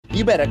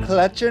You better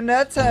clutch your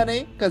nuts,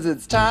 honey, because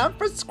it's time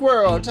for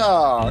Squirrel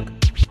Talk.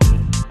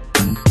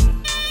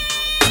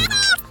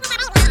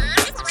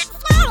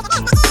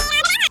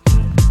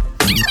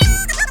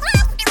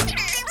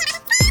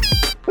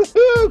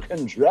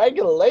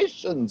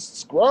 Condragulations,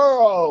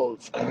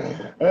 squirrels!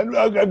 And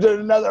welcome to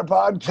another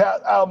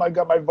podcast. Oh my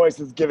God, my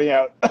voice is giving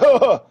out.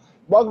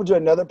 Welcome to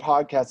another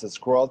podcast of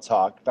Squirrel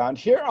Talk, found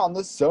here on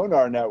the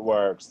Sonar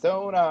Network.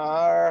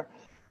 Sonar,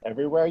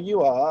 everywhere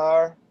you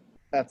are.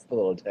 That's the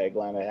little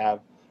tagline I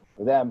have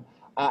for them.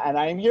 And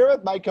I'm here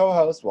with my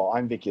co-host. Well,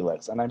 I'm Vicky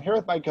Licks, and I'm here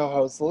with my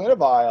co-host, Selena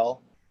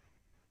Vile.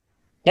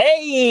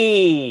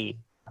 Hey!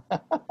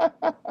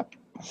 I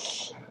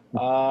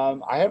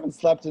haven't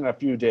slept in a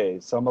few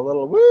days, so I'm a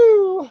little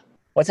woo.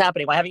 What's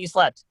happening? Why haven't you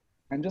slept?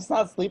 I'm just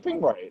not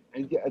sleeping right.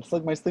 It's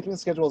like my sleeping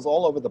schedule is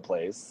all over the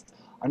place.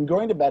 I'm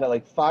going to bed at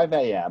like 5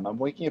 a.m. I'm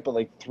waking up at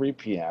like 3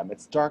 p.m.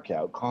 It's dark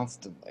out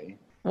constantly.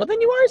 Well,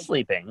 then you are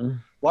sleeping.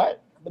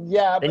 What?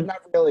 Yeah, but not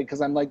really, because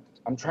I'm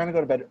trying to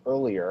go to bed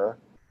earlier,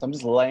 so I'm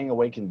just laying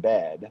awake in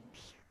bed.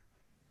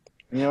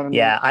 You know what I mean?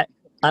 Yeah,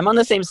 I'm on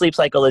the same sleep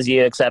cycle as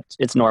you, except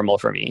it's normal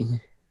for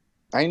me.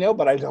 I know,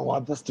 but I don't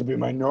want this to be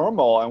my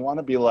normal. I want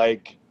to be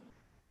like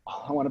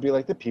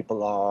the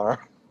people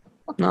are.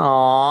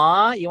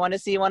 Aw, you want to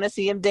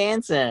see him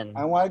dancing.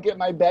 I want to get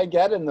my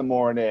baguette in the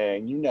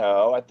morning,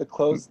 at the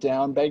closed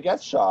down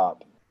baguette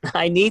shop.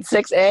 I need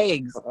 6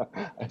 eggs.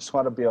 I just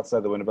want to be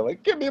outside the window, be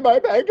like, give me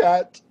my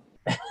baguette.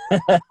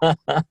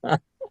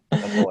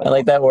 I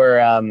like that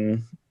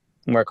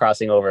we're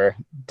crossing over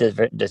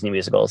Disney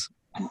musicals.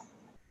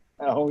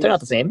 Oh, They're not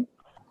the same.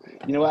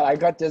 You know what? I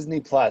got Disney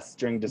Plus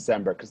during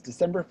December because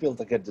December feels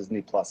like a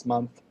Disney Plus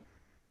month.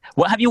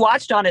 What have you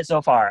watched on it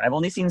so far? I've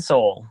only seen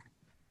Soul.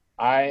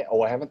 I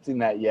haven't seen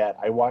that yet.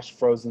 I watched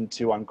Frozen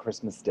 2 on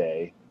Christmas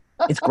Day.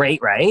 It's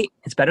great, right?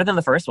 It's better than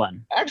the first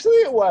one. Actually,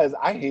 it was.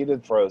 I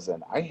hated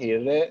Frozen. I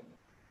hated it.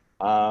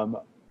 I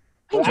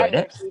enjoyed it.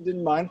 Actually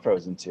didn't mind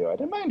Frozen 2. I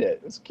didn't mind it.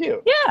 It was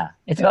cute. Yeah,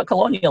 it's about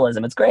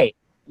colonialism. It's great.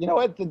 You know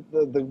what?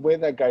 The way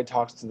that guy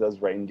talks to those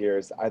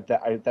reindeers,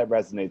 that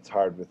resonates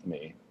hard with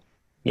me.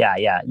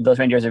 Yeah. Those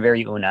reindeers are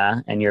very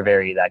Una, and you're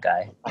very that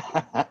guy.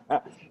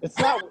 It's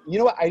not. You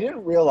know what? I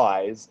didn't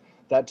realize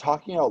that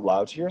talking out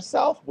loud to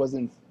yourself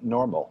wasn't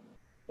normal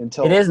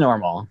until it is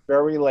normal.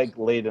 Very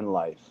late in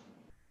life.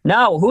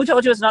 No, who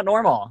told you it's not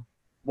normal?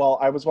 Well,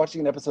 I was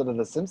watching an episode of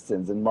The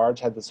Simpsons, and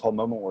Marge had this whole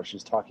moment where she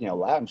was talking out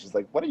loud, and she's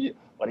like, "What are you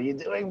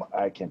doing?"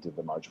 I can't do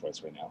the Marge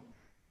voice right now.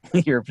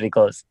 You're pretty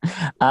close,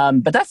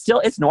 but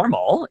it's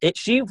normal.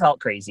 She felt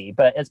crazy,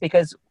 but it's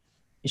because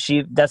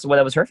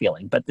that was her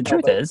feeling. But the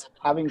truth is,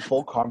 having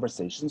full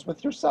conversations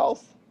with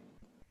yourself.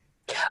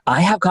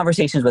 I have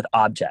conversations with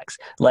objects.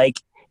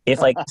 Like if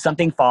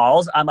something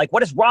falls, I'm like,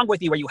 "What is wrong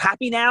with you? Are you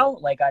happy now?"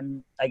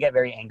 I get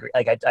very angry.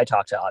 I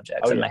talk to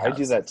objects in my house. I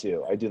do that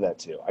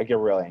too. I get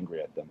real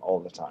angry at them all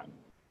the time.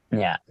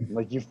 Yeah. I'm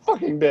like, you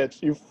fucking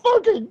bitch. You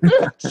fucking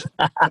bitch.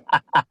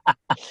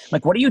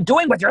 Like, what are you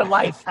doing with your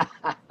life?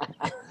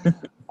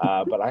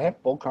 But I have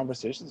full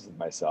conversations with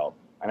myself.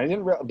 And I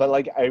didn't but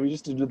I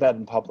used to do that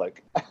in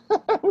public,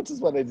 which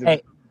is what I do.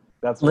 Hey,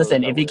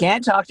 listen, if you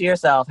can't talk to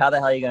yourself, how the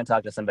hell are you going to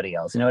talk to somebody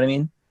else? You know what I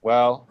mean?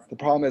 Well, the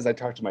problem is I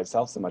talk to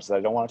myself so much that I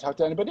don't want to talk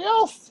to anybody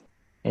else.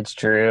 It's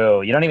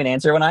true. You don't even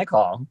answer when I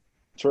call.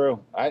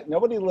 True.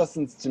 Nobody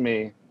listens to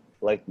me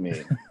like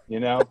me, you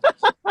know?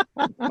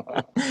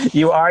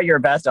 You are your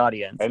best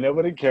audience. And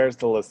nobody cares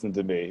to listen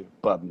to me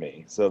but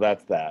me. So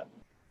that's that.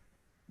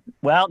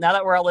 Well, now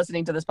that we're all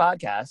listening to this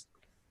podcast.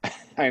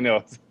 I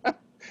know.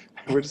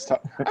 I'm just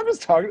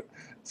talking.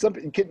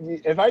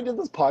 If I did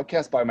this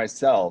podcast by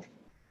myself,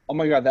 oh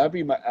my God, that would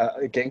be my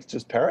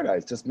gangster's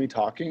paradise. Just me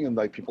talking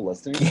and people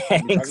listening.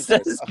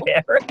 Gangster's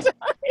paradise.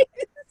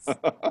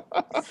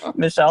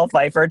 Michelle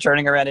Pfeiffer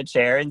turning around a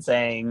chair and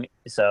saying,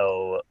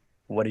 "So,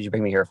 what did you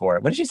bring me here for?"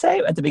 What did she say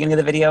at the beginning of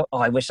the video? Oh,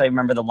 I wish I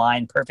remember the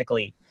line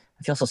perfectly.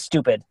 I feel so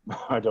stupid.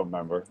 I don't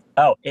remember.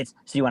 Oh, so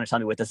you want to tell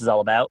me what this is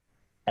all about?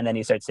 And then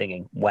he starts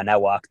singing, "When I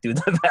walk through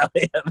the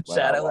valley of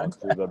shadow." I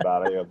walk through the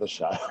valley of the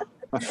shadow.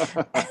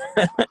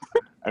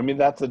 I mean,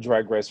 that's a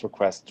Drag Race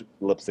request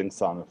lip sync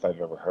song if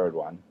I've ever heard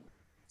one.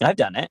 I've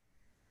done it.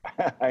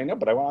 I know,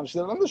 but I want to see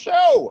it on the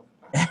show.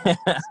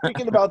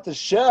 Speaking about the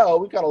show,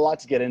 we've got a lot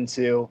to get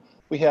into.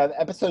 We have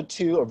episode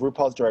 2 of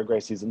RuPaul's Drag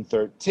Race season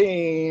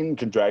 13,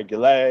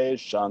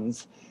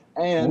 Condragulations.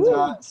 And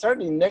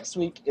starting next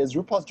week is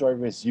RuPaul's Drag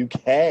Race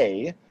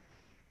UK.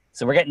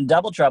 So we're getting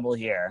double trouble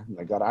here. Oh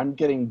my God, I'm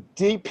getting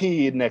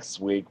DP'd next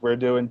week. We're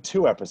doing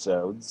 2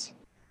 episodes.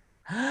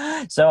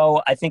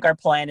 So I think our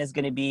plan is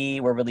going to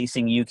be we're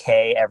releasing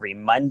UK every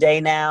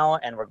Monday now,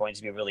 and we're going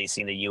to be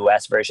releasing the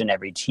US version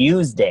every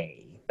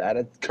Tuesday. That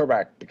is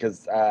correct,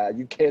 because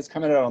UK is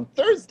coming out on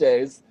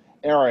Thursdays,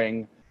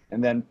 airing,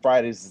 and then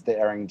Fridays is the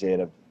airing date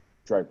of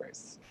Drag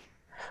Race.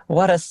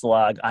 What a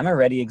slog. I'm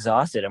already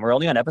exhausted, and we're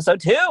only on episode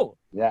 2.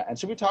 Yeah, and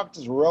should we talk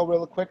just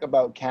real quick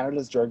about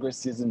Canada's Drag Race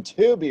season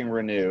 2 being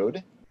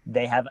renewed?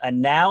 They have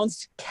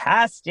announced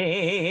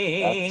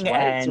casting. That's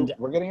right. And so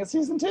we're getting a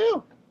season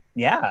 2.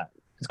 Yeah,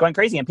 it's going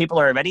crazy, and people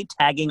are already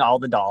tagging all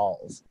the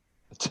dolls.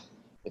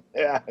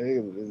 Yeah,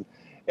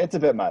 it's a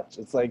bit much.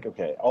 It's like,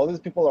 okay, all these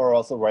people are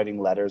also writing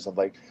letters of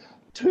like,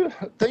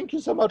 thank you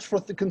so much for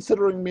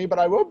considering me, but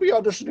I won't be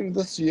auditioning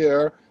this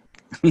year.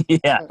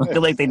 Yeah, I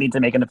feel like they need to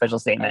make an official I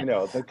statement.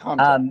 know. It's like, calm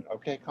down.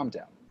 Okay, calm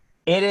down.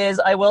 It is,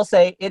 I will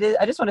say, it is.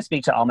 I just want to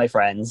speak to all my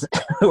friends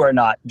who are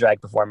not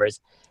drag performers.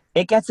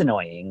 It gets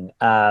annoying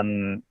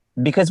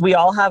because we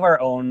all have our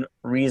own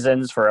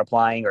reasons for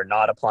applying or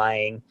not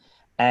applying.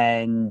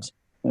 And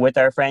with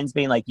our friends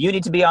being like, you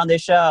need to be on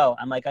this show.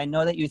 I'm like, I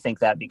know that you think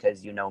that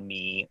because you know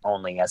me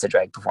only as a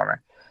drag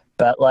performer.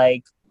 But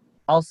like,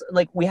 also,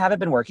 like, we haven't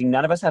been working.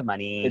 None of us have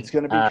money. It's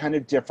going to be kind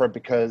of different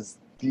because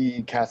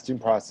the casting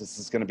process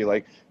is going to be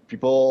like,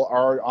 people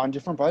are on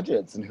different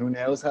budgets and who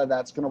knows how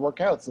that's going to work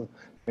out. So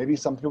maybe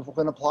some people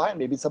can apply and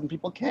maybe some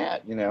people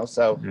can't, you know?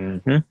 So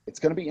it's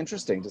going to be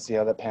interesting to see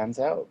how that pans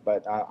out.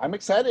 But I'm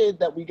excited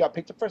that we got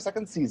picked up for a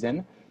second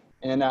season.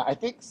 And I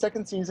think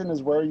second season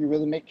is where you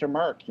really make your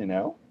mark, you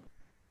know?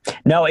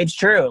 No, it's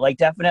true. Like,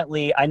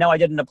 definitely. I know I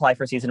didn't apply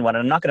for season one,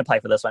 and I'm not going to apply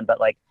for this one, but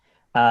like,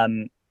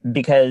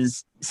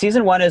 because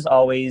season one is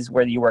always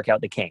where you work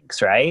out the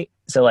kinks, right?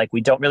 So like,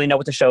 we don't really know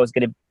what the show is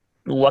going to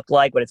look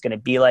like, what it's going to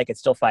be like. It's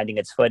still finding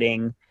its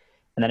footing.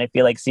 And then I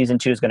feel like season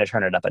two is going to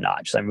turn it up a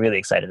notch. So I'm really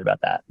excited about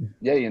that.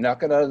 Yeah, you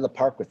knock it out of the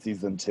park with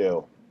season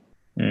two.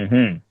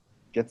 Mm-hmm.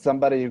 Get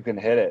somebody who can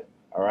hit it,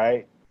 all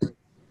right?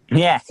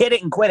 Yeah, hit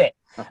it and quit it.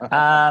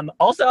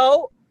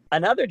 Also,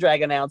 another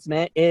drag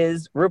announcement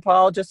is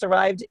RuPaul just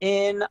arrived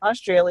in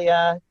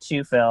Australia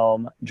to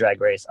film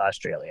Drag Race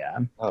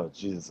Australia. Oh,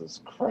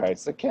 Jesus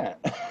Christ, I can't.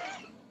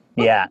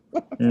 Yeah,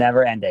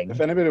 never ending.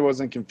 If anybody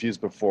wasn't confused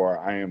before,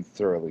 I am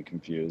thoroughly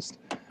confused.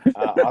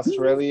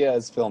 Australia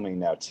is filming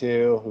now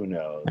too. Who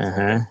knows?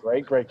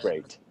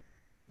 Great.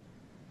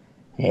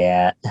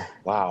 Yeah.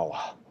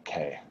 Wow.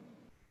 Okay.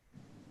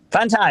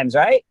 Fun times,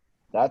 right?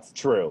 That's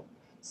true.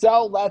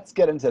 So let's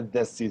get into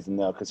this season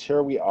though, because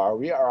here we are.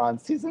 We are on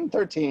season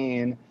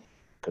 13,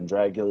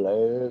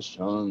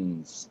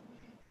 Condragulations.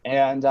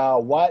 And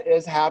what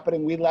is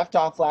happening? We left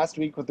off last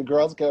week with the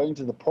girls going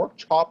to the pork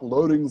chop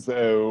loading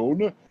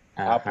zone,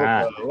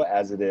 apropos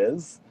as it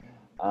is.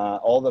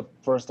 All the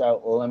first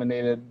out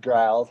eliminated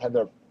gals had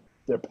their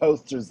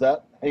posters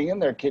up, hanging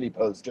their kitty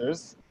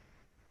posters.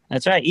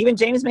 That's right. Even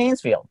James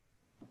Mansfield.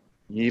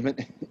 Even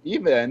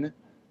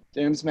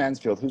James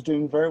Mansfield, who's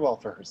doing very well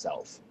for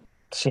herself.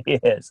 She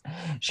is.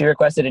 She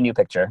requested a new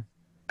picture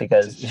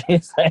because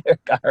she's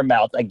got her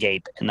mouth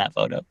agape in that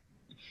photo.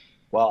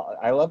 Well,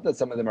 I love that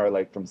some of them are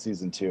like from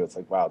season 2. It's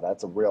like, wow,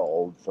 that's a real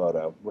old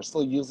photo. We're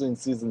still using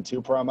season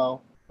 2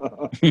 promo.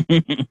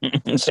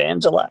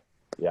 Shangela.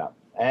 Yeah.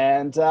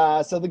 And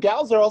so the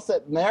gals are all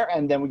sitting there,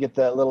 and then we get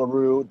the little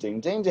Rue, ding,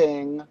 ding,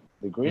 ding,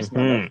 the grease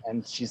moment.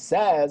 And she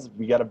says,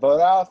 we got to vote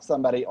off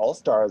somebody, all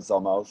stars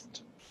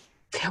almost.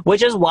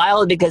 Which is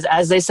wild because,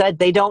 as they said,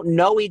 they don't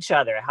know each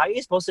other. How are you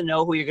supposed to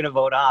know who you're going to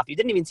vote off? You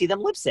didn't even see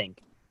them lip sync.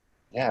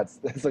 Yeah,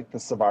 it's like the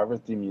Survivor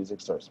theme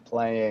music starts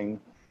playing.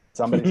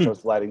 Somebody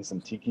starts lighting some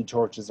tiki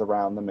torches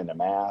around them in a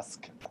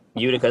mask.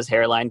 Utica's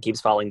hairline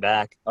keeps falling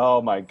back. Oh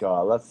my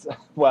God.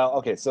 Well,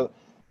 okay, so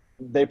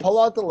they pull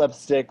out the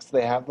lipsticks.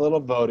 They have the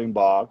little voting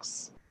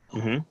box.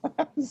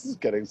 This is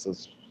getting so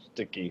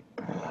sticky.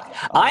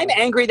 I'm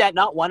angry that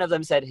not one of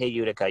them said, hey,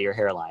 Utica, your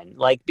hairline.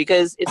 Like,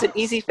 because it's an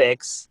easy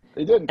fix.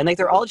 They didn't. And like,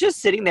 they're all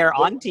just sitting there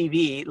on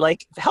TV.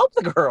 Like, help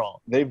the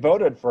girl. They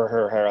voted for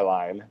her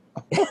hairline.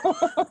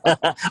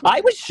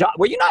 I was shocked.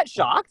 Were you not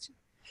shocked?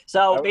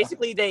 So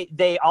basically,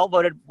 they all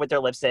voted with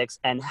their lipsticks,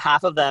 and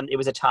half of them, it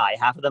was a tie.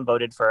 Half of them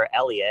voted for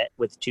Elliot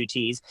with 2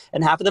 T's,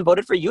 and half of them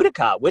voted for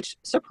Utica, which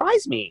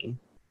surprised me.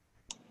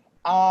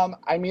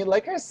 I mean,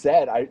 like I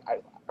said,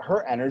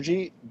 her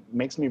energy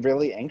makes me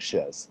really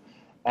anxious.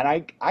 And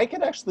I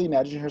could actually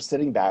imagine her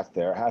sitting back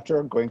there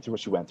after going through what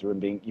she went through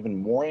and being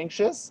even more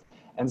anxious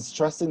and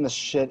stressing the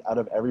shit out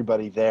of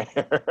everybody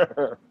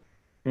there.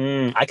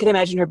 I could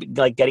imagine her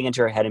like getting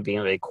into her head and being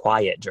really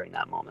quiet during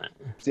that moment.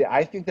 See,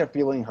 I think they're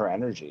feeling her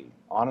energy,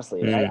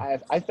 honestly.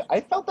 I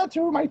felt that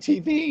through my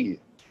TV.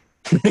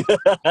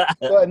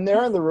 And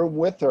they're in the room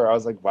with her. I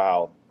was like,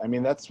 wow. I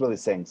mean, that's really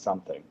saying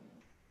something.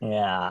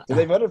 Yeah. So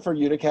they voted for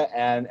Utica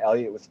and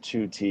Elliot with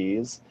 2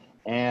 T's.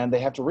 And they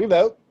have to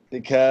revote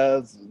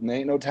because there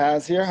ain't no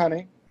ties here,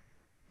 honey.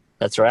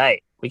 That's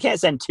right. We can't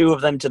send 2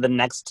 of them to the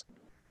next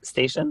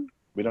station.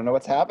 We don't know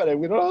what's happening.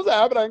 We don't know what's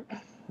happening.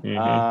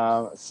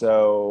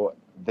 So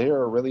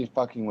they're really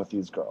fucking with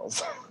these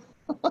girls.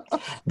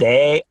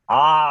 They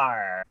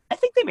are. I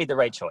think they made the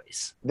right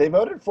choice. They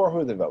voted for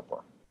who they vote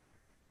for?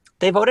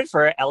 They voted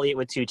for Elliot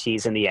with 2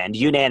 T's in the end,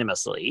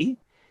 unanimously.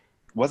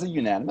 Was it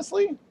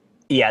unanimously?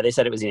 Yeah, they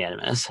said it was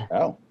unanimous.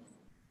 Oh.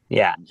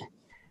 Yeah.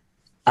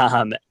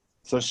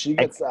 So she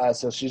gets,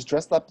 so she's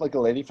dressed up like a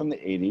lady from the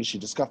 80s. She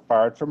just got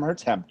fired from her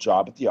temp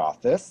job at the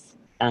office.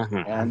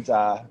 And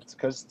it's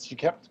because she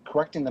kept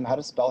correcting them how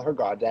to spell her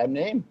goddamn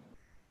name.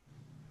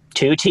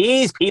 2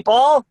 T's,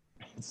 people.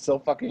 It's so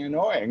fucking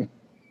annoying.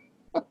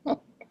 I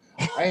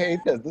hate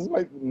this. This is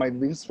my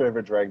least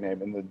favorite drag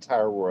name in the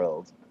entire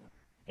world.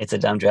 It's a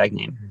dumb drag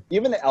name.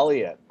 Even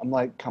Elliot, I'm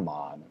like, come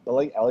on. But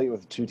like Elliot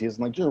with 2 T's,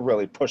 I'm like, you're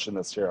really pushing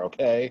this here,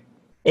 okay?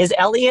 Is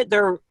Elliot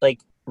their like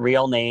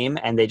real name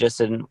and they just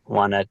didn't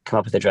want to come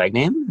up with a drag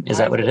name? Is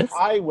that what it is?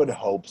 I would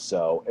hope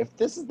so. If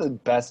this is the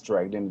best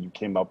drag name you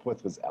came up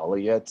with was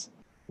Elliot,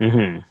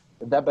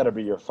 that better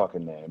be your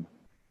fucking name.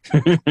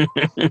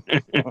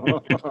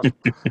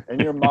 And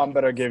your mom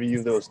better give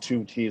you those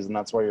 2 T's, and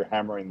that's why you're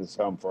hammering this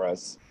home for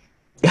us.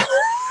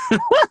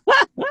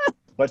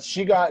 But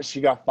she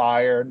got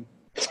fired.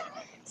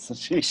 So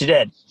she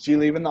did. She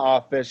leaving the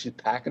office. She's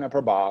packing up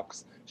her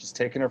box. She's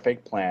taking her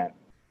fake plant.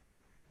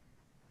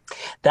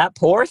 That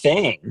poor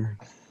thing.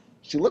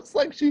 She looks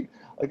like it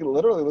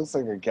literally looks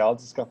like a gal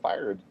just got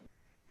fired.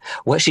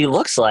 What she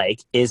looks like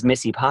is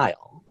Missy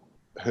Pyle.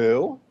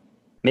 Who?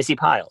 Missy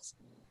Piles.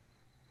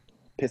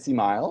 Pissy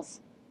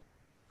Miles?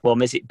 Well,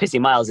 Pissy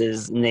Miles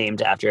is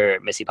named after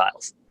Missy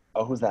Piles.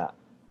 Oh, who's that?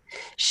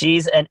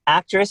 She's an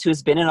actress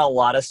who's been in a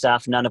lot of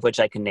stuff, none of which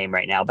I can name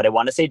right now, but I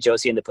want to say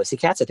Josie and the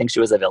Pussycats. I think she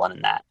was a villain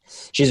in that.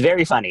 She's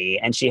very funny,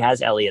 and she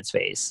has Elliot's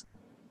face.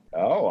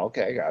 Oh,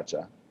 okay,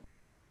 gotcha.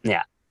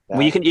 Yeah.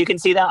 Well, you can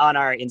see that on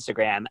our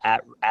Instagram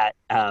at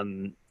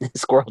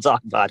Squirrel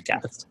Talk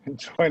Podcast.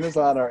 Join us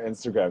on our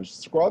Instagram,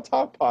 Squirrel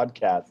Talk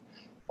Podcast.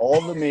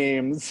 All the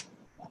memes.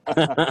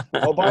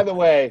 Oh, by the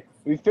way,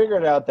 we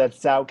figured out that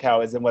sow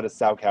cow isn't what a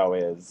sow cow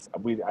is.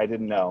 I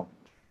didn't know.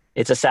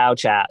 It's a sow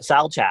chow.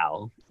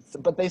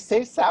 But they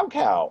say sow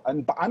cow,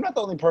 and I'm not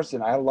the only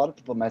person. I had a lot of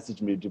people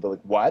message me to be like,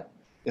 "What?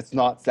 It's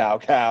not sow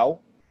cow."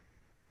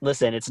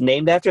 Listen, it's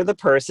named after the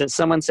person.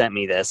 Someone sent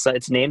me this. So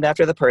it's named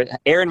after the person.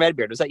 Aaron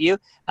Redbeard, was that you?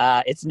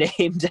 It's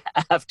named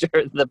after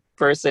the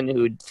person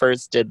who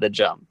first did the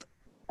jump.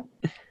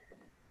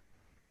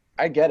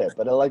 I get it,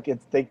 but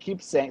they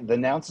keep saying, the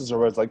announcers are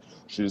always like,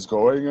 she's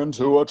going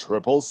into a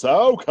triple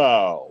sow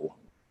cow.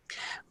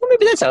 Well,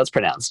 maybe that's how it's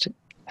pronounced.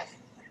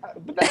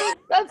 But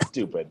that's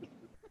stupid.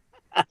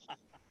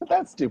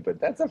 That's stupid.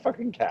 That's a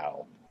fucking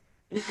cow.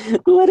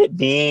 Let it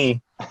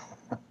be.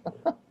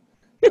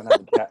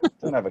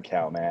 Don't have a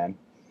cow, man.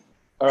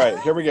 All right,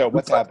 here we go.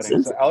 What's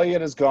happening? So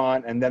Elliot is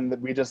gone, and then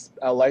we just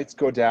lights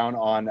go down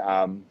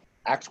on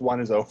Act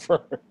 1 is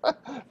over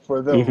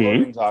for the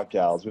Loading Talk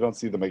gals. We don't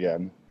see them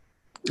again.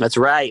 That's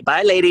right.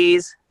 Bye,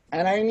 ladies.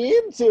 And I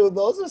need to.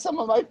 Those are some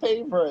of my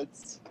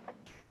favorites.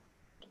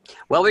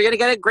 Well, we're going to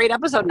get a great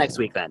episode next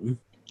week then.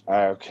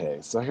 Okay,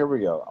 so here we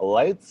go.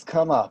 Lights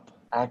come up.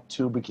 Act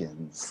 2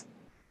 begins.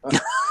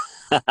 And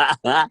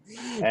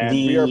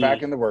we are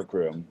back in the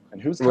workroom.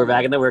 And we're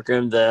back in the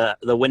workroom. The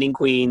winning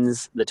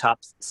queens, the top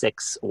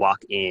 6,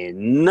 walk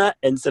in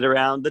and sit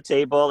around the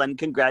table and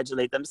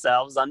congratulate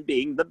themselves on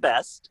being the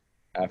best.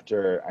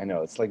 After, I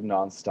know, it's like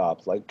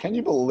nonstop. Like, can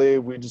you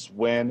believe we just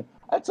win?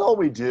 That's all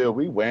we do.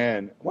 We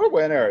win. We're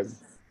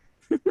winners.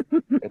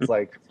 It's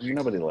like,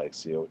 nobody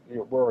likes you.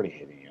 We're already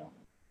hating you.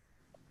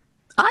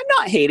 I'm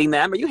not hating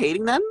them. Are you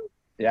hating them?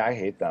 Yeah, I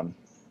hate them.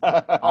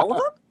 All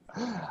of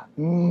them?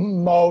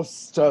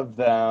 Most of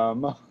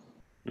them.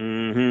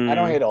 Mm-hmm. I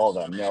don't hate all of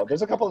them. No,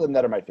 there's a couple of them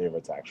that are my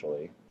favorites,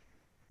 actually.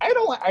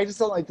 I just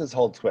don't like this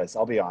whole twist,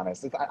 I'll be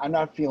honest. I'm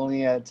not feeling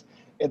it.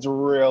 It's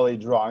really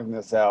drawing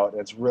this out.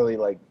 It's really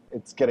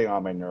it's getting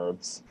on my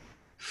nerves.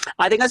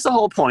 I think that's the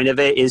whole point of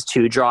it, is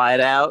to draw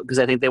it out, because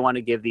I think they want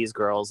to give these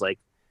girls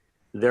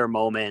their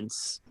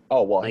moments.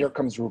 Oh, well, here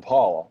comes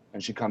RuPaul,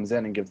 and she comes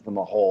in and gives them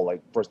a whole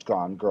first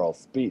Gone Girl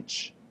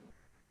speech.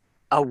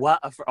 Oh, what?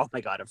 Oh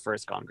my God, a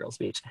first Gone Girl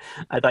speech.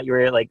 I thought you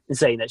were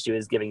saying that she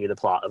was giving you the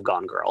plot of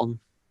Gone Girl.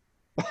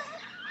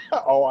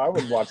 Oh, I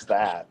would watch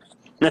that.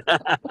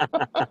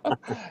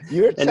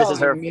 You're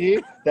telling me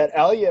that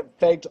Elliot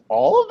faked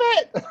all of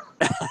it?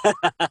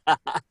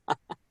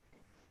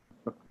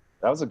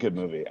 That was a good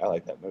movie. I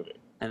like that movie.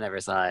 I never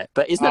saw it.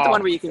 But isn't that the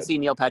one where you can see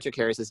Neil Patrick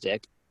Harris's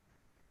dick?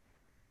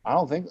 I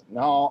don't think...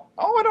 No.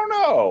 Oh, I don't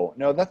know.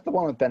 No, that's the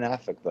one with Ben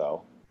Affleck,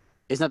 though.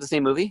 Isn't that the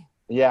same movie?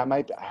 Yeah, it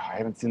might be. I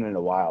haven't seen it in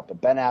a while, but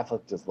Ben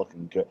Affleck is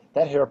looking good.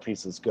 That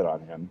hairpiece is good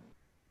on him.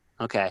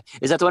 Okay.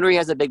 Is that the one where he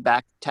has a big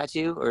back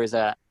tattoo, or is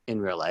that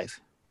in real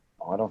life?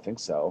 Oh, I don't think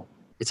so.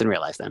 It's in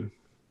real life, then.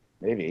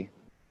 Maybe.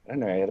 I don't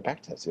know. He had a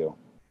back tattoo.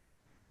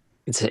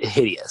 It's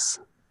hideous.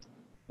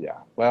 Yeah.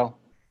 Well,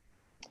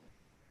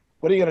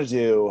 what are you going to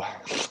do?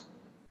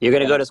 You're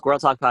going to go to Squirrel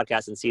Talk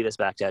Podcast and see this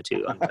back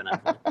tattoo. I'm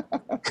gonna...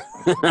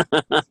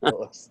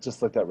 Looks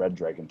just like that red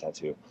dragon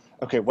tattoo.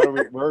 Okay, what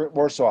are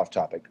we're so off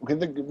topic. Okay,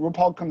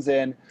 RuPaul comes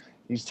in.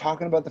 He's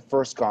talking about the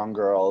first Gone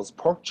Girls.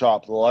 Pork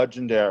chop,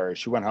 legendary.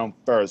 She went home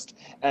first,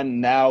 and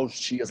now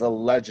she is a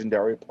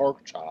legendary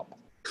pork chop.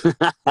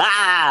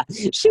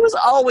 She was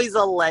always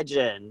a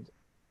legend.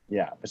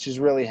 Yeah, but she's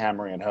really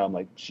hammering it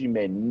home. She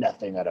made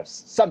nothing out of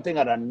something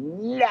out of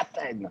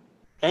nothing.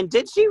 And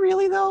did she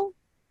really, though?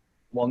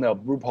 Well, no,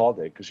 RuPaul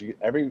did, because she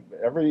every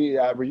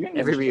reunion.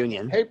 Every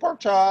reunion. Hey, pork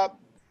chop.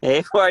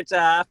 Hey, pork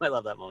chop. I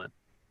love that moment.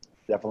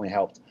 Definitely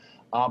helped.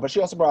 But she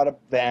also brought up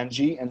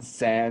Vanjie and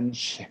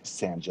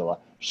Shangela,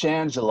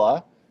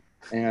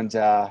 and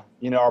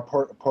our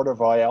Puerto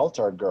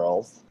Vallarta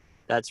girls.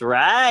 That's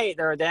right.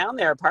 They're down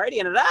there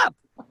partying it up.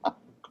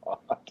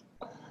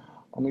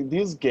 Oh mean,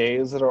 these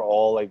gays that are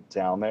all like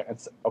down there.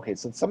 It's okay.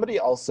 So somebody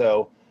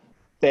also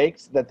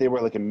faked that they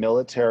were like a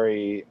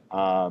military,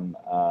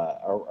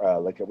 or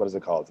like what is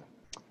it called?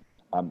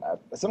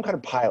 Some kind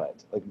of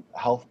pilot, like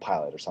health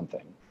pilot or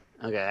something.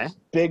 Okay.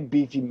 Big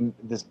beefy,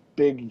 this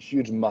big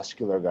huge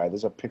muscular guy.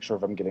 There's a picture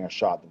of him getting a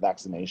shot, the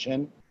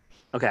vaccination.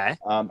 Okay.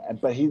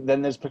 But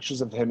then there's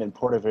pictures of him in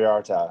Puerto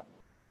Vallarta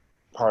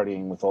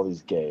partying with all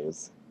these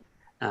gays.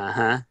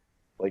 Uh-huh.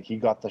 Like he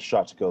got the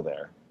shot to go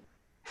there.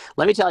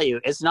 Let me tell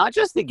you, it's not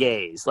just the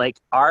gays. Like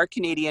our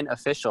Canadian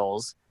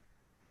officials,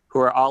 who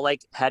are all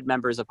like head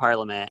members of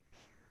parliament,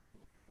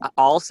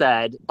 all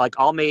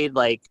made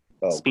like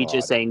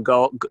speeches saying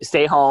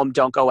stay home,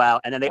 don't go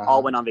out, and then they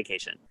all went on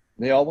vacation.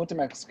 They all went to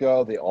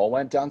Mexico. They all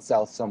went down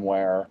south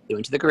somewhere. They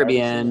went to the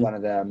Caribbean. Every single one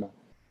of them.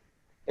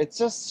 It's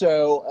just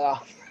so.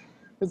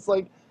 It's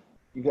like,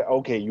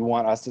 you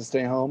want us to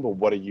stay home, but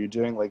what are you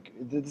doing? Like,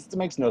 this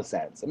makes no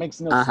sense. It makes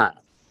no sense.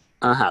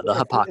 The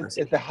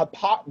hypocrisy. The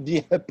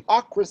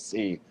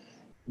hypocrisy.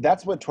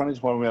 That's what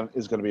 2021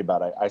 is going to be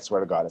about. I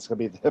swear to God, it's going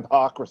to be the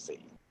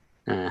hypocrisy.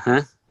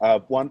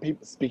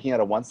 Speaking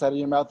out of one side of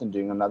your mouth and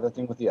doing another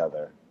thing with the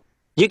other.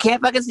 You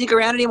can't fucking sneak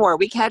around anymore.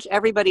 We catch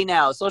everybody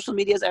now. Social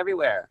media is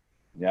everywhere.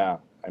 Yeah.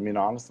 I mean,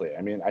 honestly.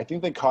 I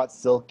think they caught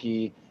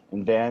Silky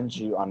and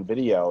Vanjie on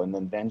video, and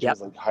then Vanjie was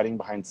like hiding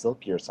behind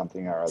Silky or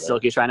something or other.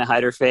 Silky's trying to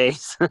hide her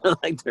face.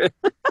 like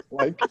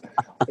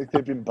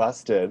they've been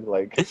busted.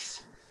 Like,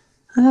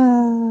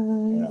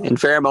 And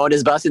Pheromone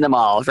is busting them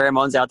all.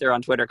 Pheromone's out there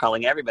on Twitter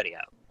calling everybody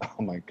out.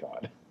 Oh my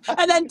God.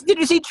 And then did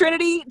you see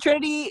Trinity?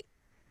 Trinity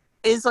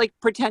is like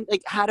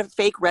had a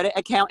fake Reddit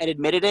account and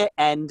admitted it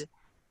and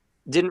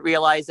didn't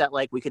realize that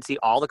like we could see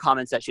all the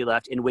comments that she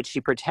left in which she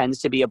pretends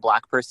to be a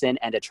black person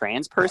and a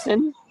trans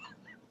person.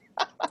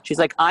 She's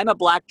like, I'm a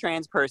black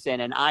trans person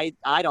and I'm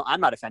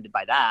not offended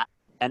by that.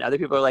 And other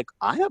people are like,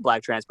 I'm a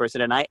black trans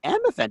person and I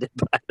am offended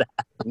by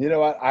that. You know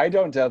what? I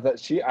don't doubt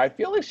that I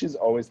feel like she's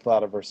always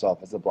thought of herself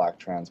as a black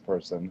trans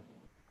person.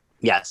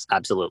 Yes,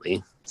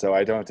 absolutely. So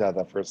I don't doubt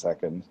that for a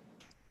second.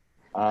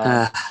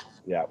 Yeah.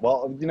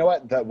 Well, you know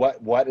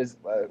what? What is,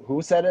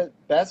 who said it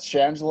best?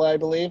 Shangela, I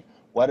believe.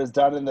 What is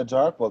done in the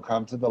dark will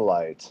come to the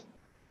light.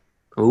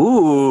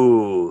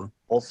 Ooh.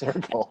 Full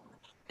circle.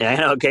 Yeah, I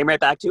know. It came right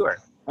back to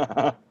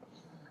her.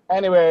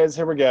 Anyways,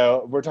 here we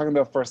go. We're talking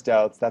about first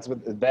outs. That's what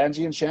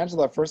Vanjie and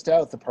Shangela first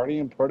outs, the party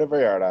in Puerto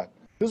Vallarta.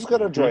 Who's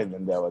going to join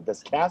them, though, at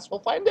this cast? We'll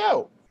find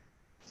out.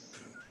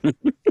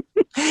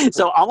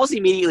 So almost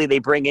immediately they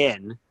bring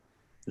in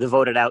the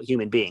voted out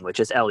human being, which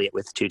is Elliot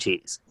with 2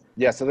 T's.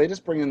 Yeah, so they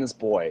just bring in this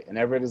boy, and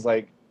everybody's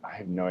like, I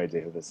have no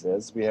idea who this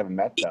is. We haven't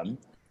met them.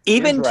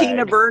 Even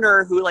Tina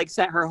Burner, who like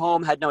sent her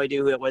home, had no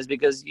idea who it was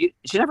because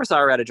she never saw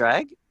her out of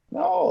drag.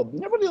 No,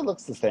 nobody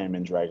looks the same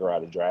in drag or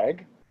out of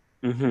drag.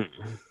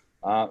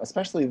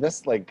 Especially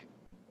this like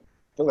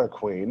filler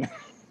queen.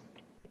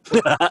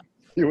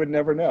 You would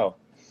never know.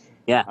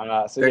 Yeah.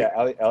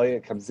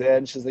 Elliot comes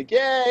in. She's like,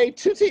 "Yay,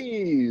 2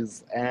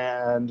 T's!"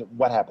 And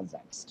what happens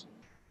next?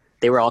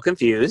 They were all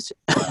confused.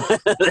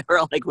 They were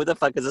all like, "Who the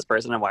fuck is this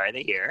person and why are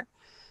they here?"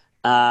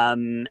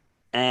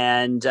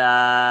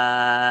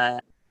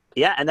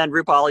 Yeah, and then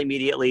RuPaul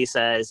immediately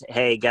says,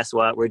 "Hey, guess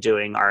what? We're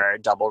doing our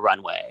double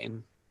runway."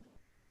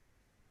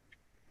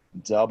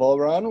 Double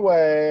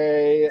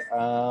runway.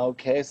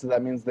 Okay, so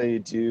that means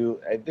they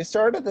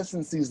started this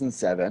in season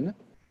 7.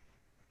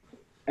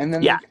 And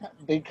then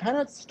they kind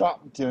of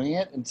stopped doing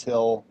it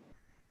until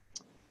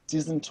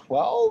season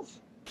 12?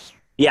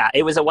 Yeah,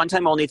 it was a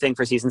one-time only thing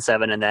for season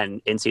 7, and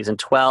then in season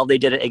 12 they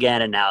did it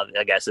again, and now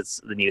I guess it's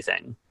the new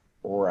thing.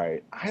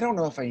 Right. I don't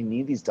know if I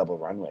need these double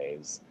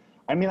runways.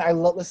 I mean, I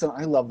love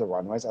the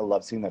runways. I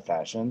love seeing the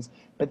fashions.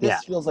 But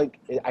this feels like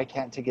I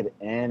can't take it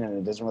in, and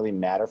it doesn't really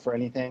matter for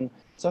anything.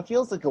 So it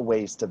feels like a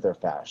waste of their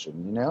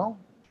fashion, you know?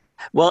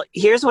 Well,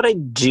 here's what I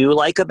do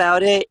like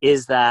about it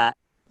is that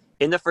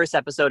in the first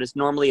episode, it's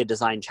normally a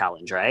design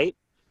challenge, right?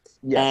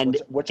 Yes, and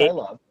which I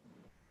love.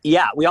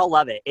 Yeah, we all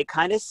love it. It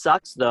kind of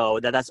sucks, though,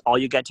 that that's all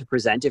you get to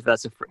present if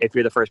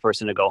you're the first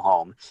person to go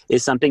home,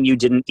 is something you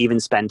didn't even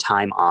spend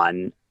time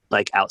on,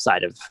 like,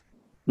 outside of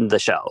the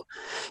show.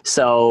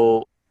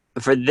 So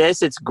for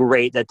this, it's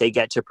great that they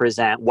get to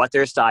present what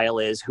their style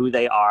is, who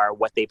they are,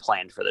 what they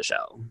planned for the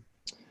show.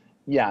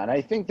 Yeah, and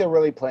I think they're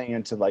really playing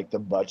into, like, the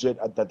budget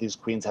that these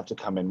queens have to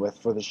come in with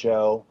for the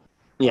show.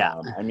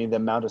 Yeah. I mean, the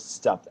amount of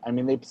stuff. I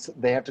mean,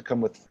 they have to come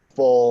with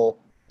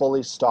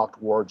fully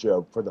stocked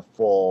wardrobe for the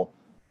full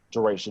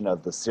duration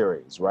of the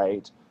series,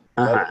 right?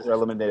 Whether they're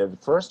eliminated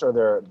first or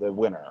they're the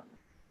winner.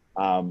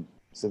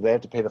 So they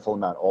have to pay the full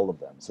amount, all of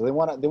them. So they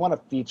want to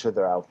feature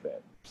their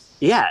outfit.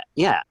 Yeah.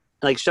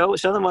 Like show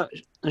us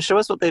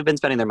what they've been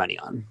spending their money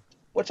on.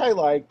 Which I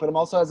like, but I'm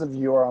also as a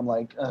viewer, I'm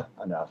like,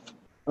 enough.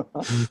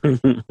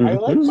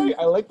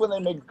 I like when they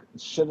make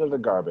shit out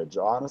of garbage.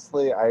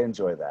 Honestly, I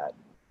enjoy that.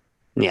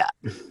 Yeah.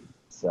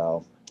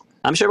 So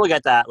I'm sure we'll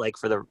get that like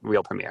for the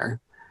real premiere.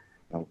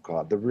 Oh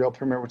God, the real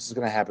premiere, which is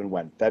going to happen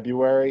when?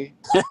 February?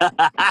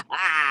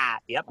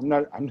 Yep.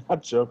 I'm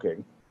not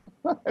joking.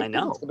 I think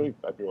know. it's going to be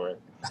February.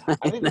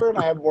 I think we're going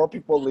to have more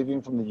people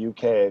leaving from the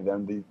UK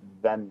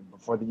than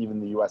before even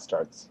the US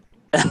starts.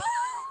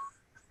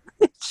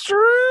 It's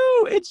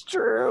true. It's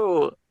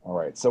true. All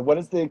right. So what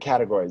is the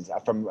categories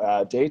from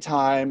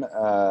daytime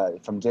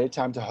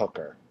to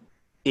hooker?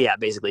 Yeah,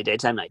 basically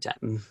daytime,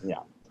 nighttime. Yeah.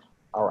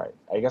 All right.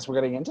 I guess we're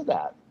getting into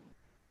that.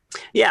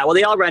 Yeah, well,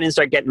 they all run and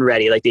start getting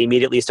ready. Like, they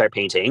immediately start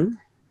painting.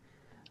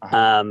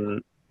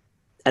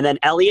 And then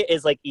Elliot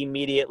is, like,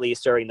 immediately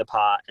stirring the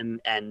pot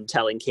and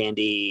telling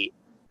Candy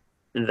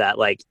that,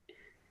 like,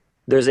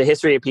 there's a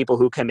history of people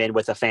who come in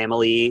with a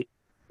family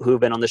who've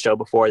been on the show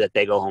before that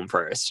they go home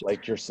first.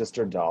 Like your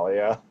sister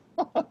Dahlia.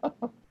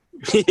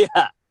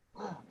 Yeah.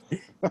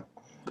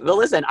 But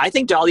listen, I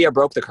think Dahlia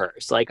broke the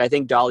curse. Like, I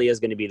think Dahlia is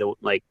going to be the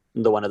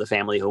one of the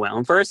family who went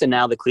home first, and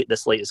now the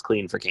slate is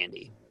clean for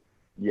Candy.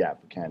 Yeah,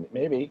 for Candy.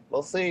 Maybe.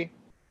 We'll see.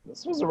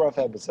 This was a rough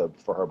episode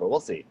for her, but we'll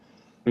see.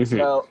 Mm-hmm.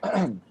 So,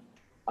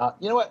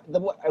 you know what?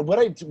 What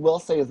I will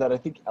say is that I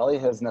think Ellie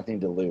has nothing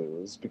to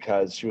lose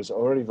because she was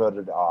already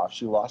voted off.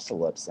 She lost a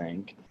lip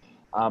sync.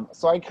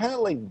 So I kind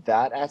of like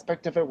that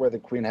aspect of it where the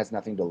queen has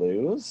nothing to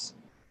lose.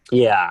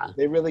 Yeah.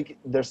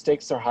 Their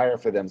stakes are higher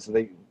for them, so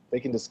they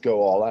can just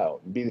go all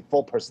out and be the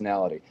full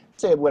personality.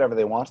 Say whatever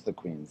they want to the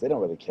queens. They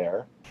don't really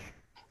care.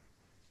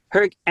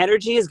 Her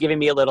energy is giving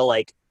me a little,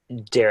 like,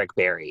 Derek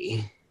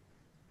Barry.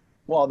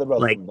 Well, they're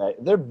both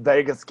they're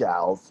Vegas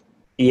gals.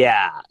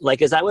 Yeah.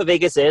 Like, is that what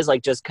Vegas is?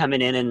 Like, just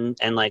coming in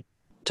and like,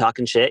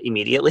 talking shit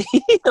immediately?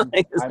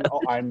 Like,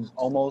 I'm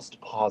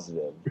almost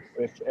positive.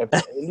 If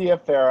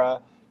India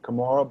Farah,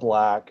 Kimora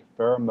Black,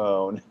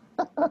 Pheromone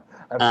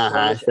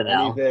have said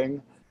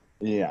anything,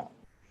 yeah.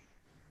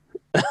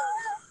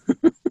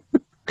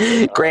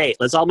 Great.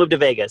 Let's all move to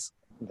Vegas.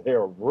 They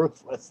are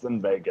ruthless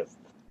in Vegas.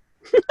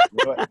 You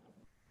know what?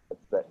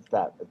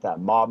 It's that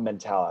mob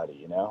mentality,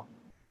 you know?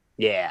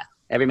 Yeah.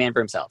 Every man for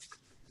himself.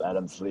 Let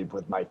them sleep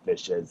with my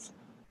fishes.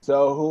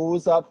 So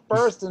who's up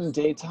first in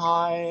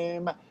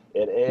daytime?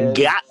 It is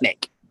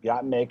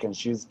Gottmik, and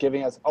she's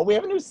giving us. Oh, we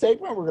have a new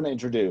segment we're going to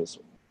introduce.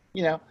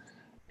 You know,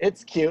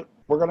 it's cute.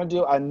 We're going to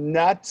do a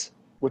nut,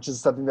 which is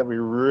something that we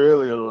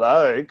really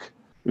like.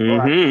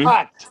 Mm-hmm.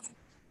 Cut.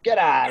 Get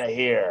out of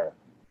here.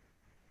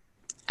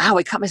 Ow!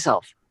 I cut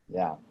myself.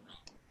 Yeah.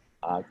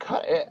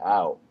 Cut it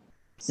out.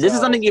 This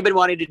is something you've been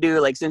wanting to do,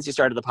 like, since you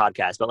started the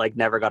podcast, but, like,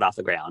 never got off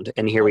the ground.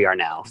 And here we are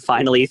now,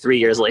 finally 3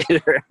 years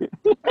later.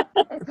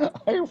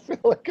 I feel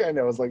like I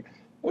know. I was like,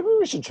 maybe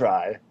we should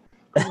try.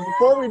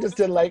 Before we just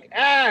did like,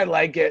 I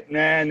like it.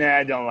 Nah,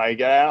 I don't like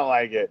it. I don't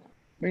like it.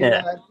 I mean,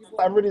 Yeah.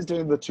 Everybody's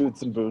doing the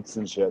toots and boots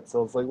and shit.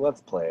 So it's like,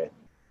 let's play.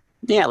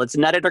 Yeah, let's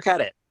nut it or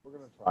cut it. We're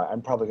going to try.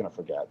 I'm probably going to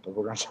forget, but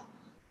we're going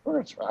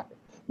to try.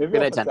 Maybe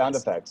we'll put sound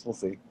effects. We'll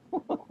see.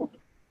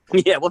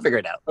 Yeah, we'll figure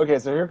it out. Okay,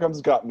 so here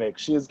comes Gottmik.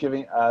 She is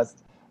giving us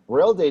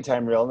real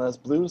daytime realness.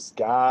 Blue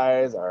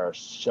skies are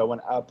showing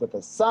up with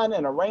a sun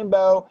and a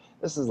rainbow.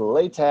 This is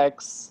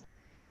latex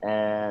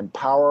and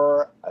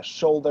power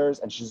shoulders,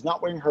 and she's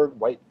not wearing her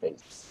white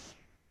face.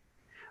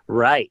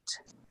 Right.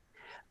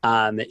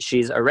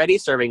 She's already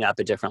serving up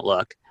a different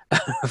look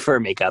for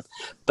makeup,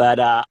 but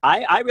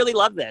I really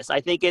love this.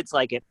 I think it's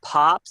like, it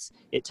pops,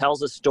 it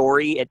tells a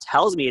story, it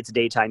tells me it's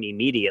daytime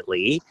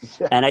immediately,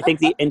 and I think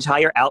the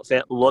entire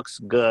outfit looks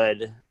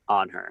good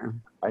on her.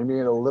 I mean,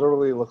 it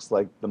literally looks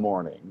like the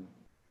morning.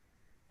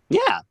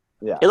 Yeah.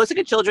 It looks like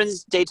a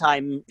children's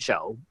daytime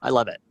show. I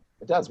love it.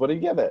 It does. What do you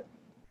give it?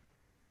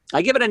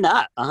 I give it a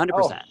nut, 100%.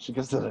 Oh, she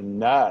gives it a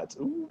nut.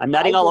 Ooh, I'm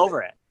nutting all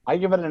over it. I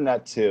give it a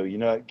nut too. You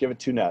know, give it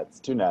 2 nuts.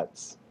 2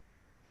 nuts.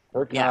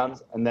 Here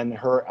comes, and then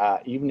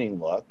her evening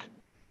look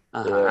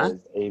is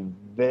a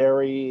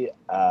very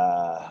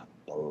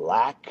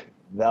black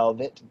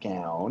velvet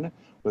gown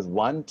with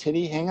one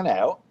titty hanging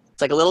out.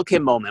 It's like a little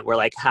Kim moment where,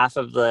 like, half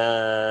of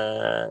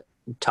the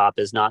top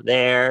is not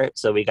there,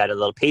 so we got a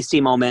little pasty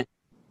moment.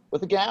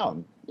 With a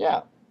gown,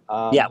 yeah.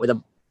 With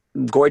a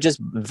gorgeous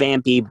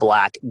vampy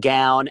black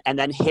gown, and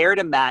then hair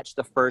to match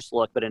the first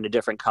look, but in a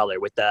different color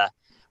with the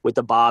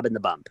bob and the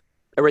bump,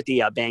 or with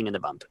the bang and the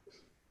bump.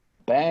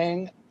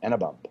 Bang and a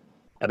bump.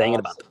 A bang and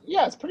a bump.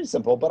 Yeah, it's pretty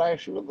simple, but I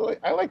actually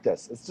I like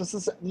this. It's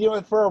just, you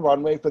know, for a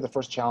runway for the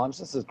first challenge,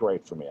 this is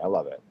great for me. I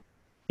love it.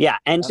 Yeah,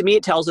 and to me,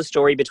 it tells a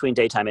story between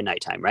daytime and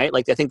nighttime, right?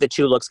 Like, I think the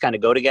two looks kind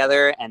of go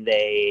together, and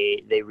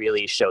they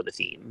really show the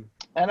theme.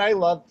 And I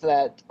love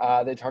that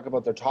they talk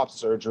about their top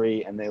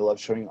surgery, and they love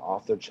showing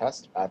off their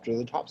chest after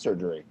the top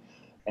surgery.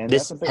 And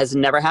this has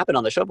never happened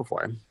on the show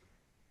before.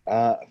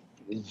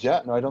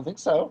 Yeah, no, I don't think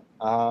so.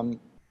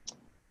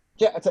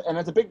 Yeah,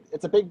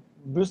 it's a big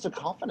boost of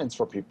confidence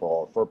for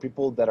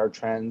people that are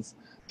trans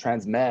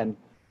men.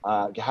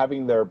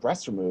 Having their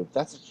breasts removed,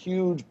 that's a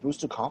huge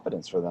boost of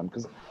confidence for them,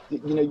 because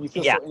you know, you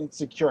feel so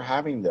insecure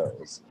having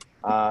those.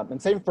 And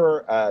same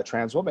for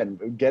trans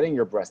women getting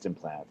your breast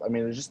implant. I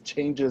mean, it just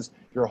changes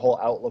your whole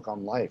outlook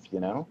on life, you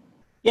know?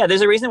 Yeah,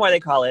 there's a reason why they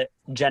call it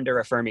gender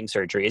affirming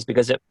surgery, is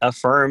because it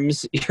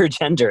affirms your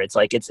gender. It's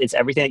like it's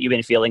everything that you've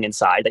been feeling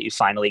inside that you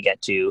finally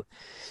get to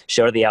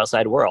show to the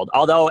outside world.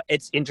 Although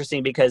it's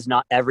interesting because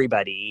not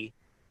everybody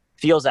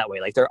feels that way.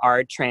 Like, there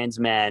are trans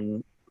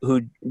men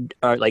who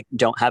are like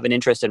don't have an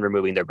interest in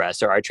removing their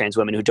breasts, or are trans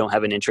women who don't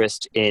have an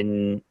interest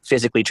in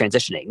physically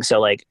transitioning. So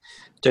like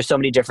there's so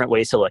many different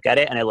ways to look at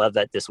it, and I love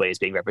that this way is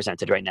being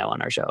represented right now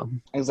on our show.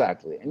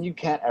 Exactly. And you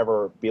can't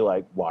ever be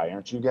like, why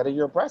aren't you getting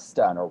your breasts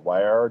done,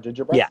 or did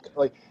your breasts Yeah.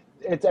 like,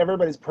 it's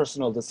everybody's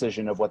personal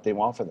decision of what they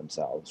want for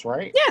themselves,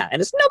 right? Yeah,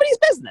 and it's nobody's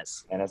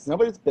business. And it's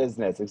nobody's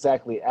business,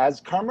 exactly. As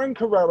Carmen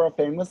Carrera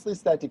famously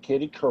said to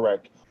Katie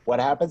Couric, what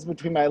happens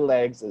between my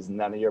legs is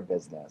none of your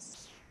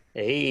business.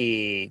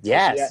 Hey, So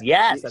yes,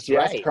 that's she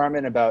asked right.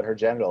 Carmen about her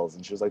genitals,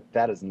 and she was like,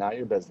 that is not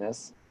your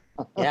business.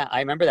 Yeah, I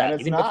remember And that,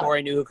 it's even not. before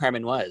I knew who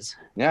Carmen was.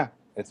 Yeah,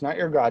 it's not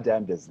your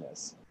goddamn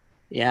business.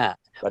 Yeah.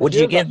 But Would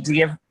you give, do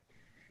you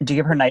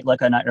give her night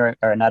look a nut or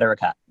a nut or a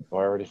cut? Oh,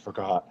 I already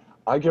forgot.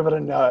 I give it a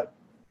nut.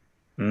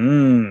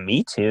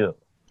 Me too.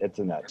 It's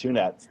a nut. 2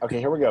 nuts. Okay,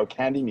 here we go.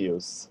 Candy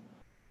Muse.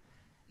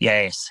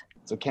 Yes.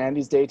 So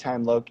Candy's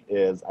daytime look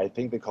is, I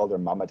think they called her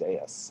Mama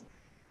Deus.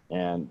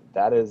 And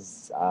that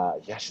is,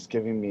 she's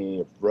giving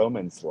me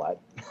Roman slut.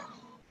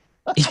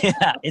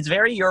 Yeah, it's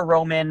very Your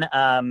Roman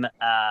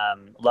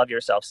Love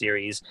Yourself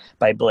series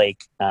by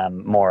Blake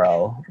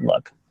Morrow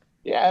look.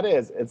 Yeah, it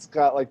is. It's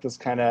got like this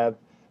kind of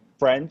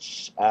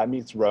French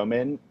meets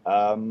Roman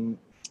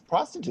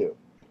prostitute.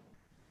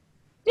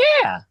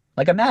 Yeah,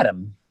 like a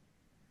madam.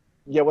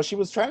 Yeah, well, she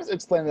was trying to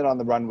explain that on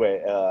the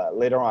runway.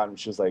 Later on,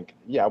 she was like,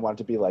 "Yeah, I want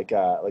to be like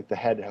the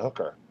head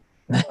hooker."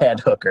 Head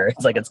hooker.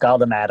 It's like, it's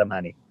called a madam,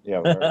 honey.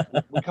 Yeah,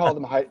 we call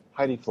them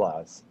Heidi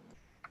Flies.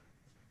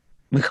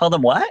 We call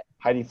them what?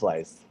 Heidi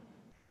Flies.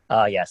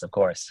 Oh, yes, of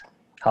course.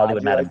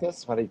 Hollywood Do you madam. like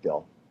this? How do you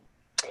feel?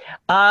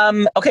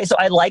 Okay, so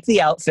I like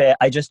the outfit.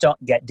 I just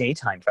don't get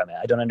daytime from it.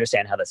 I don't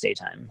understand how that's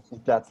daytime.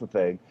 That's the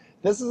thing.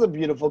 This is a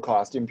beautiful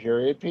costume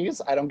period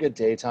piece. I don't get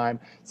daytime.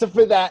 So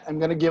for that, I'm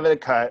going to give it a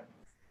cut.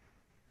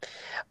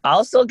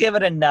 I'll still give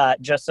it a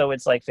nut just so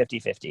it's like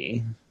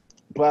 50-50.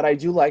 But I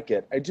do like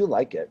it. I do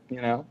like it,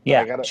 you know?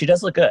 Yeah, she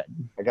does look good.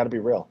 I got to be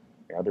real.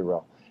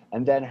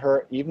 And then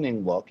her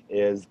evening look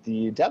is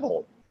the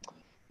devil.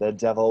 The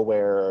devil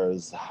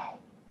wears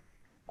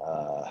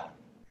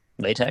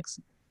Latex?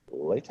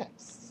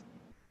 latex.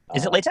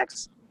 Is it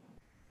latex?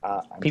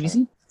 PVC?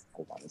 Sorry.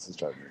 Hold on, this is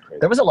driving me crazy.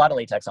 There was a lot of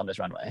latex on this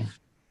runway.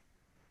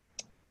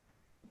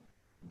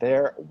 They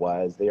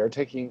are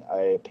taking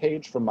a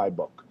page from my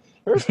book.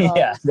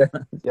 Yeah, so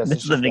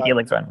this is the Vicky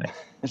Helix runway.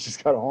 She's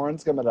got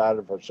horns coming out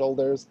of her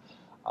shoulders.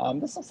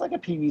 This looks like a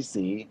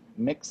PVC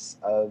mix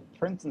of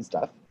prints and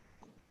stuff.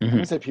 I'm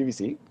going to say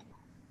PVC.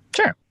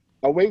 Sure.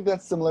 A wig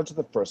that's similar to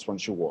the first one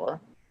she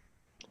wore.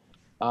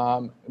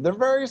 They're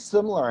very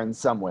similar in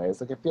some ways.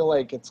 Like, I feel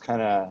like it's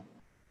kind of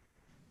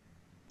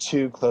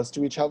too close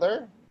to each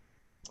other.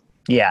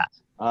 Yeah.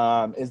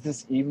 Is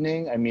this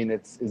evening? I mean,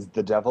 is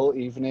the devil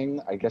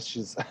evening? I guess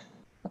she's...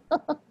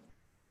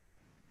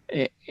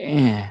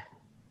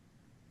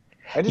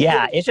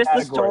 Yeah, it's just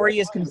the story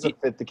is confused.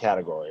 Fit the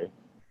category.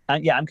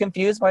 Yeah, I'm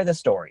confused by the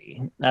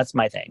story. That's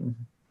my thing.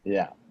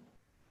 Yeah.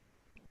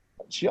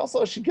 She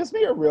gives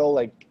me a real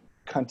like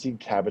cunty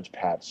Cabbage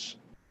Patch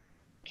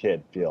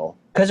Kid feel.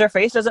 Because her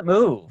face doesn't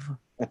move.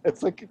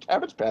 It's like a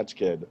Cabbage Patch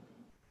Kid.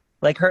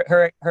 Like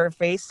her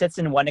face sits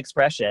in one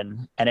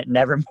expression and it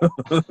never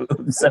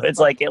moves. So it's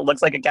like it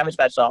looks like a Cabbage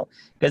Patch doll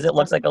because it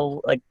looks like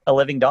a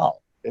living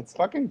doll. It's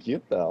fucking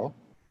cute though.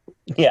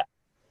 Yeah.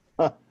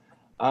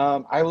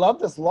 I love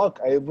this look.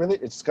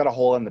 It's just got a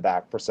hole in the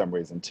back for some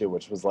reason too,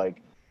 which was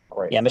like,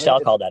 all right. Yeah, Michelle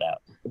called that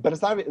out. But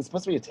it's not even, it's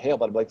supposed to be a tail,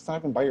 but I'm like, it's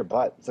not even by your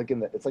butt. It's like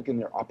in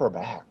your upper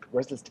back.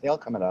 Where's this tail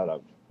coming out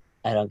of?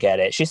 I don't get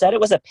it. She said it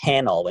was a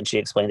panel when she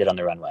explained it on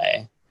the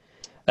runway.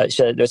 There's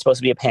supposed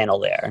to be a panel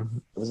there.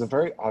 It was a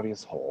very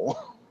obvious hole.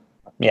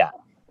 Yeah.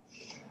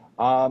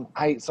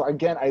 So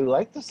again, I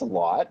like this a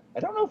lot. I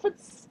don't know if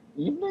it's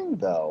evening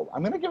though.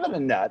 I'm gonna give it a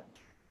nut.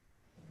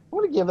 I'm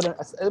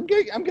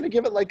gonna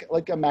give it like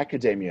a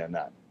macadamia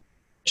nut.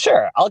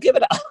 Sure, I'll give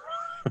it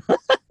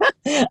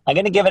I'm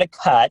gonna give it a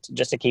cut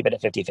just to keep it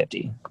at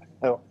 50-50.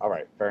 Oh, all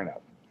right, fair enough.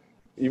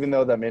 Even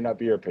though that may not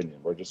be your opinion,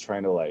 we're just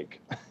trying to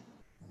like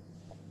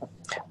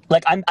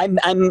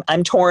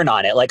I'm torn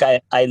on it. Like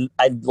I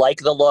like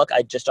the look,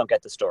 I just don't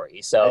get the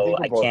story. So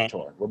I can't.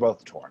 Torn. We're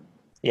both torn.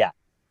 Yeah.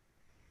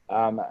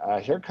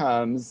 Here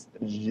comes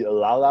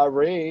Lala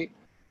Ree.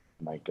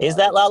 My God. Is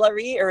that Lala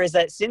Ree or is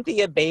that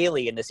Cynthia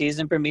Bailey in the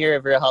season premiere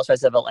of Real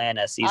Housewives of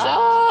Atlanta season?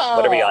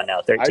 What are we on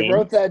now? 13. I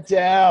wrote that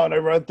down.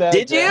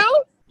 Did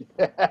you?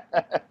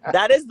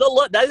 That is the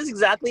look. That is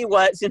exactly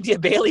what Cynthia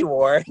Bailey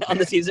wore on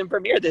the season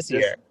premiere this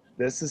year.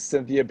 This is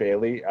Cynthia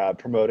Bailey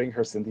promoting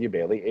her Cynthia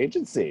Bailey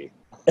agency.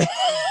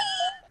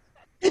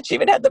 She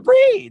even had the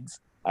braids.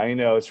 I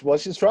know. Well,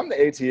 she's from the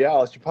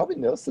ATL. She probably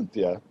knows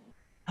Cynthia.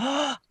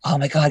 Oh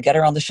my God, get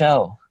her on the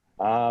show.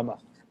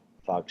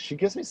 Fuck. She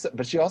gives me,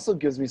 but she also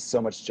gives me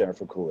so much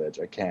Jennifer Coolidge.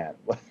 I can't.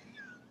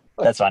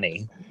 That's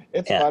funny.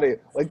 It's funny.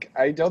 Like,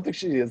 I don't think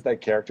she is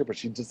that character, but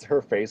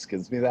her face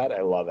gives me that.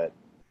 I love it.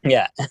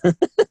 Yeah.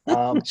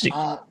 I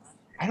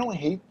don't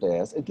hate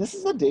this. This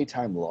is a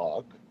daytime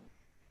look.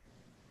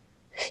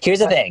 Here's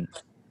the thing.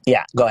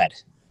 Yeah, go ahead.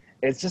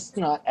 It's just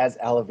not as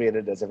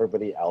elevated as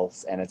everybody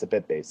else, and it's a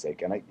bit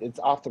basic, and it's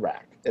off the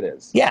rack. It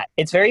is. Yeah,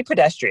 it's very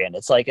pedestrian.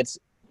 It's like it's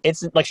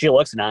like she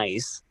looks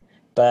nice,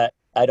 but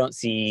I don't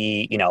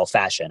see,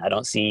 fashion. I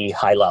don't see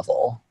high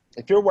level.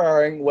 If you're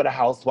wearing what a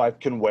housewife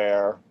can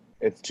wear,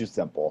 it's too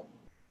simple.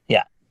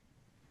 Yeah.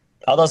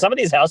 Although some of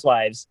these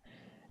housewives,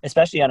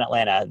 especially in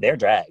Atlanta, they're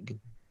drag.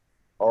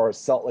 Or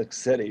Salt Lake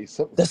City.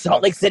 The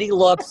Salt Lake City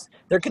looks,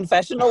 their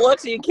confessional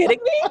looks. Are you kidding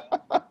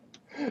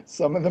me?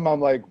 Some of them I'm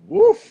like,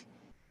 woof.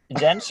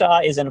 Jen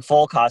Shaw is in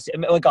full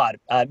costume. Oh my God,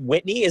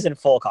 Whitney is in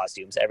full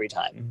costumes every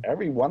time.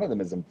 Every one of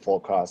them is in full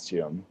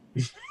costume.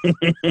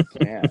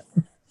 Man.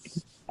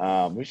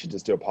 We should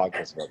just do a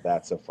podcast about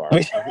that so far.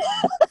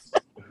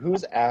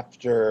 Who's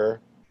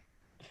after?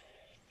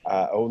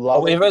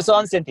 We were still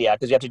on Cynthia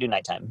because you have to do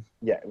nighttime.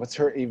 Yeah, what's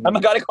her evening? Oh my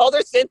God, I called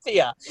her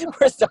Cynthia.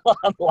 We're still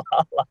on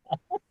Lala.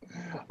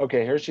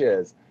 Okay, here she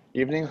is.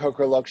 Evening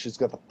hooker look. She's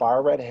got the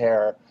far red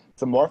hair,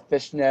 some more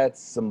fishnets,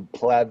 some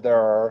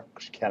pleather.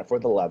 She can't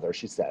afford the leather.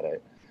 She said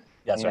it.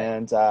 That's right.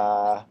 And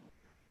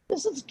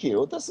this is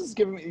cute. This is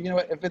giving me,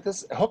 if it's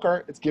this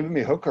hooker, it's giving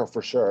me hooker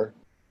for sure.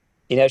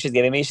 You know what she's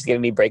giving me? She's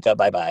giving me breakup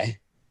bye-bye.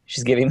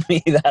 She's giving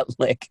me that,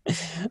 like,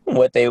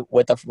 what the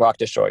Rock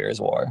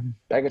Destroyers wore.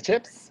 Bag of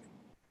chips?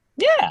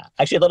 Yeah.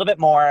 Actually, a little bit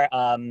more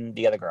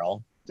the other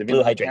girl.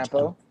 Blue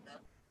hydration.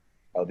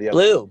 Oh, the other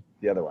Blue.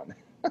 The other one.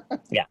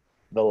 Yeah.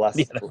 The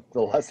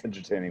less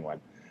entertaining one.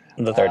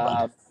 The third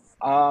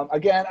one.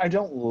 Again, I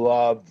don't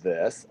love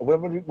this.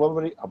 What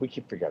would we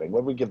keep forgetting?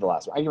 What would we give the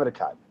last one? I give it a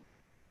cut.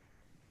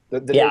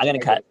 I'm going to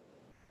cut.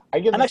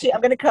 I'm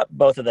going to cut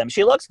both of them.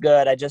 She looks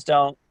good.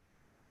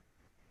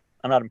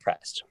 I'm not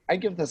impressed. I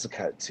give this a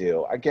cut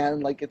too. Again,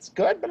 like it's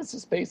good, but it's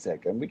just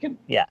basic. And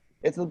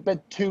it's a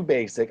bit too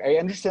basic. I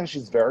understand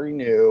she's very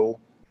new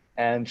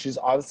and she's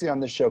obviously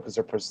on the show because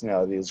her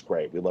personality is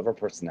great. We love her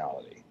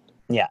personality.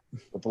 Yeah.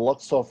 But the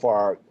look so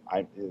far,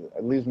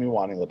 it leaves me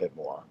wanting a little bit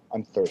more.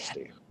 I'm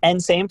thirsty.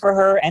 And same for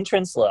her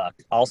entrance look.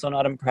 Also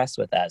not impressed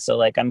with that.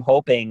 So I'm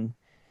hoping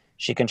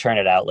she can turn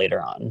it out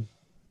later on.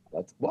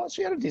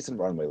 She had a decent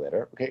runway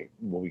later. Okay,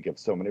 well, we give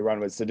so many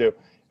runways to do.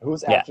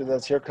 Who's after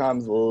this? Here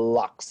comes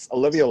Lux.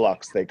 Olivia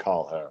Lux, they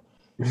call her.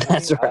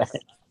 That's right.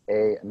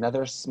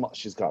 Another small.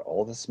 She's got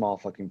all the small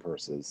fucking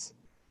purses.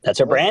 That's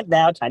her brand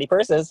now, tiny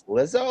purses.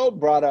 Lizzo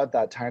brought out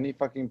that tiny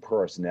fucking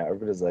purse. Now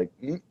everybody's like,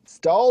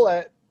 stole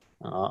it.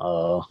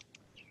 Uh-oh.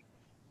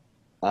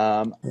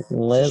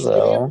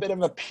 Lizzo. A bit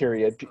of a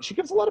period. She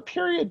gives a lot of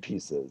period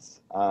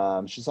pieces.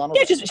 She's on.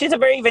 She's a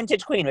very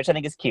vintage queen, which I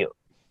think is cute.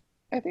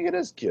 I think it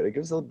is cute. It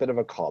gives a bit of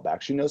a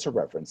callback. She knows her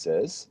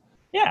references.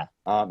 Yeah.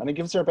 And it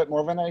gives her a bit more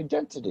of an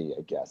identity,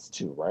 I guess,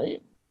 too,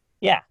 right?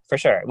 Yeah, for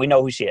sure. We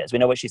know who she is. We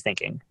know what she's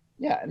thinking.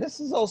 Yeah, and this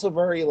is also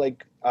very,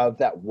 of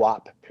that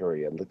WAP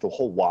period. Like, the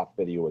whole WAP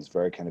video was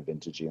very kind of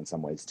vintagey in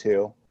some ways,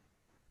 too.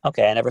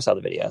 Okay, I never saw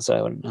the video, so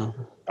I wouldn't know.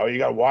 Oh, you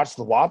gotta watch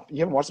the WAP? You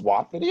haven't watched the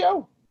WAP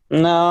video?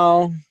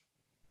 No.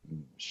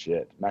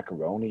 Shit.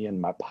 Macaroni in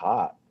my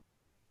pot.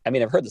 I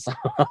mean, I've heard the song.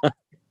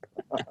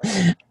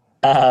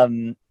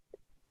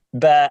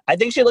 But I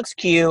think she looks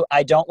cute.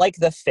 I don't like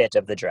the fit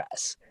of the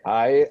dress.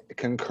 I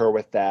concur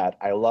with that.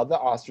 I love the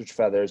ostrich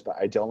feathers, but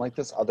I don't like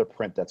this other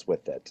print that's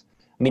with it.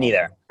 Me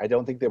neither. I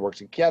don't think they work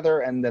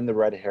together, and then the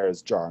red hair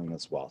is jarring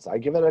as well. So I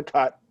give it a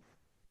cut.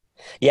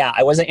 Yeah,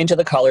 I wasn't into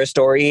the color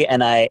story,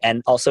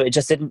 and also it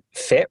just didn't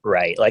fit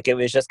right. It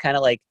was just kind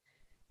of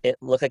it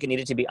looked like it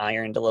needed to be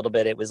ironed a little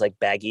bit. It was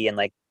baggy and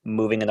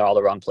moving in all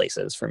the wrong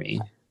places for me.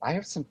 I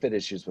have some fit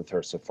issues with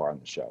her so far on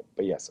the show.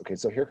 But yes, okay,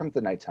 so here comes the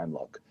nighttime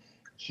look.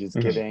 She's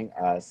giving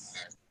us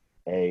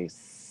a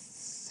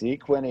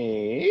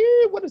sequiny.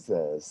 What is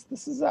this?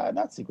 This is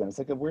not sequin. It's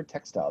like a weird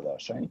textile, though.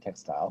 Shiny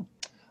textile.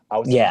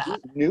 With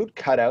nude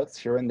cutouts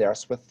here and there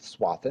with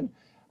swathing.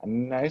 A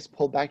nice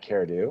pulled back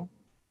hairdo.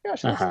 Yeah,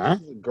 she's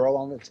a girl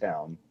on the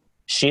town.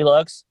 She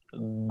looks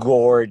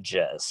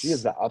gorgeous. She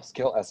is the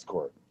upscale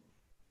escort.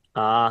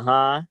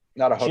 Uh-huh.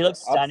 Not a hooker. She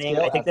looks stunning.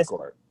 I think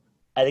escort.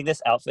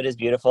 this outfit is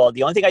beautiful.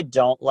 The only thing I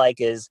don't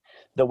like is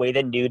the way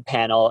the nude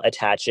panel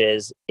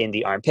attaches in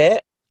the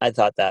armpit. I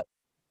thought that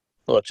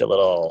looked a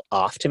little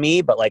off to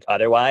me, but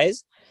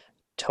otherwise,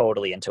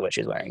 totally into what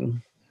she's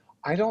wearing.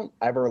 I don't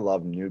ever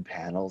love nude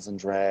panels in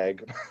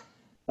drag.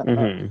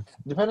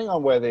 Depending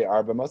on where they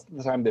are, but most of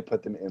the time they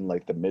put them in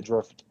the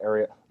midriff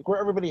area, where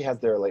everybody has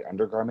their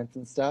undergarments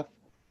and stuff.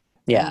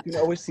 Yeah. And you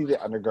can always see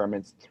the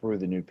undergarments through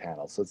the nude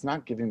panel, so it's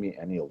not giving me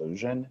any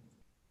illusion.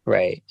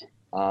 Right.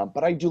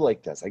 But I do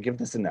like this. I give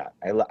this a nut.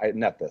 I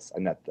nut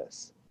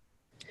this.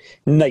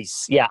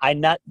 Nice. Yeah, I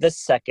nut the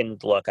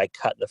second look. I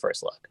cut the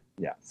first look.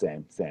 Yeah,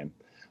 same.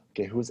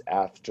 Okay, who's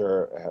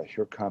after?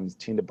 Here comes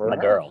Tina Burner.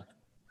 My girl.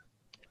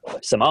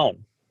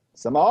 Simone.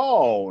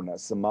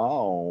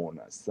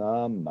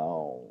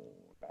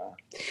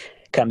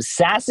 Comes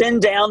sassing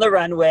down the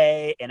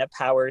runway in a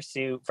power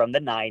suit from the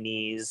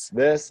 90s.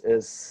 This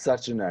is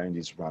such a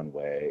 90s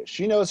runway.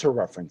 She knows her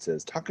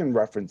references. Talking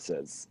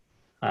references.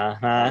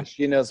 Uh-huh.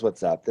 She knows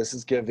what's up. This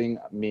is giving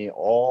me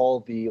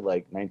all the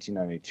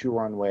 1992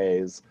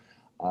 runways.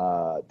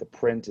 The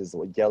print is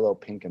yellow,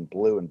 pink, and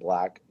blue and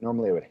black.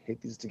 Normally I would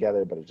hate these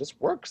together, but it just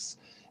works.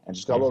 And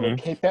she's got a little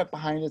cape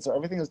behind it, so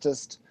everything is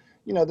just,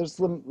 there's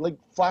some like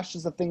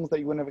flashes of things that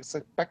you wouldn't have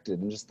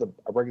expected in just a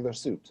regular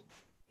suit.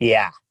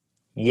 Yeah.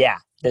 Yeah.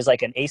 There's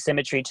like an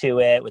asymmetry to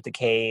it with the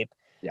cape.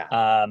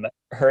 Yeah.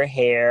 Her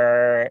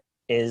hair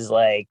is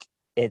like,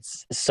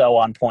 it's so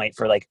on point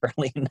for like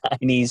early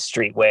 90s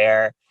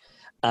streetwear.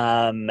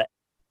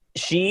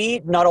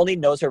 She not only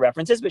knows her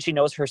references, but she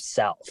knows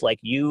herself. Like,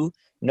 you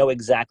know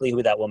exactly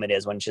who that woman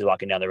is when she's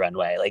walking down the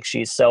runway. Like,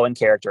 she's so in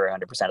character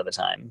 100% of the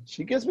time.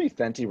 She gives me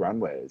Fenty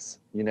runways,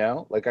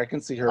 Like, I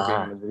can see her being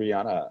on a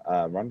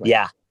Rihanna runway.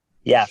 Yeah.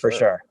 Yeah, for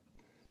sure.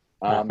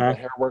 The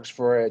hair works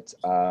for it.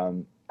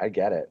 I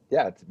get it.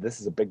 Yeah,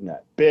 this is a big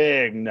nut.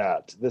 Big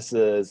nut. This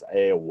is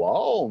a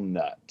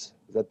walnut.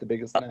 Is that the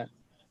biggest nut?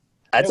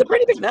 That's a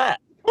pretty big nut.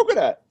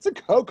 Coconut. It's a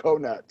cocoa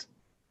nut.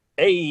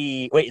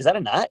 Hey, wait, is that a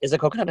nut? Is a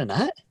coconut a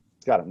nut?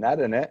 It's got a nut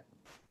in it.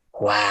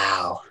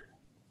 Wow.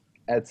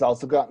 It's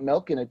also got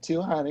milk in it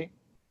too, honey.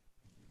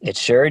 It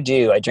sure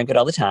do. I drink it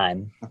all the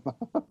time.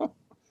 Do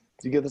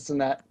you give this a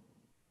nut?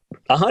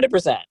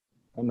 100%.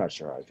 I'm not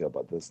sure how I feel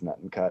about this nut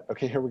and cut.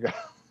 Okay, here we go.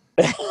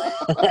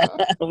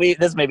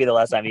 This may be the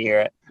last time you hear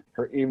it.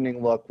 Her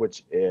evening look,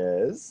 which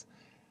is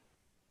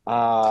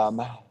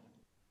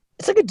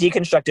it's like a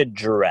deconstructed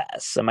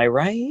dress. Am I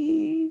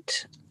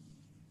right?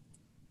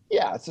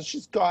 Yeah, so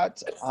she's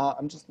got,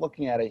 I'm just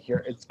looking at it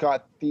here. It's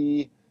got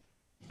the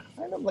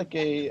kind of like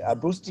a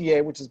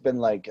bustier, which has been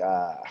like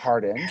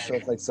hardened. So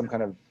it's like some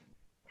kind of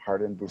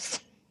hardened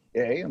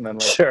bustier. And then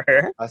like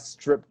sure. a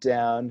stripped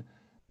down.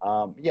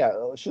 Yeah,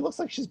 she looks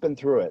like she's been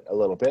through it a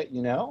little bit,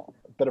 A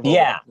bit of a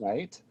rough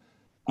night.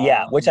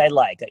 Yeah, which I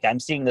like. Like, I'm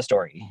seeing the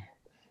story.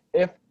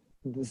 If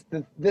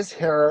this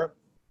hair,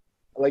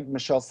 like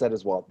Michelle said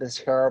as well, this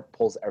hair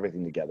pulls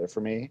everything together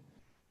for me.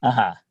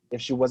 Uh-huh. If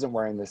she wasn't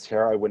wearing this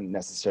hair, I wouldn't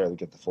necessarily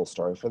get the full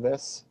story for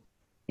this.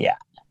 Yeah.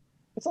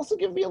 It's also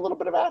giving me a little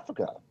bit of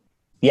Africa.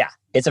 Yeah,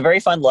 it's a very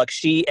fun look.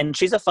 She's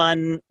a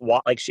fun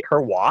walk. Like,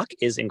 her walk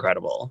is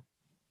incredible.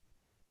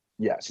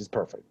 Yeah, she's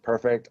perfect.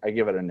 Perfect. I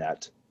give it a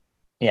net.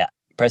 Yeah,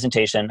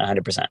 presentation,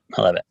 100%.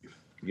 I love it.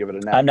 You give it a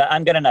net.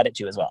 I'm gonna nut it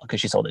too as well because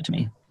she sold it to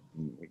me.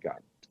 We got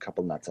a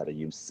couple nuts out of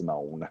you,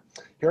 Simone.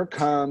 Here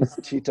comes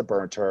Tita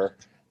Burnter,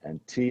 and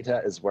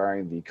Tita is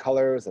wearing the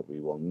colors that we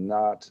will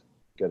not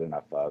get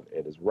enough of.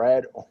 It is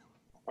red,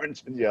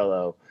 orange, and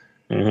yellow.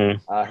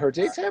 Mm-hmm. Her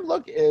daytime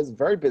look is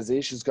very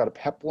busy. She's got a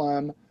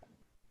peplum,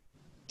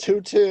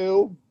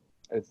 tutu.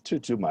 It's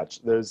too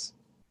much. There's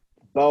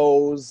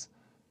bows.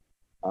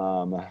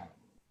 What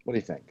do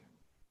you think?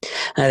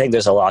 I think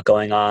there's a lot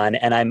going on,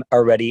 and I'm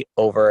already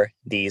over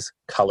these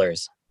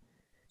colors.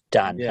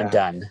 Done. Yeah. I'm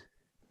done.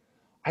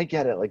 I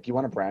get it. Like, you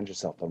want to brand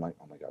yourself, but I'm like,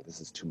 oh my God, this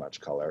is too much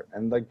color.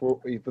 And like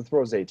with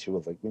rosé too,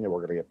 it's like, we know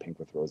we're gonna get pink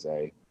with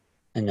rosé.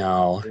 I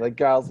know. Like,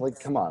 guys, like,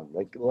 come on,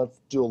 like, let's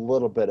do a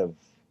little bit of.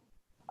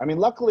 I mean,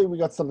 luckily we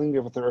got something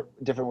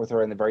different with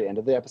her in the very end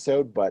of the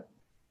episode. But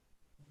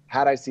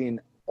had I seen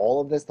all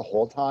of this the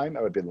whole time,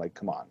 I would have been like,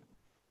 come on.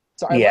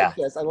 So I like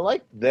this. I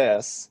like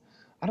this.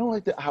 I don't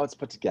like how it's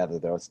put together,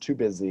 though. It's too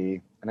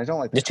busy, and I don't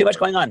like. There's too much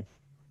going on.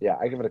 Yeah,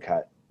 I give it a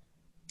cut.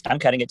 I'm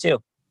cutting it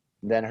too.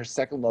 Then her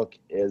second look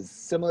is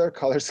similar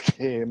color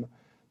scheme,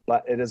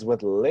 but it is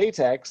with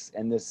latex,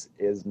 and this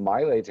is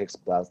my latex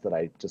blouse that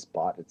I just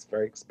bought. It's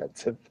very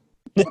expensive,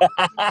 but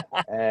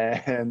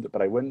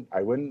I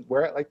wouldn't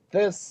wear it like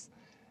this.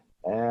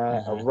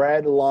 And a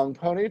red long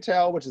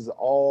ponytail, which is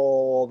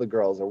all the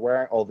girls are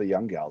wearing, all the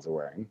young gals are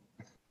wearing.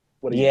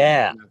 What do you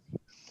think?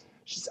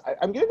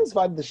 I'm getting this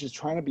vibe that she's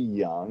trying to be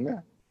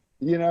young.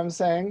 You know what I'm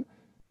saying?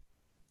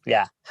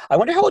 Yeah. I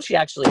wonder how old she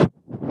actually.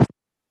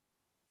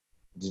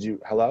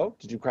 Hello?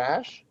 Did you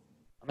crash?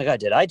 Oh my God,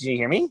 did I? Did you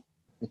hear me?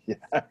 Yeah.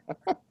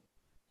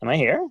 Am I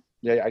here?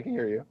 Yeah, I can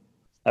hear you.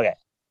 Okay.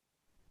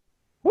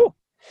 Woo.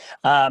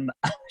 I was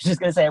just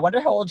going to say, I wonder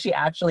how old she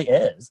actually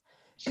is.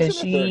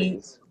 She's in her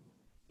 30s.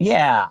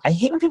 Yeah. I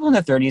hate when people in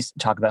their 30s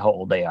talk about how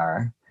old they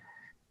are.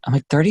 I'm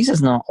like, 30s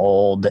is not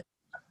old.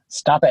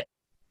 Stop it.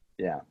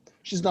 Yeah.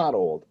 She's not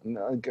old.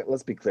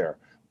 Let's be clear.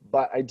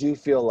 But I do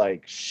feel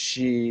like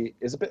she's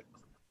a bit,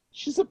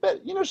 she's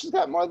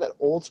got more of that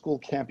old school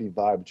campy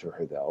vibe to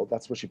her, though.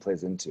 That's what she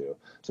plays into.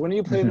 So when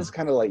you play this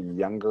kind of like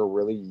younger,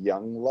 really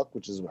young look,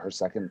 which is her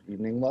second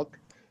evening look,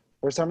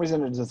 for some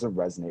reason it doesn't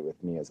resonate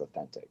with me as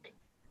authentic.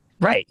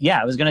 Right.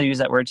 Yeah, I was going to use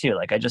that word too.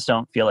 Like, I just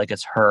don't feel like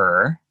it's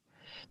her.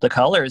 The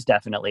colors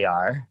definitely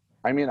are.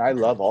 I mean, I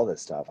love all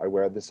this stuff. I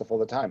wear this stuff all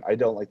the time. I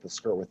don't like the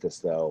skirt with this,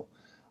 though.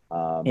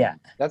 Yeah.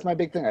 That's my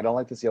big thing. I don't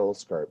like this yellow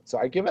skirt. So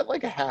I give it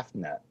like a half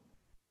net.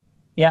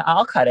 Yeah,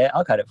 I'll cut it.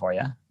 I'll cut it for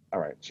you. All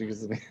right. She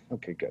gives me.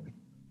 Okay, good.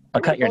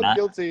 I'll cut your nut.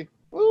 Guilty.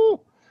 Woo!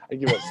 I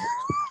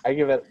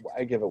give it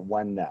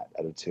 1 net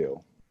out of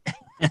 2.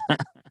 This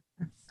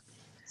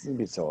is gonna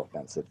be so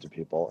offensive to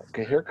people.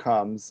 Okay, here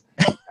comes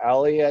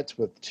Elliot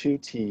with 2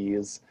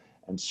 T's,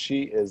 and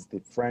she is the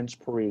French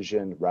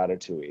Parisian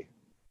Ratatouille.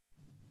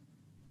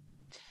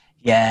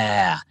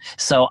 Yeah.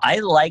 So I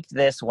liked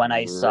this when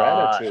I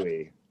saw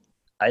Ratatouille.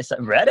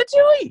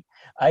 Ratatouille.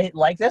 I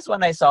like this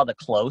when I saw the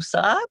close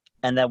up,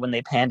 and then when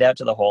they panned out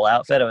to the whole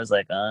outfit, I was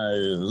like,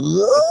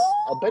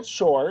 A bit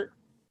short.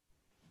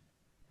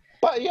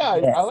 But yeah,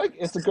 Yeah. I like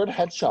it's a good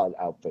headshot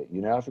outfit.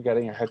 You know, if you're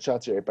getting your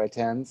headshots, your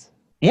 8x10s.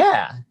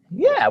 yeah,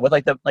 with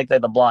like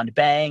the blonde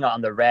bang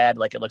on the red,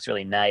 like it looks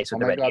really nice with Oh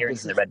the my red God,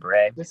 earrings and the red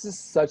beret. This is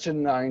such a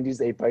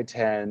 90s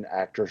 8x10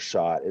 actor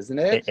shot, isn't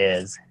It it?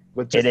 is.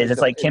 With just It is. It's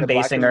like in Kim the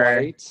black and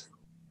Basinger. white.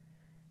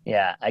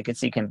 Yeah, I could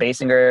see Kim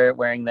Basinger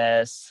wearing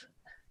this.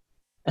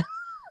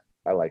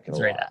 I like it It's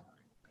a very lot.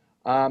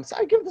 that. So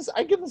I give this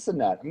a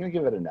net. I'm gonna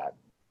give it a net.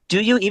 Do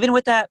you, even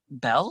with that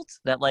belt,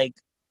 that like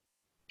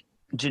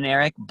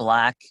generic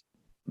black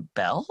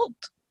belt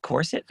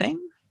corset thing?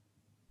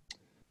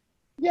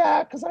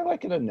 Yeah, because I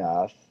like it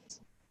enough.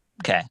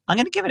 Okay, I'm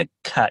gonna give it a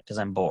cut because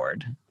I'm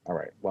bored. All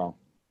right, well,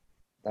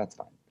 that's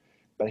fine.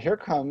 But here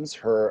comes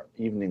her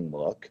evening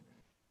look.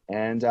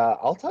 And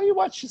I'll tell you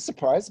what, she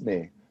surprised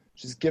me.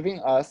 She's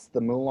giving us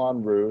the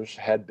Moulin Rouge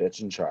head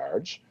bitch in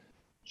charge.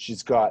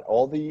 She's got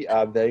all the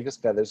Vegas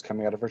feathers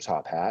coming out of her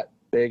top hat,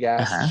 big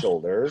ass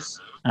shoulders.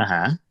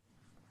 Uh-huh.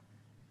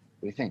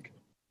 What do you think?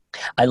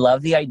 I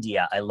love the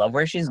idea. I love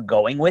where she's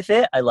going with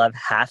it. I love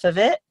half of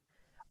it.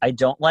 I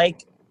don't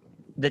like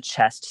the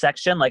chest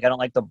section. Like, I don't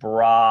like the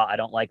bra. I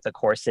don't like the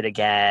corset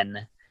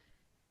again.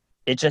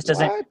 It just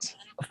doesn't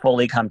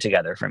fully come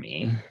together for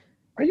me.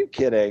 Are you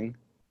kidding?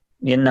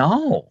 You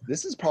know.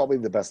 This is probably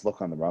the best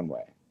look on the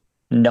runway.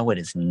 No, it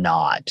is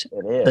not.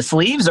 It is. The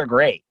sleeves are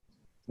great.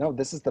 No,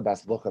 this is the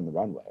best look on the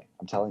runway.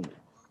 I'm telling you.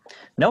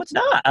 No, it's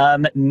not.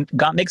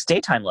 Got Mixed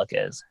Daytime look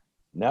is.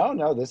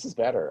 No, this is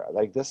better.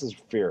 Like, this is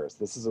fierce.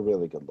 This is a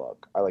really good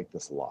look. I like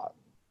this a lot.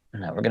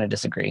 No, we're going to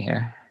disagree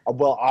here.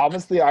 Well,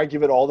 obviously, I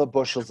give it all the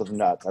bushels of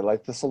nuts. I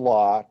like this a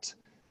lot.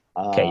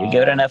 Okay, you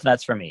give it enough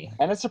nuts for me.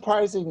 And it's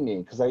surprising me,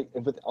 because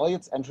with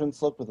Elliot's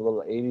entrance look with the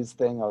little 80s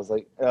thing, I was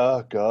like,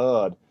 oh,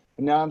 God.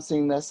 And now I'm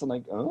seeing this, I'm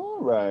like,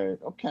 oh, right.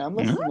 Okay, I'm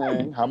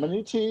listening. How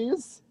many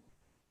T's?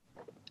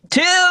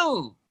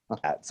 2!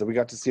 So we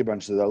got to see a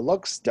bunch of the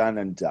looks done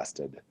and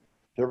dusted.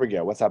 Here we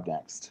go. What's up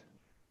next?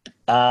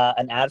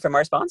 An ad from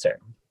our sponsor.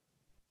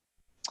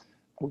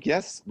 Oh,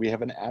 yes, we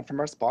have an ad from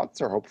our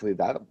sponsor. Hopefully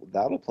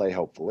that'll play,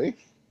 hopefully.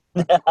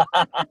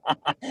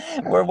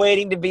 We're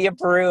waiting to be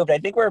approved. I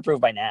think we're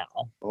approved by now.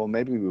 Well,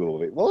 maybe we will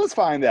be. Well, let's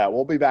find out.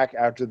 We'll be back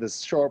after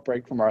this short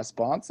break from our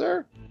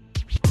sponsor.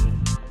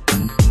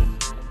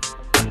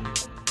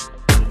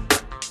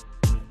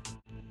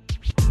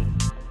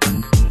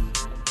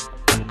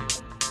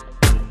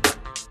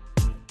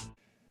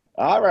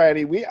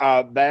 Alrighty, we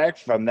are back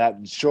from that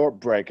short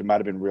break. It might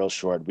have been real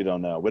short. We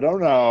don't know. We don't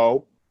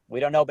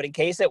know, but in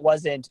case it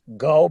wasn't,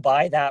 go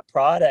buy that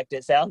product.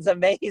 It sounds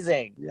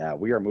amazing. Yeah,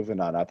 we are moving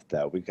on up,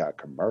 though. We got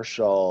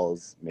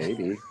commercials,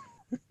 maybe.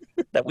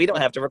 That we don't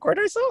have to record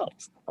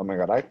ourselves. Oh my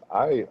God,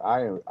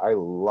 I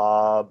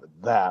love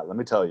that. Let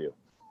me tell you.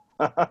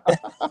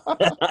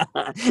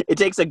 It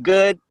takes a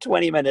good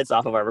 20 minutes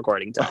off of our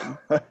recording time.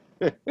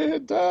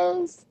 It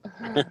does.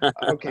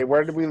 Okay,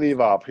 where did we leave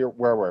off? Here,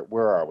 where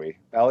are we?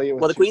 Elliot.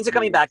 Well, the queens are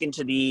coming back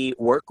into the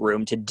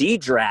workroom to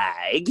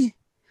de-drag.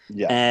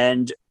 Yeah.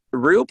 And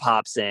Rue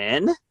pops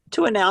in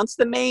to announce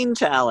the main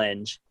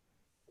challenge.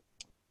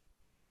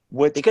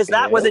 Because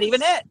that wasn't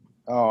even it.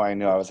 Oh, I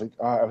know. I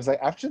was like,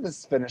 after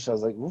this finished, I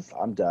was like, oof,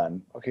 I'm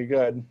done. Okay,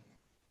 good.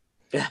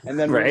 And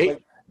then right?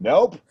 Like,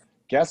 nope.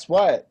 Guess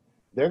what?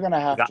 They're gonna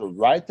have to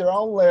write their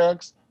own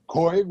lyrics,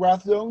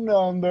 choreograph their own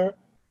number,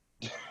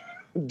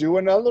 do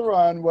another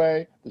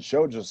runway. The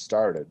show just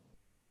started.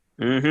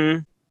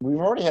 Mm-hmm. We've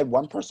already had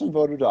one person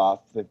voted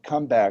off. They've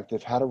come back.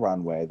 They've had a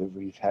runway.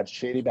 We've had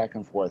shady back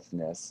and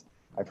forthness.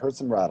 I've heard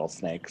some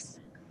rattlesnakes.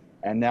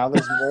 And now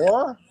there's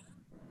more?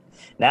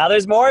 Now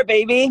there's more,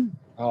 baby.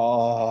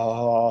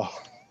 Oh.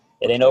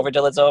 It ain't over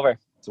till it's over.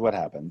 So what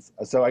happens?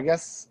 So I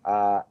guess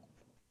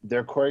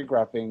they're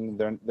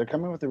choreographing. They're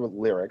coming with the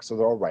lyrics, so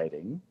they're all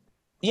writing.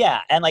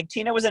 Yeah, and like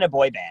Tina was in a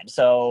boy band,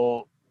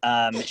 so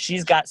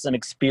she's got some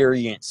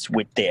experience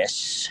with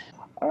this.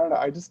 I don't know.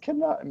 I just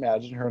cannot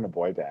imagine her in a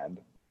boy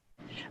band.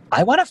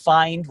 I want to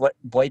find what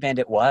boy band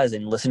it was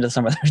and listen to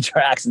some of their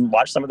tracks and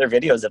watch some of their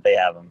videos if they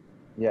have them.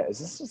 Yeah, is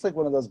this just like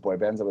one of those boy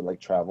bands that would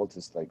like travel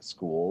to like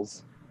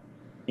schools?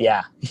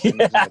 Yeah.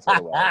 That's what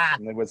it was.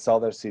 And they would sell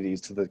their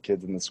CDs to the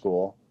kids in the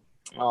school.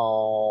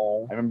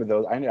 Oh. I remember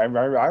those. I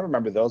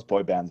remember those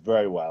boy bands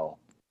very well.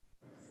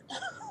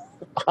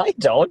 I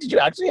don't. Did you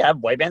actually have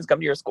boy bands come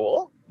to your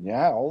school?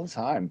 Yeah, all the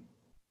time.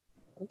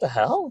 What the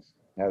hell?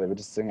 Yeah, they would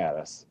just sing at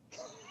us.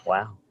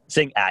 Wow.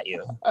 Sing at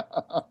you.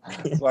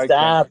 So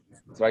Stop.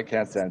 I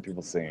can't stand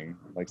people singing.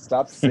 Like,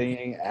 stop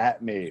singing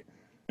at me.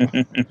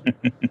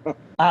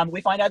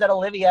 We find out that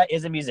Olivia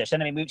is a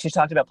musician. I mean, she's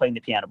talked about playing the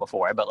piano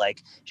before, but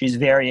like she's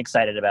very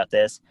excited about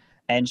this,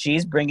 and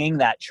she's bringing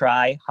that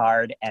try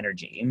hard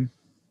energy.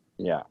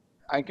 Yeah,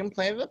 I can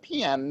play the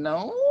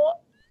piano.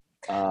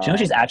 Do you know what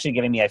she's actually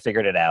giving me? I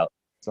figured it out.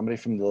 Somebody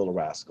from the Little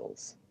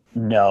Rascals.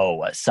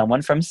 No,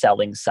 someone from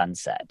Selling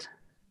Sunset.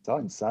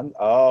 Selling Sun?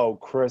 Oh,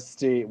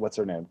 Christy. What's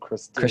her name?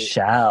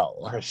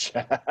 Chriselle.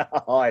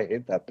 Chriselle. Oh, I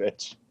hate that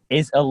bitch.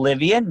 is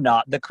Olivia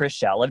not the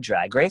Chriselle of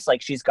Drag Race?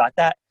 Like, she's got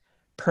that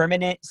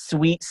permanent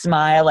sweet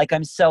smile. Like,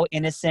 I'm so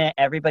innocent.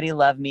 Everybody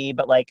love me.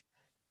 But, like,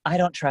 I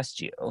don't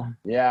trust you.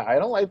 Yeah, I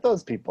don't like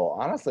those people.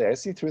 Honestly, I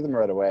see through them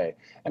right away.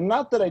 And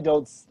not that I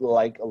don't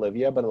like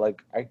Olivia, but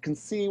like I can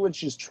see when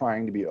she's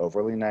trying to be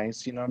overly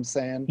nice. You know what I'm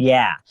saying?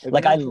 Yeah.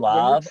 Like, I when you're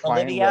love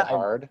trying Olivia. real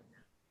hard.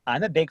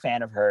 I'm a big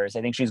fan of hers.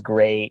 I think she's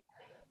great.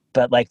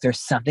 But, like, there's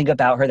something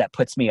about her that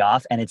puts me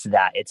off. And it's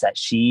that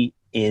she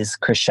is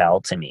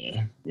Chriselle to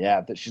me.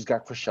 Yeah, that she's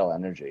got Chriselle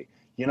energy.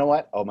 You know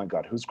what? Oh my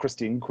God, who's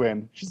Christine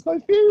Quinn? She's my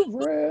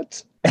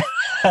favorite.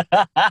 I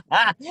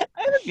have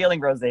a feeling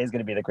Rosé is going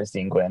to be the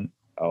Christine Quinn.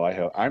 Oh, I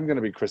hope I'm going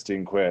to be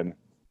Christine Quinn.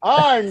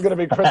 I'm going to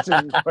be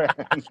Christine Quinn.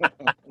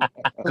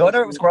 Go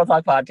to Squirrel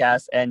Talk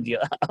Podcast and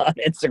on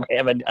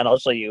Instagram, and I'll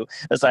show you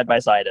a side by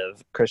side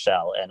of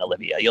Chriselle and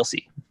Olivia. You'll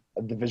see.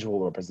 The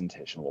visual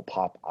representation will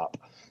pop up.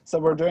 So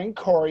we're doing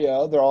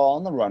choreo. They're all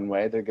on the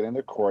runway. They're getting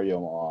their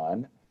choreo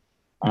on.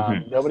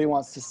 Nobody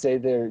wants to say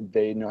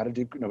they know how to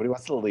do. Nobody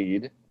wants to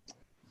lead.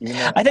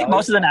 I think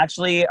most of them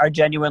actually are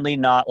genuinely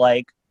not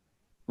like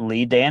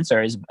lead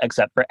dancers,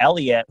 except for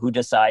Elliot, who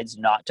decides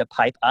not to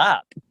pipe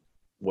up.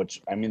 Which,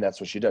 I mean,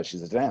 that's what she does.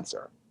 She's a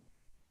dancer.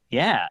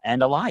 Yeah,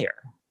 and a liar.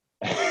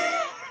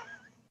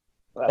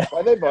 That's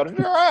why they voted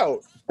her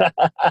out.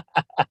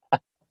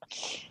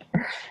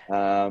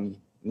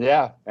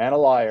 Yeah, and a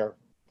liar.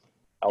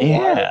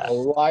 A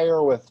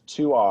liar with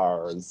 2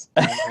 R's.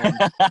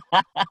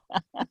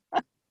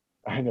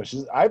 I know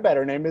I bet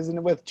her name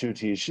isn't with 2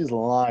 T's. She's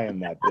lying,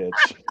 that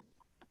bitch.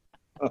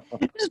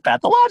 It's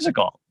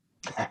pathological.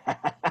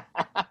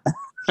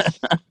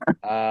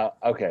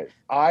 Okay.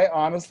 I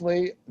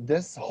honestly,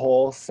 this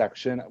whole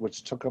section,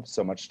 which took up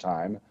so much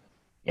time,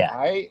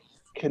 I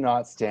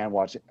cannot stand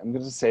watching. I'm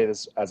going to say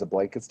this as a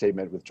blanket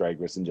statement with Drag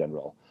Race in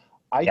general.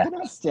 I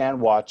cannot stand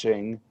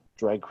watching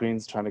drag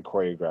queens trying to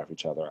choreograph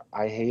each other.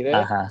 I hate it.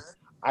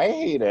 I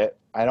hate it.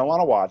 I don't want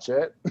to watch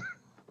it.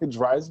 It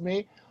drives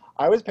me.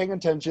 I was paying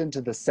attention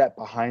to the set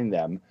behind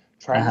them,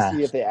 trying to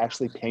see if they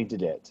actually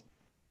painted it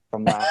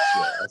from last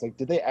year. I was like,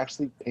 did they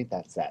actually paint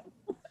that set?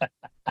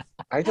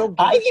 I don't give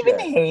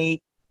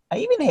I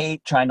even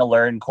hate trying to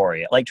learn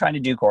choreo, like trying to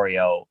do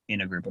choreo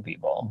in a group of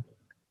people.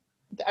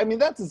 I mean,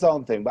 that's its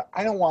own thing, but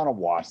I don't want to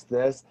watch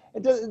this.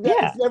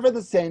 It's never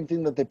the same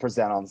thing that they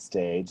present on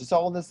stage. It's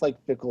all this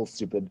like fickle,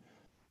 stupid,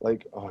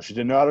 like, oh, she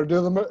didn't know how to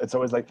do the move. It's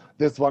always like,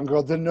 this one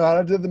girl didn't know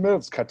how to do the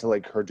moves. Cut to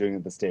like her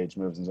doing the stage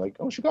moves and like,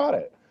 oh, she got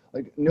it.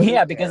 Like,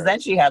 because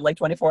then she had like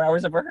 24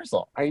 hours of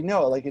rehearsal. I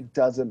know, like it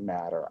doesn't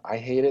matter. I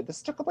hate it.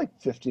 This took up like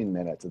 15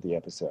 minutes of the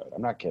episode.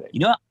 I'm not kidding. You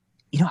know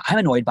what I'm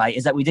annoyed by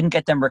is that we didn't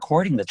get them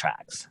recording the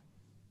tracks.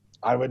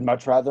 I would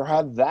much rather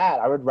have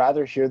that. I would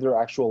rather hear their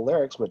actual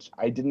lyrics, which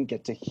I didn't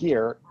get to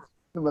hear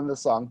when the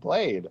song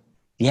played.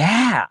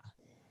 Yeah.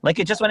 Like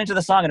it just went into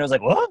the song and it was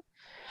like, what?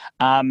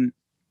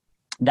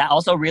 That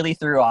also really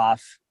threw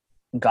off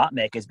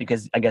Gottmik, is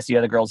because I guess the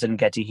other girls didn't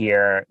get to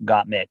hear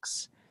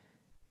Gottmik's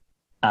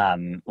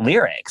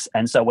lyrics.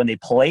 And so when they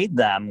played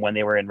them when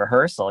they were in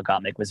rehearsal,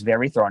 Gottmik was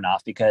very thrown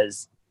off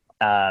because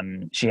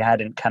she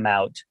hadn't come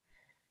out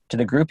to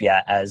the group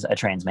yet as a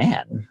trans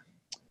man.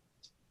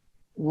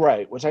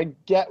 Right, which I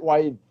get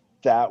why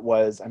that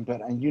was,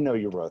 but you know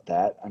you wrote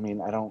that. I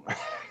mean, I don't,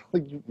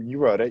 like, you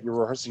wrote it, you're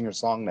rehearsing your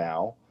song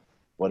now.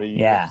 What are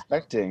you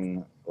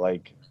expecting?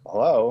 Like,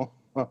 hello?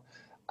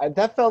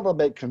 That felt a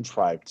bit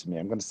contrived to me,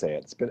 I'm going to say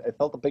it. It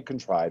felt a bit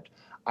contrived.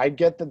 I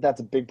get that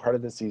that's a big part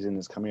of the season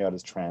is coming out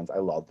as trans. I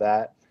love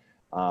that.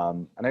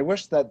 And I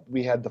wish that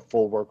we had the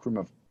full workroom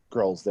of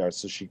girls there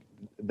so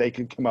they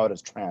could come out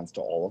as trans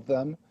to all of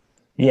them.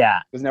 Yeah.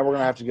 Because now we're going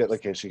to have to get, like,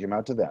 okay, she came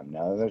out to them.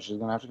 Now she's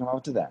going to have to come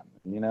out to them.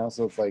 You know?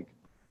 So it's like...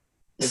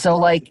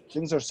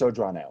 things are so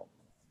drawn out.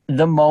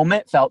 The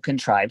moment felt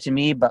contrived to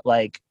me, but,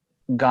 like,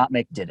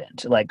 Gottmik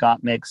didn't. Like,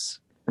 Gottmik's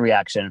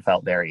reaction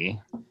felt very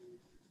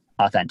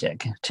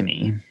authentic to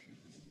me.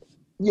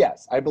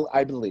 Yes, I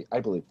believe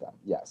them.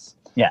 Yes.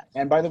 Yeah.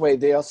 And by the way,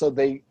 they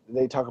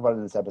talk about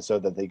in this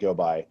episode that they go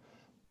by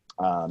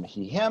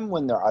he, him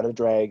when they're out of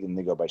drag, and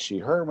they go by she,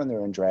 her when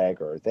they're in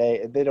drag, or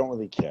they don't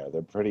really care.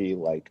 They're pretty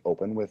like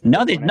open with.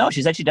 No,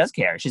 she said she does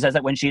care. She says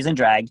that when she's in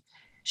drag,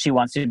 she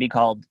wants to be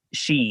called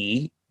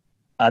she.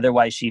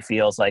 Otherwise, she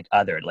feels like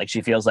othered. Like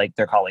she feels like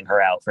they're calling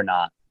her out for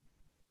not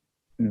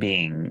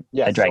being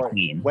a drag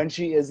queen. When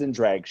she is in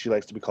drag, she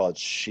likes to be called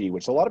she,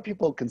 which a lot of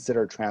people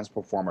consider trans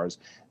performers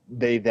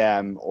they,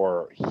 them,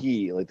 or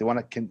he. Like they want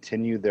to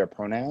continue their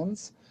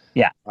pronouns.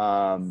 Yeah.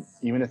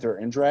 Even if they're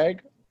in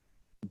drag.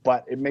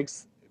 But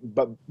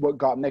what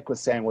Gottmik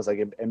was saying was like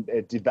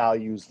it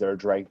devalues their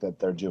drag that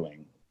they're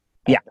doing.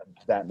 Yeah.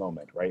 That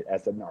moment, right?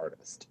 As an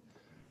artist.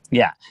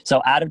 Yeah.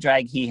 So out of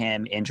drag, he,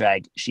 him, in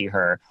drag, she,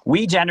 her.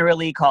 We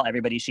generally call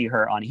everybody she,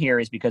 her on here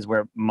is because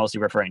we're mostly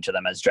referring to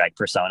them as drag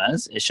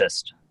personas. It's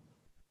just.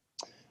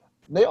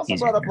 They also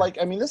brought up, like,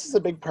 I mean, this is a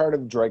big part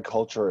of drag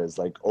culture is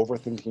like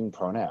overthinking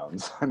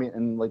pronouns. I mean,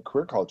 and like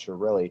queer culture,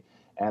 really.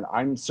 And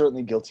I'm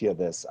certainly guilty of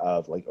this,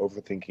 of like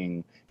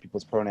overthinking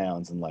people's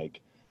pronouns and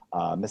like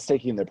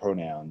mistaking their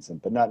pronouns,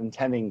 but not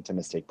intending to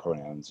mistake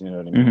pronouns. You know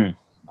what I mean?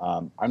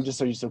 I'm just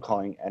so used to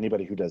calling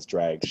anybody who does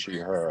drag she,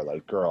 her,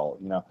 like girl.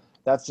 You know,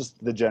 that's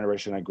just the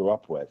generation I grew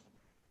up with.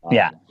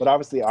 Yeah. But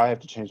obviously, I have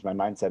to change my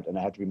mindset, and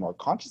I have to be more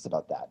conscious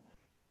about that.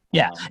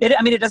 Yeah.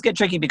 It does get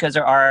tricky because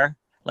there are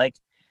like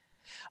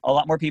a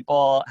lot more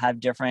people have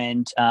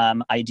different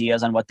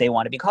ideas on what they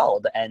want to be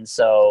called, and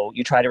so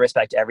you try to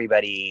respect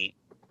everybody.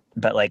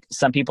 But like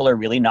some people are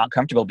really not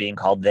comfortable being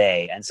called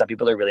they, and some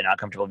people are really not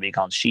comfortable being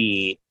called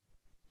she.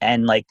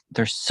 And like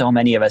there's so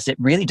many of us, it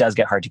really does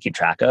get hard to keep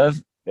track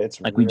of.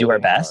 It's like really we do our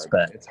best,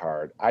 hard. but It's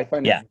hard. I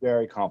find yeah. it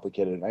very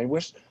complicated. And I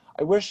wish,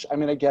 I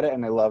mean, I get it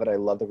and I love it. I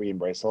love that we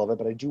embrace all of it,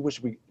 but I do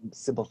wish we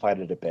simplified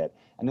it a bit.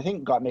 And I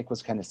think Gottmik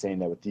was kind of saying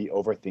that with the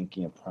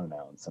overthinking of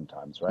pronouns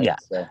sometimes, right? Yeah.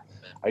 So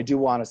I do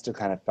want us to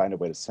kind of find a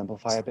way to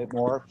simplify a bit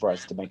more for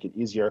us to make it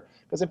easier.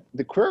 Because if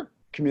the queer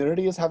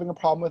community is having a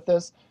problem with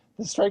this,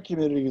 the straight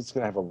community is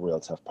going to have a real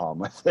tough problem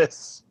with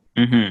this.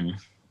 Mm-hmm.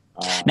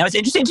 Now it's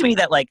interesting to me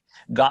that like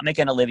Gottmik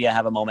and Olivia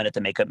have a moment at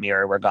the makeup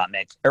mirror where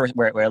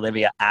where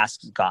Olivia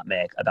asks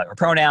Gottmik about her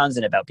pronouns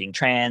and about being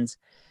trans,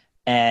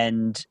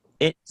 and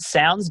it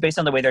sounds based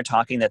on the way they're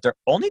talking that they're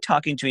only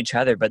talking to each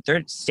other, but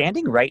they're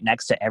standing right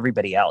next to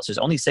everybody else. There's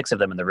only 6 of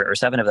them in the room, or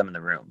 7 of them in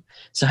the room.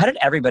 So how did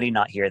everybody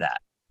not hear that?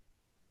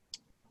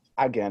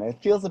 Again, it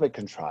feels a bit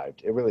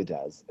contrived. It really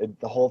does.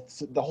 The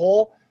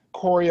whole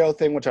choreo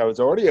thing, which I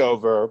was already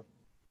over,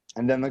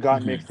 and then the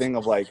Gottmik thing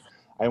of like,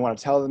 I didn't want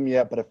to tell them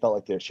yet, but it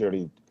felt like she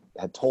already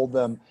had told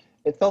them.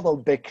 It felt a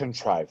bit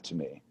contrived to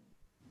me.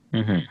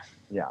 Mm-hmm.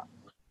 Yeah.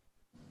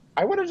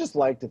 I would have just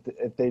liked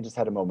if they just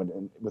had a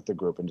moment with the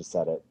group and just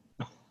said it.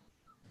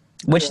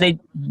 Which they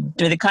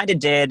kind of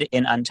did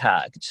in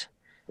Untucked.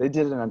 They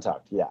did it in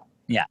Untucked, yeah.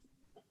 Yeah.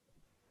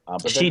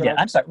 But she did.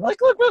 I'm sorry. Look,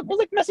 we're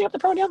like messing up the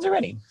pronouns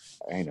already.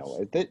 I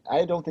know.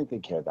 I don't think they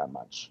care that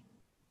much.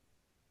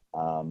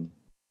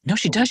 No,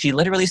 she does. She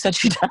literally said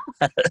she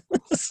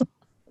does.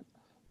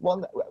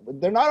 Well,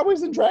 they're not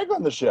always in drag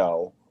on the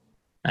show.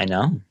 I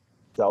know.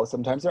 So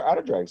sometimes they're out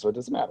of drag, so it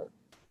doesn't matter.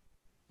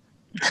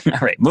 All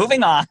right,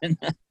 moving on.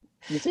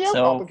 You see how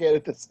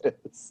complicated this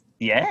is?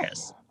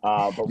 Yes.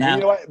 But now,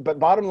 you know what? But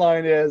bottom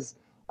line is,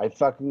 I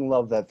fucking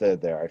love that they're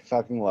there. I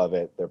fucking love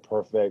it. They're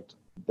perfect.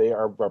 They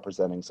are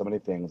representing so many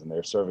things, and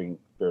they're serving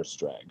fierce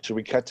drag. Should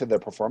we cut to their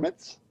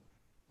performance?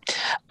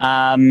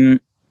 Well,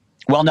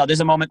 no,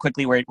 there's a moment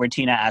quickly where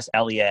Tina asks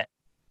Elliot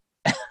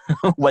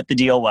what the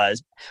deal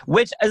was,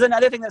 which is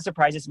another thing that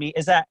surprises me,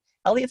 is that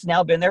Elliot's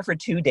now been there for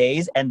 2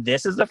 days, and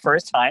this is the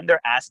first time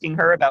they're asking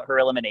her about her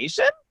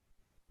elimination?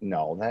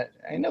 No,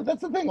 I know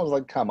that's the thing. I was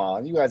like, come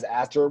on, you guys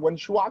asked her when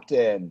she walked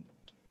in.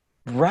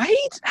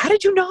 Right? How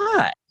did you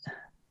not?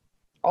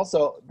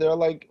 Also, they're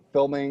like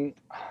filming.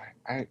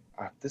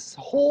 This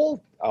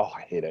whole. Oh,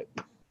 I hate it.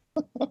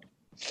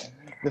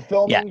 The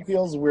filming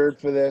feels weird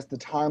for this. The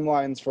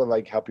timelines for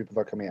like how people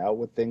are coming out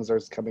with things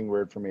are coming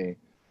weird for me.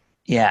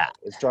 Yeah,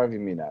 it's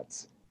driving me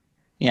nuts.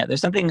 Yeah,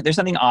 there's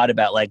something odd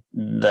about like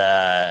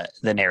the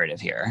narrative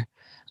here.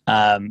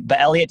 But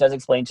Elliot does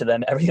explain to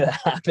them everything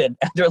that happened,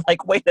 and they're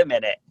like, "Wait a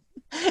minute,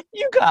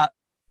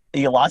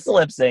 you lost the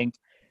lip sync.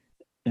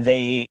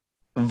 They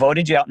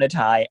voted you out in a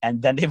tie,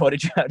 and then they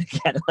voted you out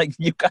again. Like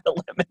you got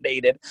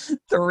eliminated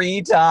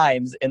 3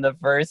 times in the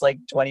first like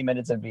 20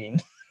 minutes of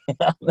being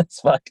on this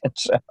fucking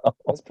show."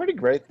 That's pretty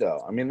great,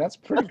 though. I mean, that's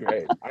pretty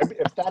great.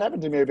 If that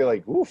happened to me, I'd be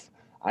like, "Oof,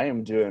 I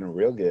am doing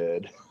real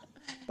good."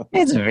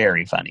 It's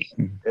very funny.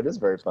 It is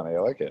very funny. I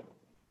like it.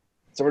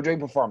 So we're doing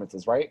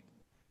performances, right?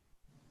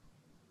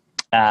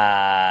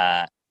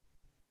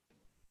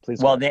 Please.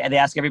 Well, they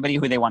ask everybody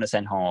who they want to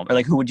send home, or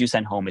like who would you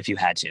send home if you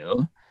had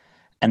to,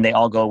 and they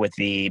all go with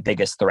the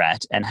biggest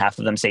threat, and half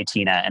of them say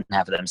Tina, and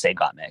half of them say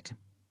Gottmik.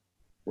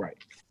 Right.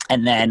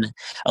 And then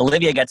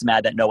Olivia gets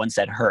mad that no one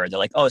said her. They're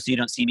like, "Oh, so you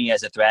don't see me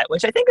as a threat,"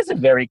 which I think is a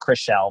very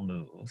Chrishell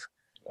move.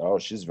 Oh,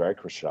 she's very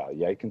Chrishell.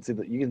 Yeah, you can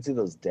see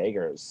those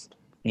daggers.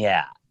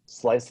 Yeah.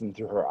 Slicing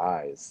through her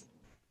eyes.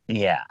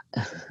 Yeah.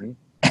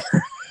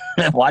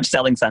 Watch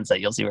Selling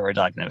Sunset. You'll see what we're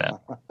talking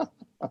about.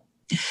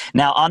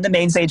 Now, on the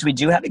main stage, we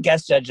do have a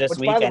guest judge this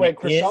week. By the way,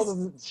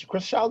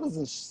 Chrishell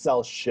doesn't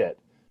sell shit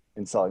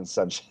in Selling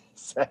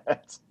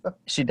Sunset.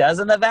 She does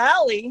in the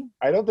Valley.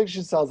 I don't think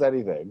she sells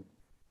anything.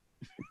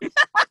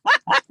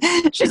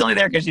 She's only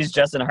there because she's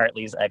Justin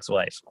Hartley's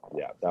ex-wife.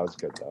 Yeah, that was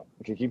good, though.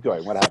 Okay, keep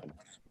going. What happened?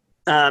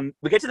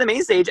 We get to the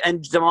main stage,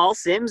 and Jamal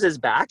Sims is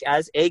back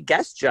as a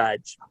guest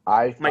judge.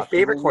 My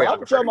favorite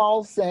choreographer.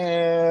 Jamal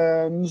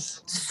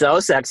Sims.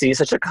 So sexy,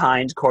 such a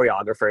kind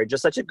choreographer,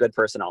 just such a good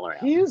person all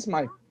around. He is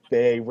my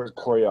favorite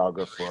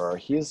choreographer.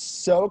 He is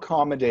so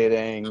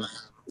accommodating.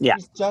 Yeah.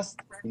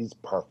 He's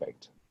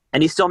perfect.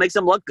 And he still makes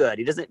him look good.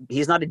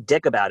 He's not a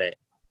dick about it.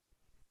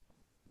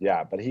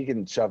 Yeah, but he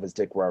can shove his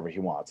dick wherever he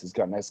wants. He's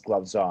got nice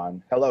gloves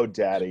on. Hello,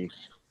 Daddy.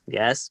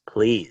 Yes,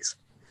 please.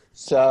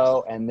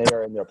 So, and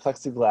they're in their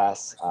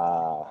plexiglass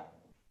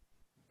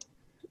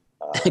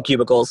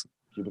cubicles.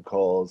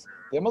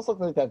 They almost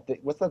look like that.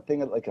 What's that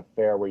thing at like a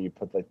fair where you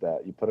put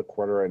a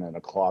quarter in and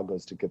a claw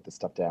goes to get the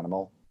stuffed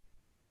animal?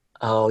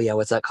 Oh yeah,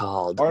 what's that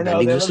called? Or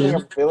no, they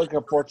look like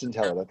a fortune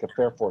teller, like a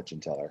fair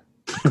fortune teller.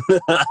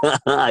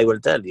 I will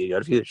tell you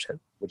your future.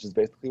 which is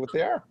basically what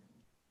they are.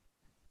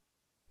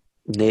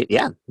 They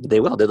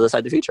will. They'll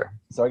decide the future.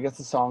 So I guess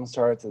the song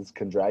starts as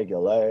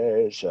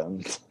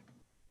Condragulations.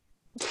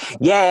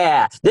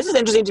 Yeah, this is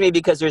interesting to me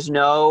because there's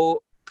no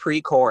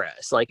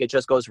pre-chorus. Like, it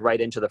just goes right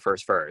into the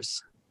first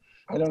verse.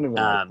 I don't even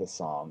like this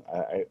song.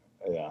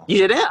 Yeah.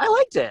 You didn't? I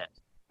liked it.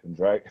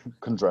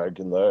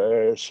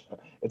 Condragulations.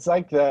 It's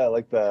like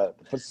the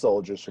foot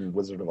soldiers from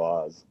Wizard of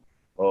Oz.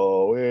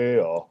 Oh,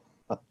 yeah.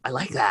 I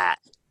like that.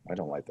 I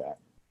don't like that.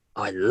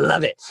 Oh, I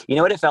love it. You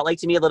know what it felt like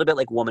to me? A little bit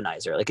like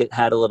Womanizer. Like, it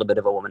had a little bit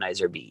of a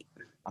Womanizer beat.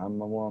 I'm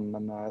a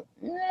woman.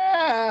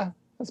 Yeah,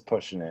 that's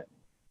pushing it.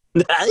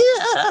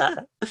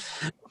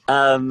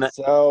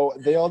 So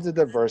they all did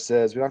their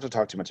verses. We don't have to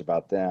talk too much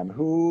about them.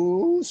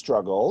 Who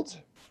struggled?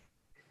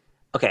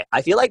 Okay,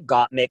 I feel like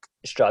Gottmik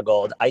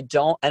struggled.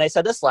 And I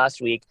said this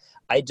last week,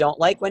 I don't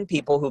like when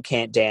people who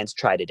can't dance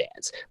try to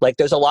dance. Like,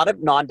 there's a lot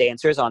of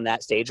non-dancers on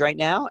that stage right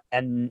now,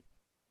 and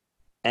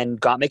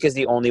Gottmik is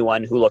the only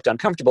one who looked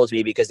uncomfortable to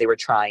me because they were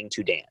trying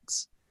to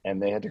dance.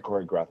 And they had to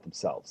choreograph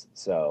themselves,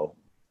 so...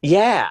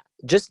 Yeah,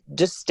 just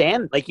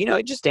stand, like,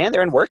 just stand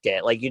there and work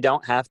it. Like, you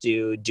don't have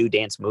to do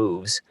dance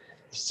moves.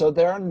 So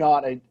they're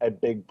not a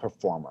big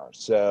performer,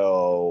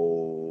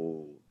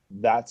 so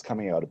that's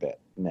coming out a bit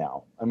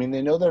now. I mean,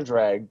 they know their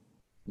drag,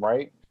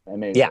 right?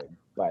 Amazing. Yeah.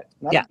 But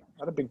not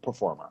a big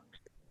performer.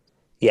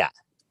 Yeah.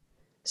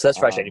 So that's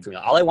frustrating for me.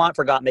 All I want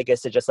for Gottmik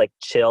is to just, like,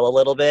 chill a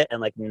little bit and,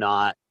 like,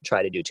 not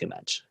try to do too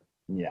much.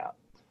 Yeah.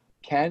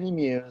 Candy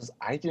Muse,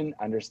 I didn't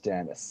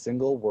understand a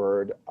single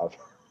word of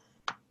her.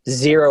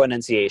 Zero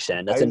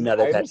enunciation. That's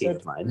another pet peeve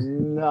of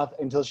mine. Nothing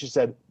until she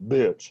said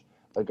bitch.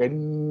 Like, I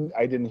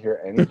didn't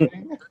hear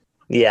anything.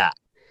 Yeah.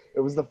 It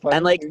was the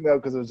funny thing though,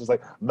 because it was just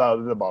like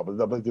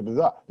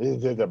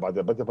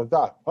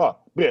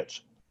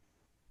bitch.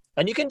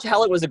 And you can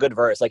tell it was a good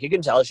verse. Like, you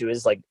can tell she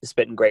was, like,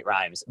 spitting great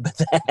rhymes, but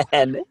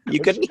then you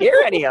couldn't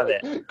hear any of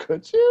it.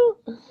 Could you?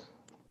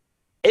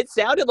 It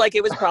sounded like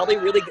it was probably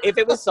really, if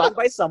it was sung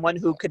by someone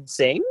who could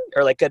sing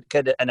or, like,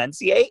 could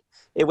enunciate,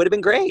 it would have been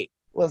great.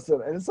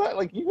 Listen, and it's not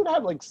like you can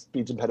have, like,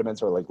 speech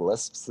impediments or, like,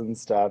 lisps and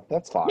stuff.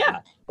 That's fine. Yeah.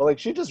 But, like,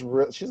 she's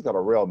got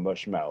a real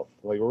mush mouth,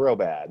 like, real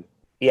bad.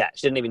 Yeah,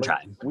 she didn't even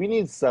try. We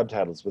need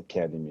subtitles with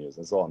Candy Muse.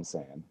 That's all I'm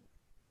saying.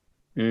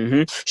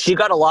 Mm-hmm. She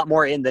got a lot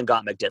more in than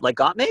Gottmik did. Like,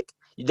 Gottmik,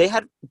 they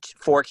had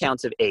 4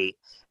 counts of 8,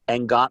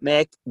 and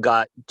Gottmik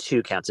got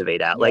 2 counts of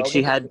 8 out. No, like,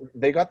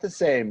 they got the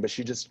same, but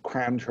she just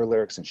crammed her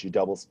lyrics and she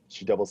double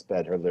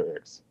sped her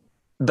lyrics.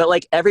 But,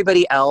 like,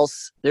 everybody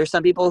else, there's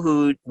some people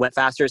who went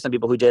faster, some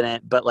people who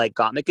didn't. But, like,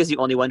 Gottmik is the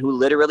only one who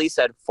literally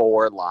said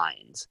 4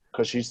 lines.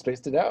 Because she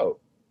spaced it out.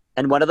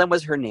 And one of them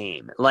was her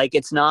name. Like,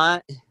 that's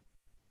not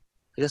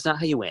how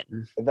you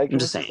win. Like, I'm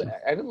just saying.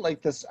 I didn't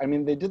like this. I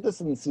mean, they did this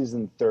in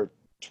season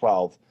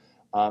 12.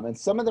 And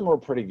some of them were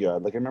pretty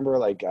good. Like, I remember,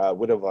 like,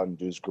 Widow Von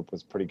Du's group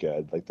was pretty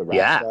good. Like, the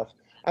rap stuff.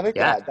 I like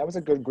that. That was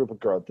a good group of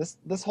girls.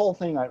 This whole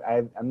thing,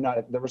 I'm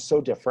not... They were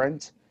so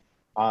different.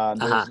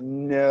 There's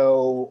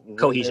no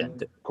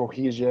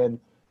cohesion.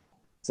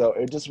 So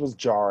it just was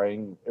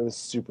jarring. It was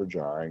super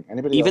jarring.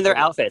 Even their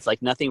outfits,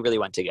 like, nothing really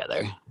went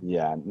together.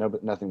 Yeah, no,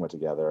 but nothing went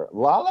together.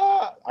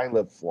 Lala, I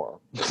lived for.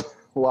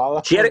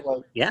 Lala, she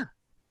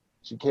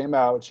came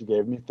out. She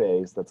gave me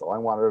face. That's all I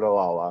wanted of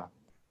Lala.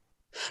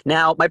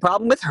 Now, my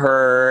problem with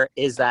her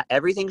is that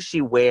everything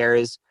she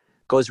wears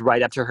goes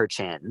right up to her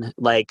chin.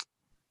 Like,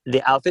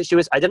 the outfit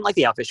I didn't like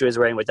the outfit she was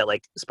wearing with that,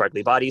 like,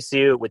 sparkly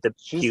bodysuit with the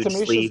huge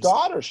sleeves. She's Tamisha's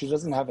daughter. She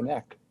doesn't have a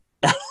neck.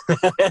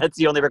 That's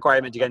the only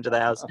requirement to get into the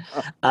house.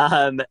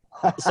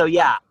 So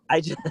yeah,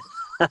 I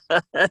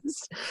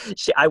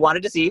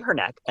wanted to see her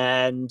neck,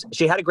 and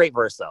she had a great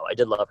verse though. I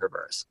did love her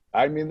verse.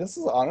 I mean, this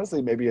is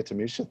honestly maybe a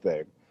Tamisha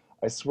thing.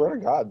 I swear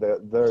to God,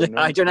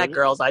 hide your neck,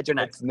 girls. Hide your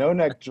neck. No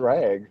neck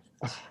drag.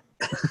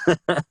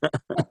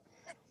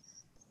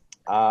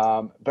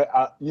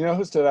 But you know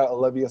who stood out?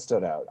 Olivia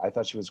stood out. I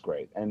thought she was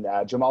great. And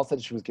Jamal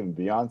said she was giving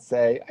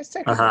Beyonce. I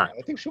say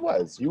I think she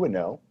was. You would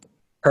know.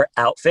 Her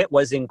outfit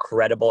was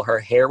incredible. Her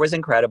hair was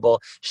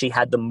incredible. She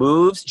had the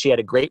moves. She had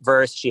a great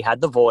verse. She had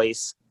the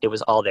voice. It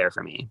was all there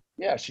for me.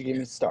 Yeah, she gave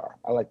me a star.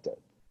 I liked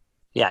it.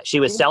 Yeah, she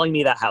was selling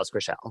me that house,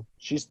 Rochelle.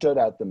 She stood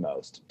out the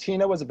most.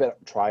 Tina was a bit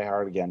try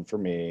hard again for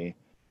me.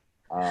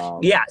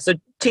 Yeah, so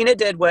Tina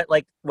did what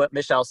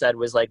Michelle said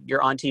was, like,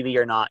 you're on TV,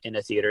 you're not in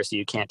a theater, so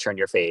you can't turn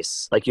your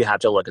face. Like, you have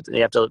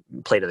to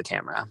play to the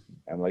camera.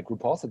 And like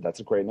RuPaul said,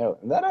 that's a great note.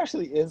 And that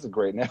actually is a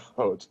great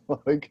note.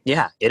 Like,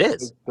 yeah, it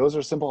is. Those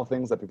are simple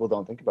things that people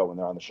don't think about when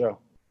they're on the show.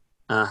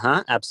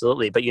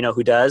 Absolutely. But you know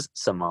who does?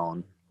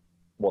 Simone.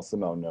 Well,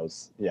 Simone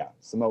knows. Yeah,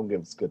 Simone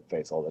gives good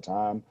face all the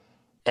time.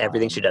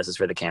 Everything she does is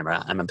for the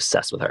camera. I'm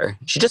obsessed with her.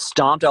 She just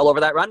stomped all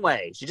over that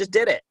runway. She just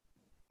did it.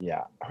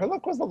 Yeah, her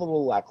look was a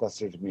little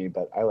lackluster to me,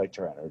 but I liked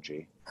her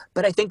energy.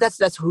 But I think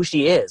that's who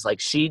she is. Like,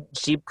 she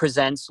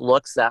presents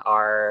looks that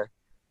are,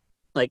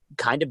 like,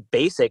 kind of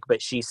basic,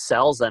 but she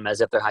sells them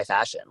as if they're high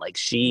fashion. Like,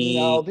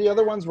 No, the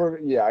other ones were.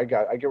 Yeah, I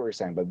get what you're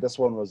saying, but this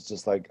one was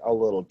just like a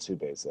little too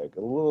basic.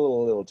 A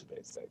little too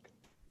basic.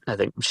 I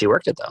think she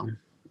worked it though.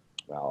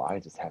 Well, I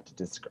just have to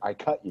disagree. I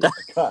cut you. I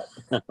cut.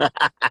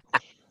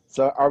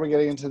 So are we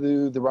getting into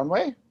the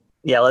runway?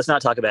 Yeah, let's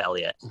not talk about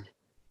Elliot.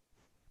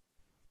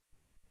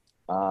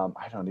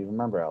 I don't even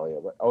remember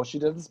Elliot. Oh, she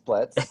did the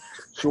splits.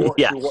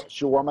 Yeah.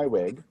 She wore my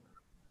wig.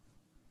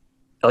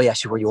 Oh yeah,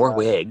 she wore your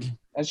wig.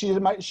 And she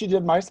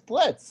did my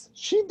splits.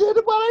 She did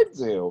what I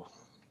do.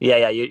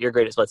 Yeah, you're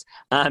great at splits.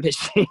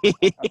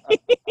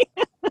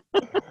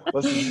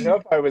 Listen,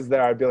 if I was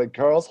there, I'd be like,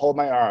 girls, hold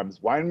my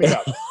arms. Wind me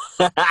up.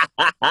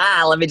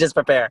 Let me just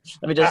prepare.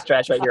 Let me just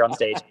stretch right here on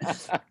stage.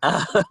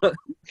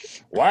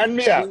 Wind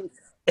me up.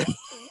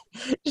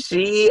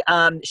 She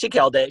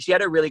killed it. She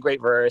had a really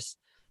great verse,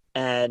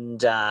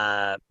 and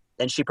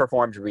she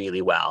performed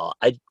really well.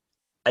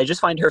 I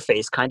just find her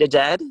face kind of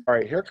dead. All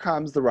right, here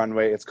comes the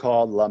runway. It's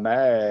called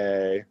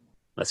LeMay.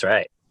 That's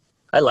right.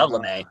 I love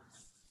LeMay.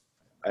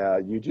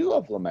 You do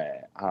love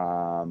LeMay.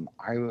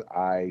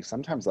 I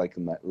sometimes like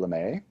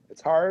LeMay.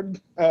 It's hard.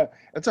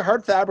 It's a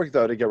hard fabric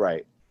though to get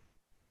right.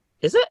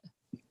 Is it?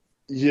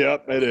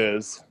 Yep, it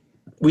is.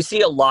 We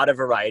see a lot of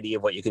variety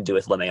of what you can do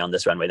with LeMay on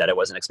this runway that I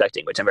wasn't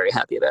expecting, which I'm very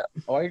happy about.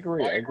 Oh, I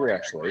agree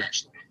actually.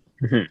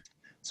 Mm-hmm.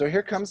 So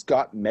here comes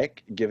Got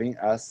Mick giving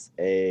us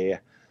a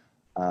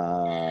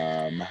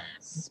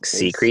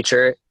sea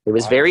creature. It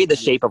was very the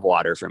shape of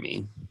water for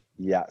me.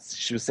 Yes,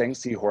 she was saying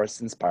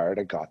seahorse inspired.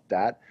 I got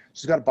that.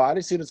 She's got a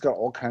bodysuit. It's got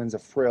all kinds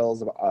of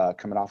frills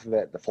coming off of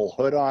it. The full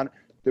hood on.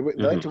 They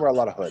like to wear a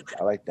lot of hoods.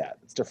 I like that.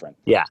 It's different.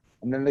 Yeah.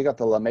 And then they got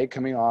the LeMay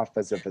coming off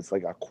as if it's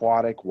like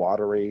aquatic,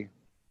 watery.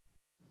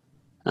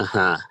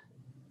 Uh-huh.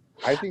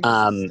 I think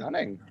this is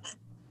stunning.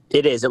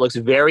 It is. It looks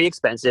very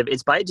expensive.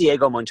 It's by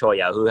Diego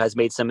Montoya, who has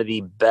made some of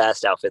the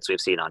best outfits we've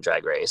seen on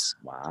Drag Race.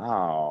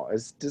 Wow.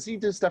 Does he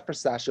do stuff for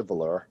Sasha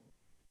Velour?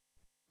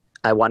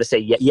 I want to say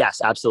yes,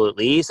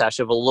 absolutely.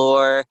 Sasha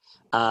Velour.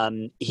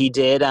 He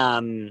did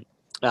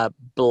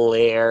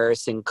Blair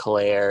St.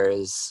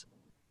 Clair's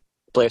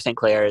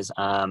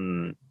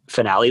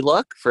finale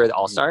look for the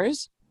All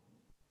Stars.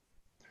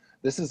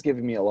 This is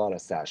giving me a lot of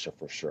Sasha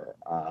for sure.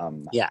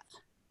 Yeah.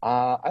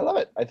 I love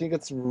it. I think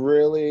this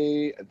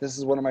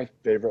is one of my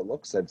favorite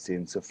looks I've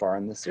seen so far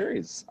in the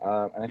series.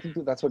 And I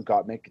think that's what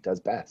Gottmik does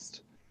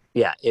best.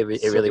 Yeah, it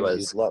really was.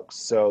 These looks.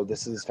 So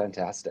this is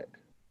fantastic.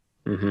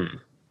 Mm-hmm.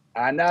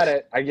 I nut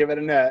it. I give it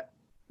a nut.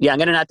 Yeah, I'm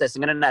going to nut this. I'm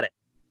going to nut it.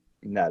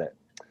 Nut it.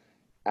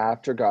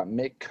 After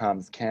Gottmik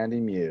comes Candy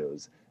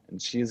Muse.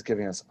 And she's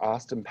giving us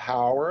Austin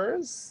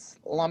Powers.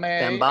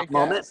 LeMay, Fembot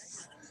moment.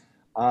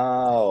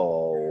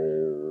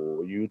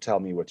 Oh, you tell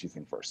me what you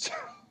think first.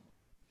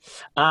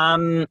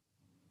 I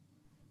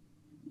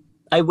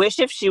wish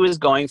if she was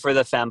going for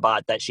the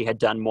fembot that she had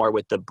done more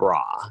with the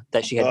bra,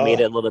 that she had made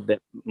it a little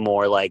bit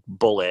more like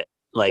bullet.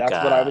 Like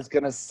that's what I was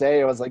gonna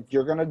say. I was like,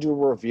 you're gonna do a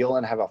reveal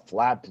and have a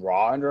flat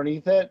bra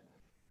underneath it?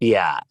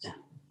 Yeah.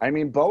 I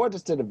mean, Boa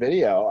just did a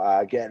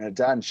video getting it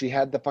done. She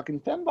had the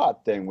fucking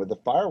fembot thing with the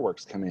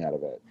fireworks coming out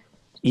of it.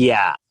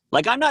 Yeah.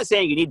 Like, I'm not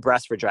saying you need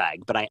breasts for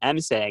drag, but I am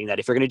saying that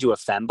if you're gonna do a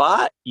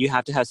fembot, you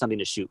have to have something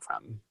to shoot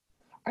from.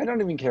 I don't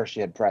even care if she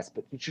had breasts,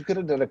 but she could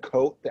have done a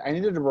coat. I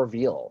needed a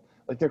reveal.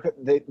 Like the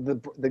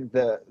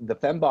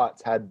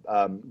fembots had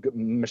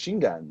machine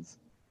guns.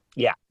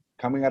 Yeah.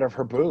 Coming out of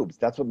her boobs.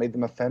 That's what made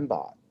them a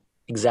fembot.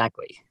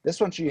 Exactly.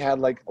 This one, she had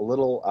like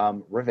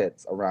little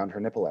rivets around her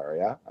nipple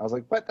area. I was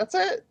like, what? That's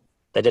it?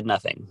 That did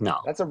nothing. No.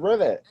 That's a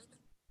rivet.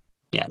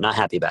 Yeah, not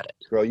happy about it.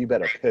 Girl, you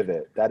better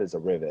pivot. That is a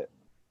rivet.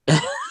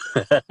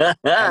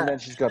 And then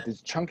she's got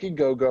these chunky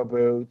go-go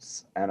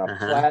boots and a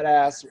flat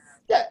ass.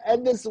 Yeah,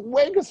 and this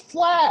wig is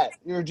flat.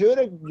 You're doing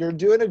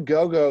a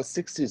go-go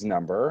 60s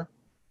number.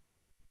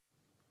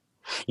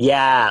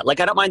 Yeah, like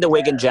I don't mind the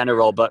wig in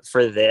general, but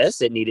for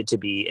this, it needed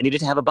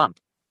to have a bump.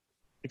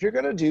 If you're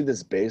gonna do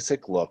this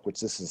basic look, which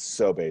this is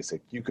so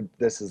basic,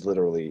 this is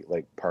literally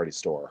like party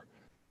store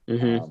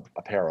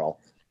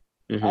apparel.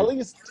 Mm-hmm. At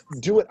least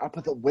do it up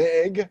with a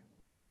wig.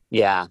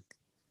 Yeah.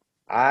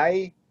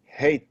 I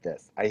hate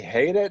this. I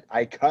hate it.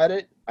 I cut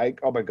it.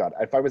 Oh my God.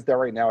 If I was there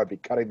right now, I'd be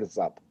cutting this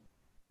up.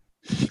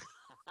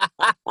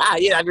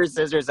 You have your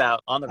scissors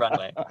out on the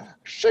runway.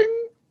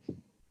 Shing.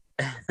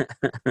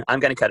 I'm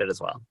going to cut it as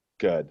well.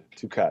 Good.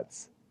 2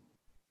 cuts.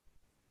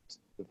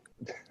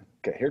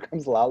 Okay, here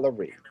comes Lala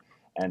Ree.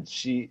 And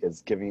she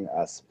is giving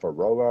us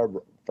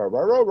Ferrero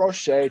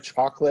Rocher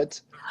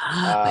chocolate.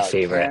 My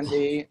favorite.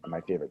 Candy. My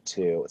favorite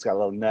too. It's got a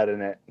little nut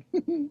in it.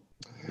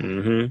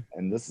 Mm-hmm.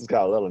 And this has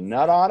got a little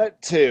nut on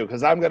it too,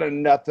 because I'm going to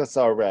nut this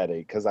already,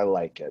 because I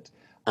like it.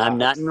 I'm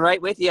nutting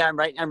right with you. I'm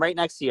right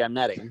next to you. I'm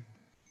nutting.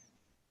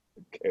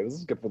 Okay, this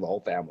is good for the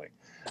whole family.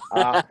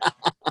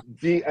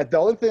 The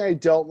only thing I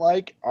don't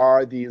like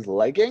are these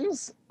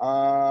leggings.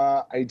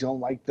 I don't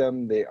like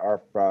them. They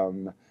are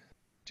from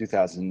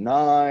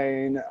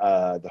 2009,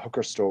 the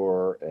hooker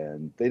store,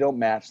 and they don't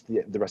match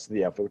the rest of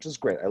the outfit, which is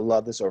great. I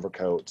love this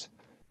overcoat.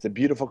 It's a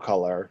beautiful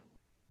color.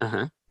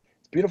 Uh-huh.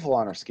 It's beautiful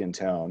on her skin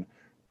tone.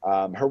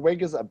 Her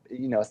wig is,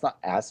 it's not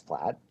as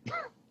flat.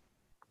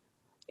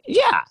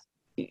 Yeah.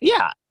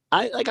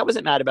 I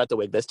wasn't mad about the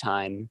wig this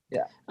time.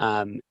 Yeah.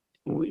 I'm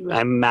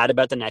mad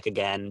about the neck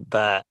again,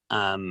 but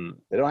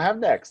they don't have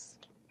necks.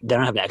 They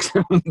don't have necks.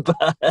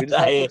 But we just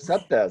have to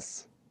accept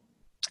this.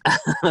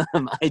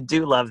 I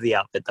do love the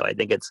outfit though. I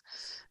think it's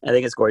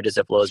gorgeous.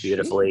 It flows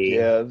beautifully. She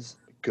gives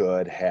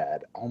good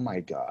head. Oh my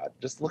god.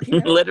 Just looking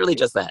at Literally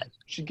just that.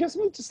 She gives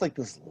me just like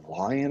this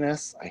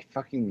lioness. I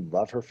fucking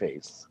love her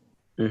face.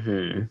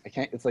 Mm-hmm. I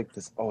can't, it's like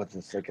this,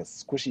 it's like a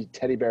squishy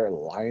teddy bear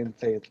lion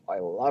face. I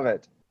love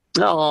it.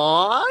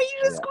 Aww, you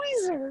just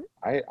squeeze her.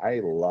 I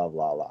love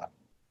Lala.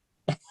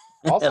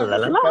 Also, La,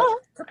 la, la.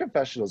 her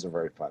confessionals are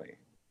very funny.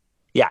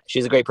 Yeah,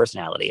 she's a great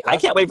personality. I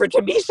can't wait for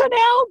Tamisha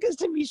now because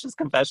Tamisha's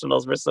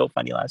confessionals were so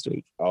funny last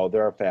week. Oh,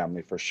 they're a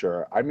family for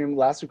sure. I mean,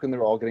 last week when they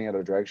were all getting out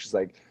of drag, she's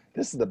like,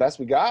 this is the best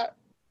we got.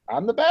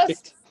 I'm the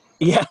best.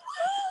 Yeah.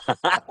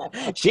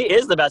 She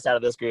is the best out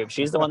of this group.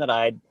 She's the one that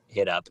I'd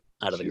hit up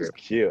out of the group.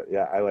 Cute.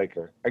 Yeah, I like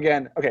her.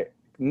 Again, okay,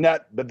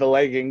 nut, but the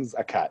leggings,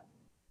 a cut.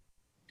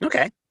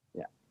 Okay.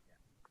 Yeah.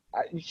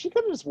 She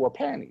could have just wore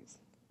panties.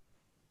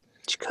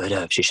 She could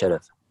have. She should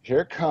have.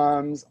 Here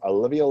comes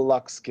Olivia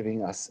Lux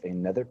giving us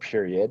another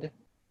period.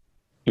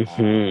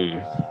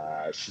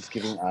 Mm-hmm. She's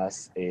giving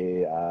us this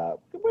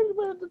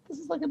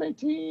is like a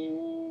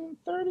 1930s,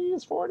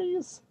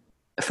 40s.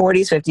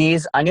 40s,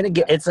 50s. I'm gonna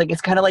get. It's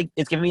kind of like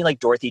it's giving me like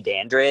Dorothy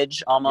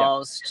Dandridge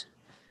almost.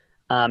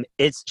 Yeah.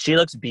 She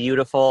looks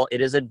beautiful.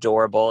 It is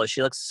adorable.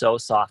 She looks so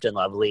soft and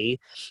lovely,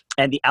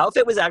 and the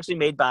outfit was actually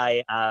made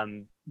by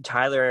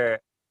Tyler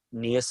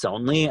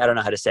Niasonli. I don't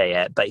know how to say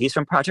it, but he's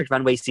from Project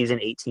Runway season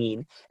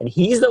 18, and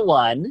he's the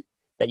one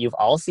that you've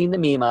all seen the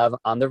meme of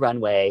on the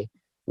runway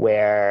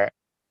where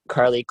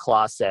Carly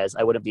Kloss says,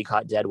 "I wouldn't be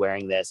caught dead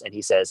wearing this," and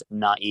he says,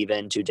 "Not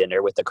even to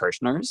dinner with the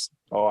Kirshners."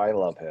 Oh, I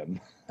love him.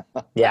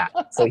 Yeah,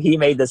 so he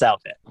made this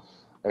outfit.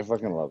 I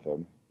fucking love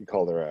him. He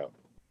called her out.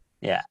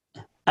 Yeah,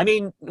 I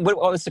mean, what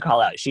was to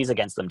call out? She's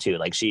against them too.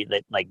 Like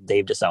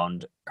they've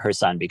disowned her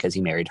son because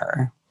he married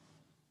her.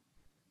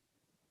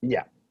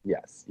 Yeah.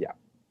 Yes. Yeah.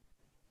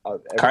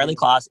 Carly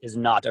Kloss is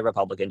not a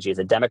Republican. She's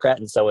a Democrat,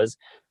 and so is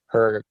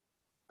her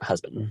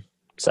husband.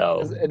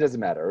 So it doesn't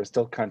matter. It was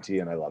still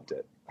cunty, and I loved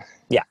it.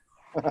 Yeah,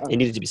 it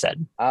needed to be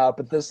said.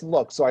 But this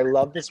look, so I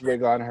love this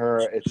wig on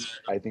her.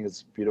 I think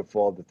it's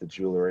beautiful with the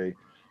jewelry.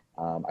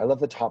 I love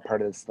the top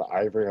part of this, the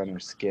ivory on her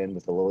skin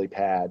with the lily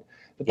pad.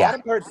 The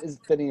bottom part is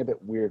fitting a bit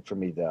weird for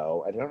me,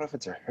 though. I don't know if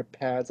it's her hip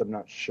pads. I'm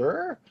not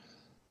sure.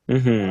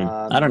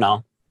 Mm-hmm. I don't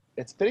know.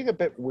 It's fitting a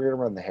bit weird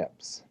around the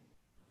hips.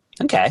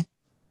 Okay.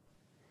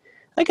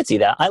 I could see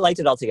that. I liked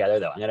it all together,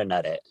 though. I'm going to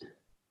nut it.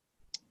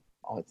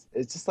 Oh,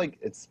 it's just like,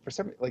 it's for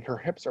some, like her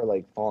hips are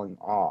like falling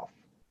off.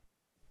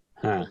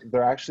 Huh.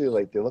 They're actually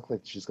like, they look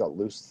like she's got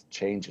loose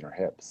change in her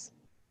hips.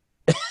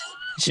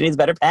 She needs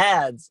better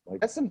pads.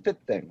 Like, that's some fit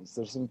things.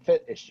 There's some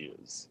fit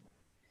issues.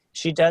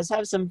 She does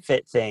have some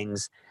fit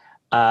things.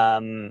 I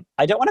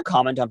don't want to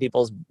comment on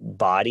people's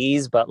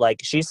bodies, but like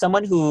she's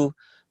someone who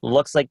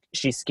looks like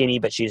she's skinny,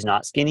 but she's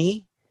not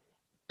skinny.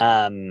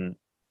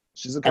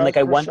 She's a kind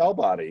of Rochelle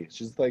body.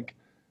 She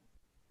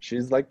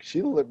is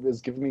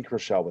giving me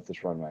Rochelle with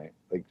this runway.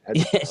 Like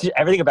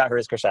everything about her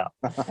is Rochelle.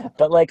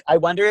 But like, I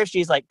wonder if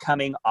she's like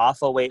coming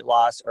off a weight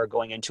loss or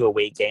going into a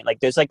weight gain. Like,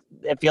 there's like,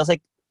 it feels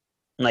like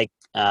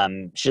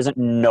she doesn't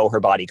know her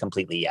body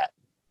completely yet.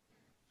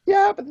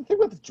 Yeah, but the thing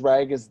with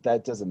drag is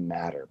that doesn't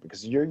matter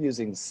because you're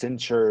using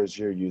cinchers,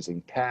 you're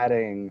using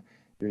padding,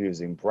 you're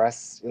using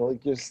breasts.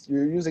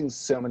 You're using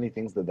so many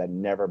things that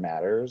never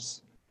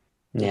matters.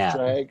 With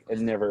drag,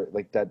 and never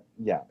like that.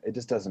 Yeah, it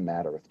just doesn't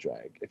matter with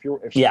drag.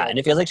 And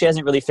it feels like she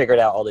hasn't really figured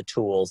out all the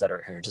tools that are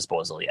at her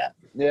disposal yet.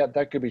 Yeah,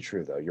 that could be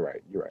true though. You're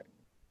right.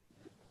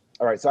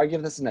 All right, so I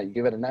give this a nut. You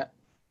give it a nut?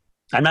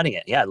 I'm nutting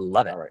it. Yeah, I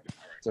love it. All right.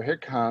 So here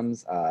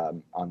comes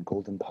on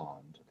Golden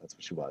Pond. That's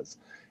what she was.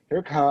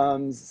 Here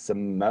comes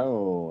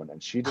Simone,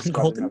 and she just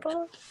got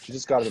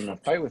in a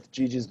fight with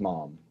Gigi's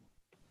mom.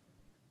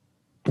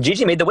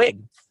 Gigi made the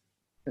wig.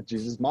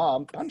 Gigi's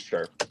mom punched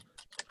her.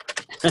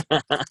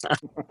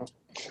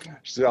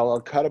 She's got a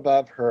little cut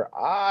above her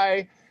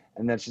eye,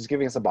 and then she's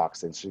giving us a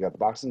boxing. She's got the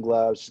boxing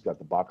gloves, she's got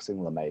the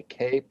boxing lame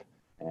cape,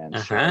 and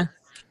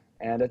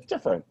and it's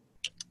different.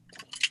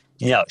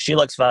 She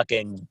looks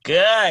fucking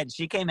good.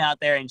 She came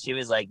out there and she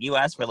was like, "You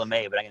asked for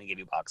lame, but I'm gonna give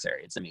you boxer."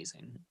 It's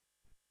amazing.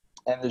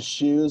 And the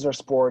shoes are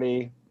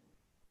sporty.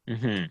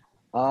 Mm-hmm.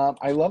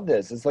 I love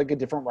this. It's like a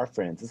different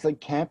reference. It's like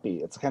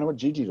campy. It's kind of what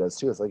Gigi does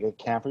too. It's like a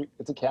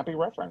campy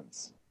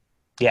reference.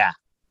 Yeah.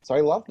 So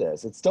I love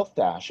this. It's still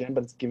fashion,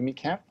 but it's giving me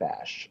camp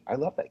fash. I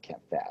love that camp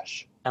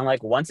fash. And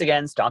like, once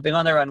again, stomping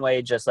on the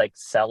runway, just like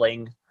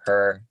selling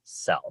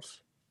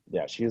herself.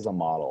 Yeah, she is a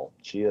model.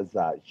 She is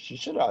that. She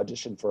should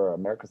audition for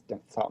America's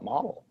Next Top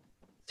Model.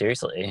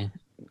 Seriously.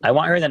 I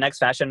want her in the next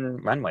fashion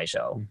runway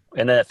show.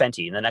 In the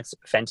next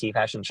Fenty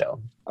fashion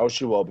show. Oh,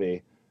 she will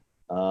be.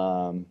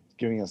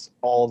 Giving us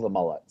all the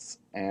mullets.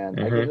 And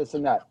I give this a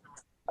nut.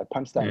 I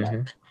punched that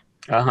nut.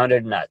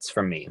 100 nuts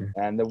from me.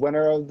 And the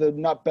winner of the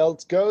nut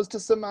belt goes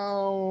to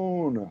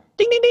Simone.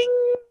 Ding, ding, ding.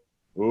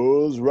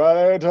 Who's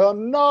ready to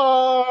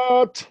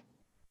nut?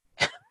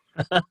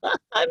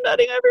 I'm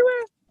nutting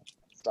everywhere.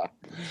 Stop.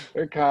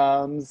 Here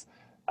comes.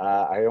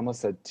 I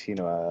almost said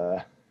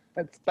Tina.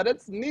 But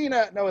it's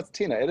Nina. No, it's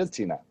Tina. It is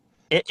Tina.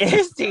 It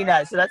is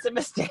Tina. So that's a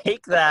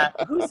mistake.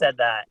 Who said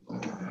that?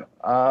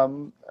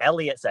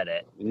 Elliot said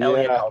it. Yeah.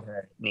 Elliot called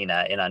her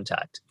Nina in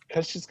Untucked.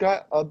 Because she's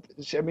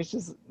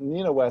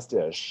Nina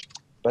West-ish.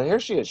 But here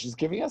she is. She's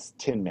giving us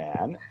Tin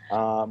Man,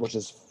 which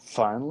is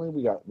finally,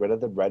 we got rid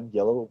of the red,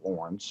 yellow,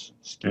 orange.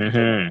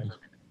 I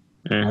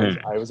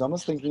was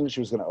almost thinking she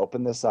was going to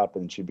open this up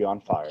and she'd be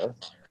on fire.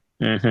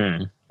 Like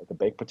a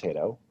baked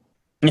potato.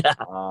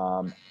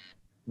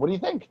 What do you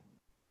think?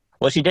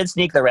 Well, she did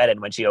sneak the red in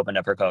when she opened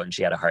up her coat and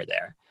she had a heart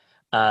there.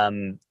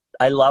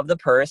 I love the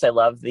purse. I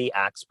love the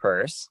Axe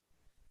purse.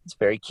 It's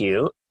very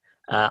cute.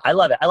 I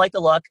love it. I like the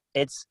look.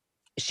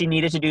 She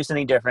needed to do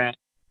something different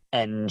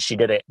and she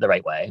did it the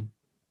right way.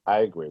 I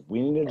agree.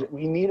 We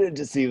needed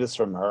to see this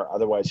from her.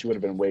 Otherwise, she would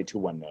have been way too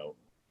one note.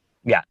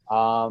 Yeah.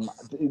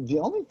 The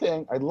only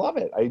thing, I love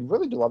it. I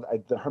really do love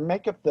it. Her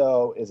makeup,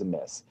 though, is a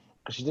miss.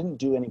 Because she didn't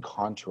do any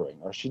contouring.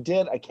 Or she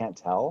did, I can't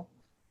tell.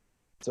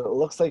 So it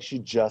looks like she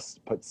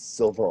just put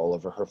silver all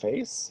over her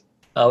face.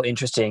 Oh,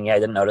 interesting. Yeah, I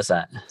didn't notice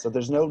that. So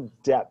there's no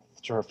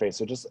depth to her face.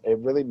 So it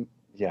really,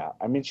 yeah.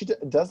 I mean,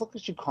 it does look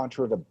like she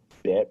contoured a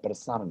bit, but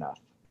it's not enough.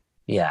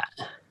 Yeah.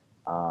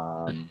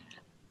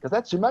 Because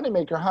that's your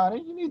moneymaker,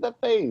 honey. You need that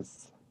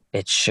face.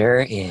 It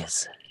sure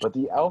is. But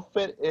the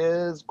outfit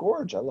is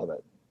gorge. I love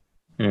it.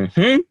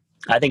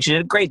 I think she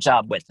did a great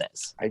job with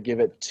this. I give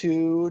it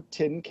 2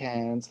 tin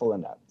cans full of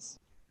nuts.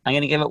 I'm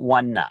going to give it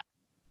 1 nut.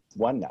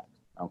 1 nut.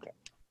 Okay.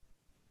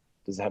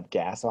 Does it have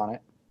gas on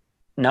it?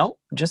 No,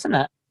 just a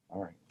nut.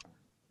 All right.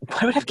 Why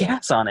would it have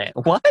gas on it?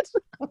 What?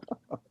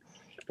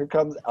 Here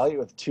comes Elliot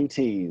with 2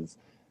 T's.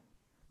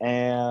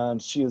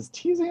 And she is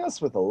teasing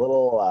us with a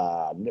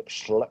little nip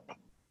slip.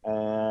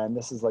 And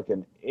this is like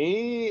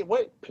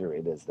what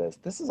period is this?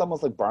 This is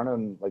almost like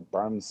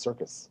Barnum's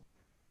Circus.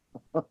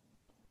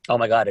 Oh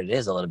my God, it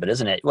is a little bit,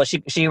 isn't it? Well,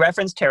 she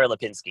referenced Tara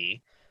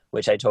Lipinski,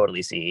 which I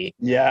totally see.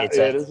 Yeah, it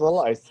is a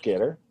little ice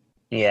skater.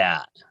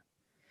 Yeah.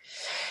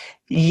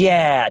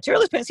 Yeah, Tara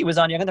Lipinski was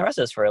on Young and the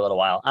Restless for a little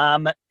while.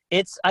 I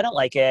don't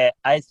like it.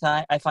 I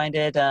find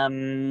it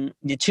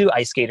too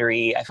ice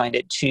skatery. I find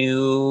it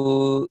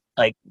too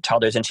like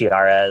toddlers and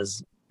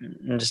tiaras.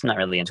 I'm just not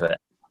really into it.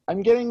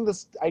 I'm getting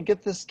this. I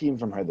get this scheme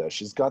from her though.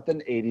 She's got the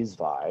 80s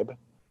vibe,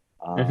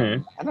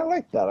 and I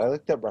like that. I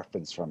like that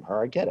reference from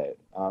her. I get it.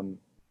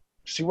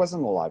 She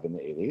wasn't alive in the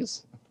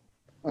 80s,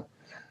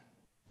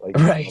 like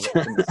right.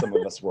 some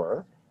of us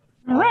were.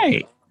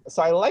 Right.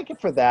 So I like it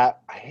for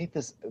that. I hate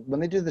this when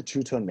they do the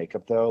two-tone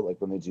makeup though. Like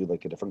when they do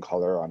like a different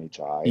color on each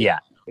eye. Yeah.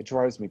 It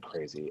drives me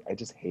crazy. I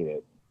just hate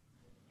it.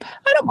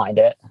 I don't mind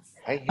it.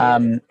 I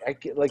hate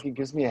it. It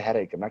gives me a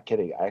headache. I'm not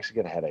kidding. I actually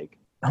get a headache.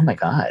 Oh my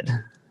God.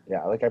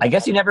 Yeah, I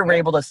guess you never were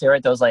able to stare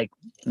at those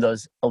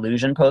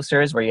illusion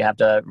posters where you have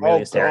to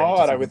really stare. Oh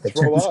God, I would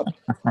throw up.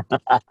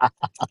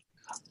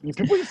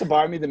 People used to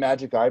buy me the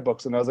Magic Eye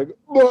books, and I was like,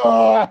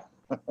 "Ugh!"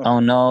 Oh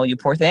no, you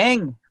poor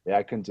thing. Yeah,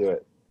 I couldn't do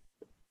it.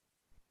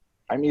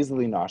 I'm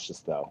easily nauseous,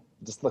 though.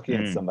 Just looking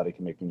at somebody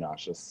can make me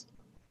nauseous.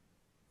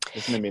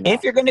 Just made me nauseous.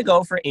 If you're going to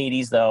go for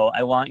 80s, though,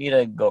 I want you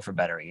to go for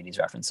better 80s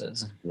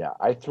references. Yeah,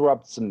 I threw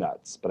up some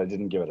nuts, but I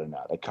didn't give it a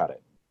nut. I cut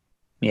it.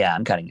 Yeah,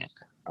 I'm cutting it.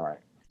 All right.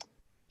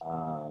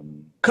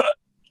 Cut.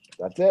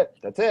 That's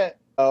it.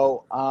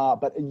 Oh,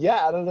 but yeah,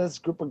 out of this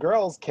group of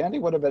girls, Candy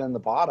would have been in the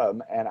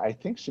bottom, and I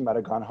think she might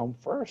have gone home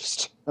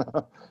first.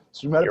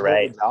 She might have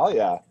right.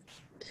 Natalia.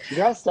 You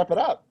gotta step it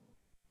up.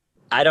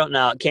 I don't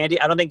know. Candy.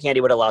 I don't think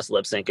Candy would have lost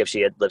lip sync if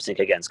she had lip sync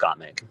against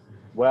Gottmik.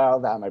 Well,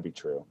 that might be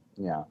true.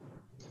 Yeah.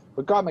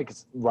 But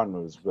Gottmik's run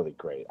was really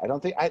great. I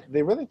don't think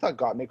they really thought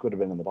Gottmik would have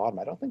been in the bottom.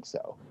 I don't think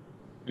so.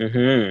 But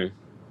who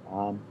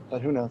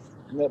knows?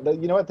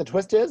 But you know what the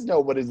twist is?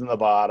 Nobody's in the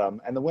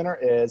bottom, and the winner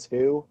is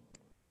who?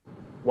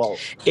 Well,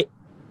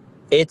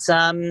 it's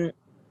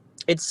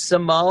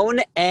Simone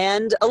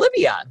and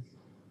Olivia.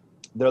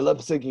 They're lip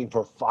syncing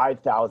for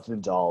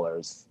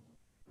 $5,000.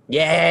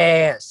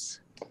 Yes.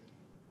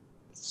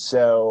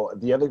 So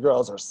the other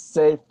girls are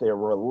safe. They're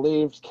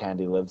relieved.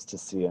 Candy lives to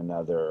see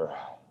another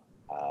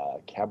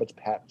Cabbage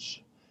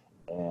Patch.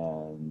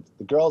 And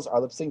the girls are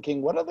lip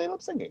syncing. What are they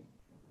lip syncing?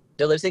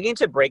 They're lip syncing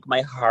to Break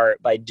My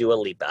Heart by Dua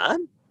Lipa.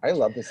 I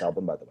love this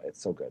album, by the way.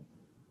 It's so good.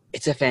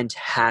 It's a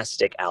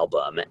fantastic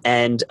album.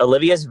 And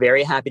Olivia's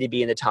very happy to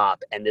be in the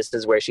top. And this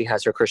is where she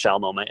has her Chrishell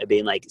moment of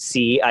being like,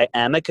 see, I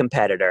am a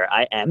competitor.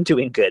 I am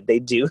doing good. They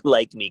do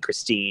like me,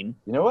 Christine.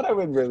 You know what I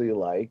would really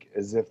like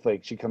is if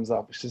she's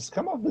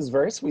come off as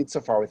very sweet so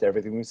far with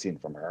everything we've seen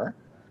from her.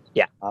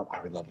 Yeah. I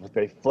would love if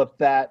they flipped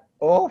that.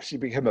 Oh, she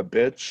became a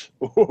bitch.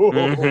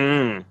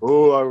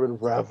 Oh, I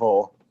would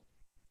revel.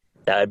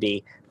 That would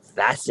be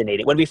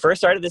fascinating. When we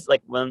first started this,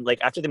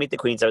 after they Meet the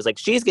Queens, I was like,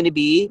 she's going to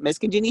be Miss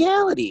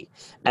Congeniality.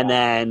 And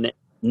then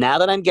now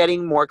that I'm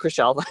getting more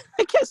Chrishell,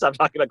 I can't stop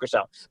talking about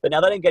Chrishell, but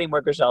now that I'm getting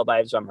more Chrishell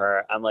vibes from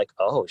her, I'm like,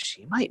 oh,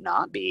 she might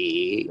not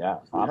be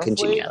honestly,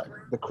 Congeniality.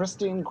 The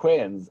Christine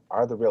Quins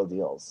are the real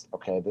deals.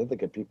 Okay, they're the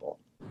good people.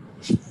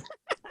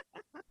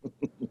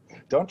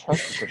 Don't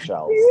trust the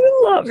Chrishells.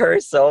 You love her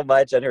so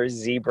much at her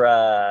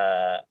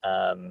zebra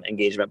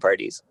engagement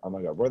parties. Oh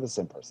my God, we're the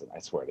same person. I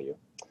swear to you.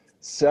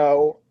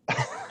 So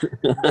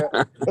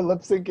they're lip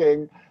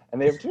syncing,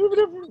 And they have two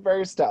different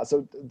very styles.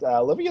 So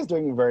Olivia's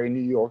doing very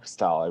New York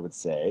style, I would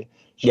say.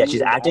 Yeah,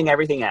 she's acting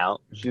everything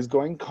out. She's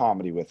going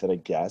comedy with it, I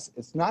guess.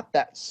 It's not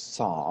that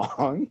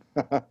song,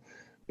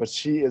 but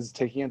she is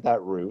taking it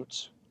that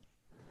route.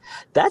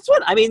 That's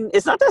what I mean.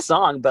 It's not that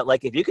song, but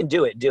like if you can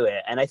do it, do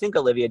it. And I think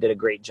Olivia did a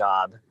great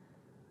job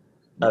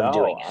of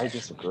doing it. I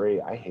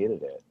disagree. I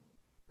hated it.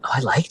 Oh, I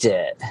liked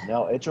it.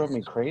 No, it drove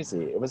me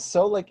crazy. It was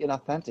so like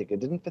inauthentic. It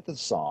didn't fit the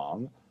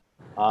song.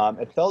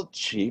 It felt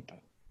cheap.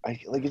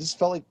 It just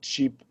felt like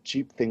cheap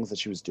things that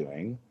she was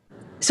doing.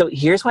 So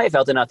here's why it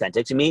felt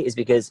inauthentic to me is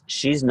because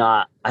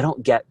I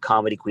don't get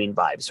comedy queen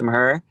vibes from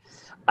her.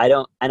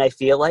 And I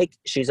feel like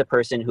she's a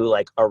person who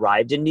like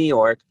arrived in New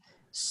York,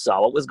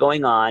 saw what was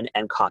going on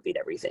and copied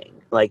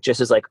everything. Like just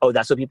as like, oh,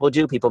 that's what people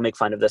do. People make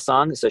fun of this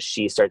song. So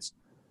she's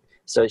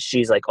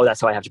like, oh, that's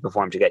how I have to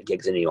perform to get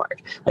gigs in New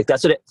York. Like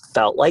that's what it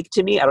felt like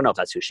to me. I don't know if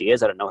that's who she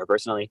is. I don't know her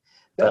personally,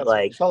 but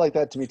like, it felt like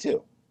that to me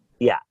too.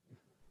 Yeah.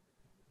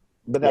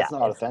 But that's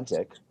not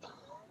authentic.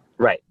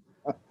 Right.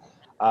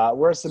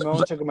 Whereas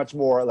Simone took a much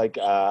more like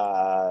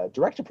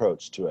direct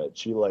approach to it.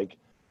 She like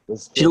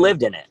she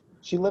lived in it.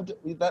 She lived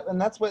that,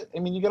 and that's what I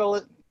mean. You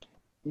gotta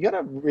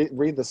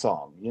read the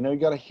song. You know, you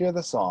gotta hear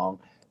the song.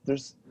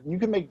 You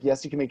can make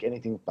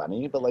anything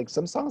funny, but like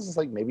some songs, it's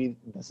like maybe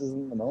this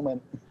isn't the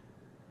moment.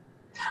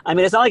 I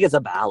mean, it's not like it's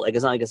a ballad.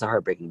 It's not like it's a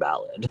heartbreaking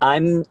ballad.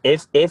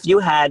 If you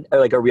had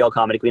like a real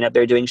comedy queen up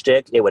there doing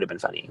shtick, it would have been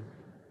funny.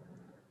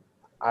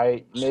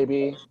 I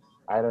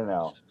don't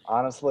know.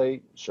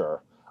 Honestly,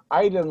 sure.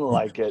 I didn't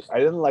like it. I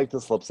didn't like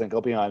this lip sync.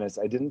 I'll be honest.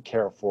 I didn't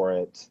care for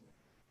it.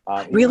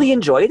 Really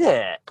enjoyed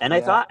it, and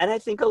I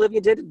think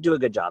Olivia did do a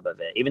good job of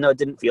it, even though it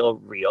didn't feel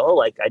real.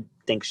 Like I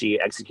think she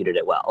executed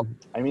it well.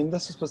 I mean,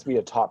 this was supposed to be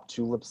a top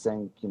 2 lip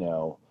sync, you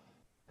know,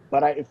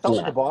 but it felt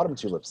like the bottom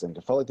 2 lip sync.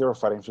 It felt like they were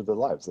fighting through their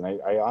lives, and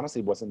I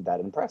honestly wasn't that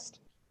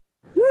impressed.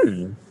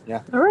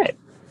 Yeah. All right.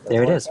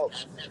 There it is.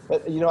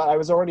 But you know, I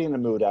was already in the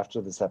mood after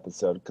this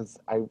episode because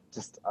I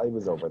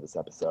was over this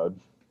episode.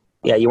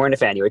 Yeah, you weren't a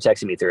fan. You were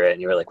texting me through it,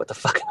 and you were like, "What the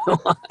fuck am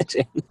I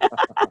watching?"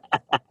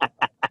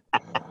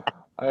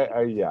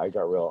 I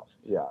got real.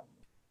 Yeah,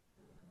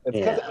 it's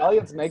because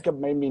Elliot's makeup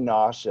made me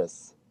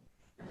nauseous.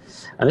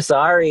 I'm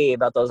sorry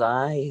about those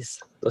eyes,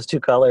 those 2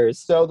 colors.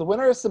 So the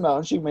winner is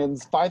Simone. She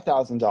wins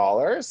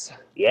 $5,000.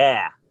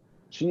 Yeah,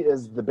 she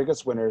is the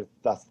biggest winner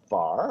thus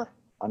far,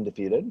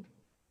 undefeated.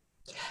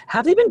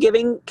 Have they been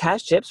giving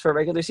cash chips for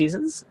regular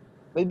seasons?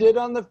 They did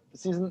on the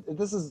season.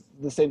 This is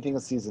the same thing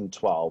as season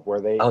 12, where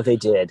they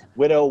did.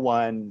 Widow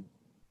won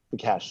the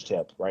cash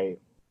tip, right?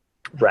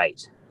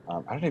 Right.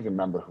 I don't even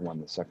remember who won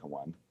the second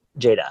one.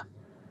 Jada.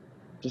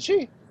 Did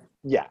she?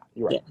 Yeah,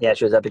 you're right. Yeah,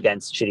 she was up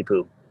against Shitty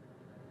Poo.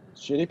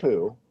 Shitty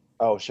Poo.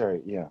 Oh,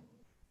 Sherry. Yeah.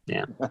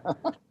 Yeah.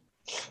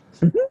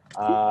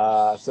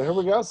 So here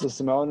we go. So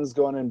Simone is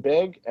going in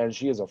big, and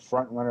she is a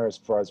front runner as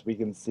far as we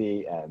can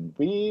see. And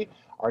we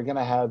are going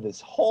to have this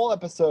whole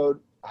episode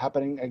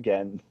happening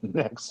again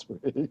next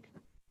week.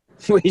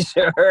 We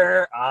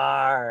sure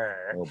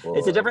are. Oh, boy.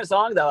 It's a different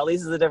song, though. At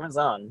least it's a different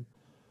song.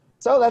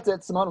 So that's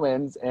it. Simone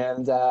wins,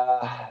 and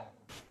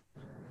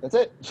that's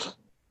it.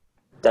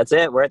 That's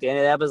it. We're at the end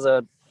of the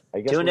episode.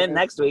 Tune in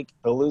next week.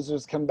 The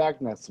losers come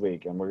back next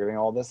week, and we're getting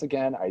all this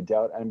again. I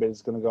doubt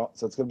anybody's going to go.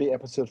 So it's going to be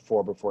episode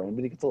 4 before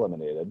anybody gets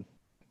eliminated.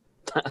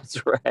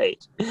 That's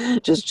right.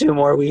 Just 2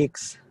 more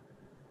weeks.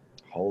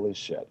 Holy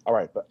shit. All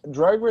right, but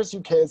Drag Race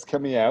UK is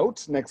coming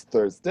out next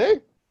Thursday.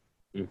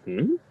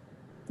 Mm-hmm.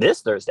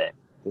 This Thursday,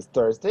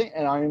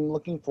 and I'm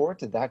looking forward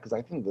to that because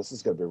I think this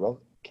is going to be a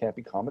real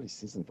campy comedy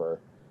season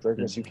for Drag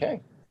Race UK.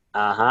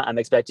 I'm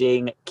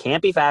expecting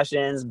campy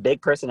fashions,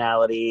 big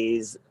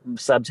personalities,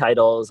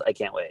 subtitles. I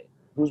can't wait.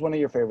 Who's one of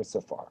your favorites so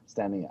far,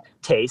 standing out?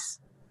 Tace.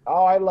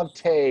 Oh, I love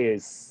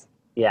Tace.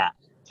 Yeah.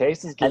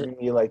 Tace is giving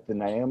me like the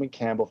Naomi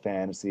Campbell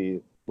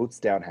fantasy, boots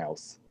down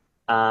house.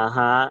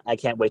 I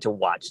can't wait to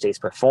watch Tace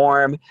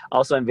perform.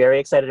 Also, I'm very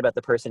excited about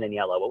the person in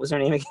yellow. What was her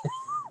name again?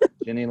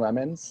 Ginny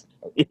Lemons?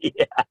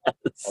 Yes.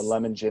 Or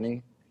Lemon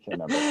Ginny? Can't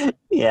remember.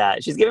 Yeah,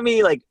 she's giving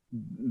me like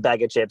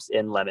bag of chips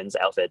in Lemon's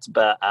outfits,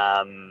 but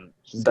I'm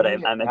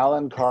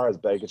Alan Carr's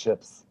bag of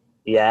chips.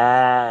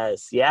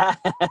 Yes.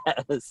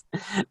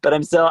 But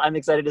I'm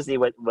excited to see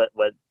what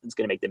is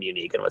going to make them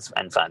unique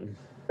and fun.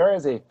 There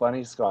is a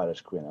funny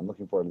Scottish queen. I'm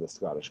looking forward to the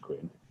Scottish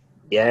queen.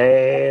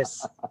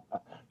 Yes.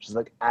 She's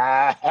like,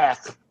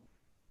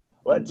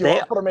 what do you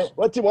want from me?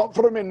 What do you want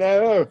from me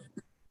now?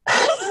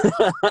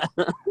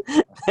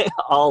 They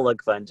all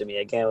look fun to me.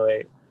 I can't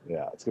wait.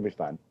 Yeah, it's gonna be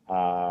fun.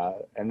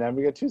 And then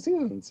we got 2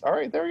 seasons. All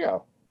right, there we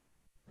go.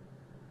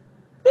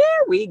 There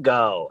we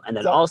go. And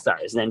then All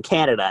Stars, and then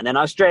Canada, and then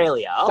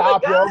Australia.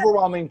 Stop! You're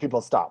overwhelming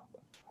people. Stop.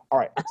 All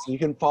right, so you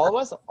can follow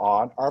us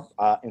on our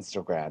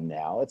Instagram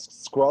now. It's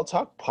Squirrel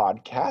Talk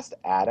Podcast.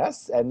 Add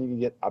us, and you can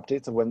get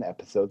updates of when the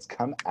episodes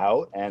come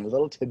out and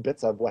little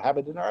tidbits of what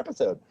happened in our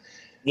episode.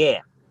 Yeah.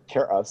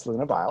 Care of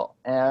Selena Vile.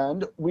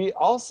 And we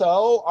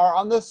also are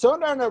on the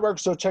Sonar Network,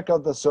 so check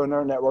out the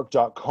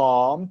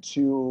sonarnetwork.com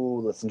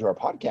to listen to our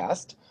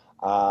podcast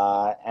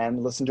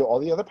and listen to all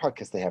the other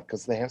podcasts they have,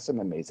 because they have some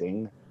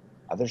amazing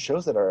other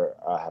shows that are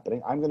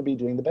happening. I'm going to be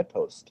doing the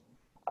bedpost.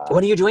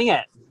 When are you doing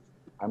it?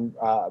 I'm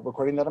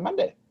recording that on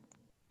Monday.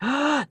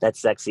 That's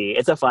sexy.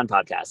 It's a fun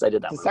podcast. I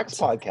did that. It's a sex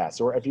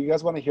podcast. Or if you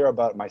guys want to hear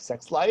about my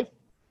sex life,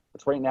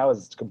 which right now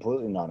is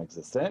completely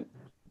non-existent,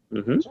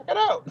 check it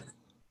out.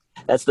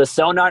 That's the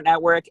Sonar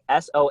Network,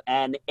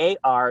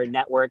 SONAR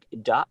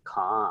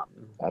network.com.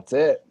 That's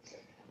it.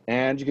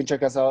 And you can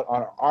check us out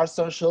on our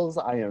socials.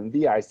 I am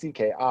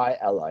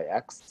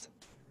VICKILIX.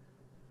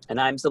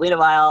 And I'm Selena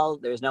Vile.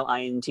 There's no I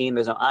in team.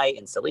 There's no I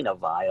in Selena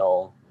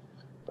Vile.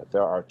 But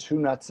there are two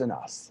nuts in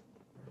us.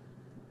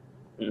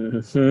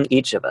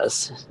 Each of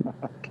us.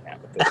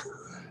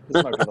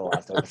 This might be the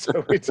last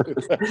episode we do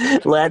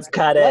that. Let's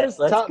cut it.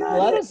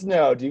 Let us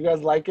know. Do you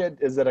guys like it?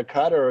 Is it a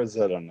cut or is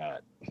it a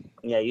nut?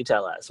 Yeah, you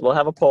tell us. We'll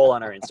have a poll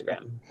on our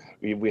Instagram.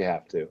 We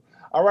have to.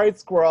 All right,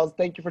 squirrels.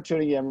 Thank you for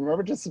tuning in.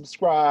 Remember to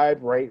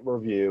subscribe, rate,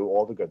 review,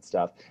 all the good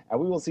stuff. And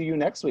we will see you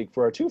next week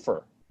for a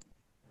twofer.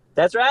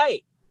 That's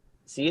right.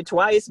 See you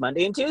twice,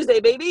 Monday and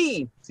Tuesday,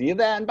 baby. See you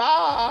then.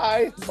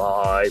 Bye.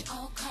 Bye.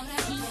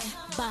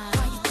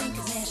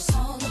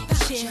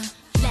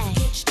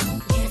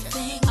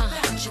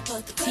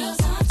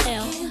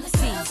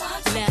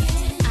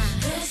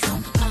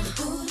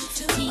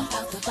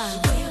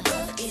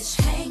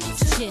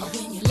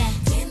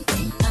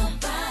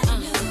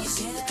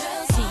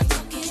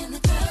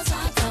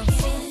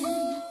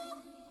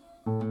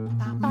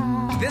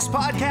 This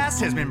podcast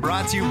has been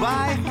brought to you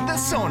by the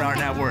Sonar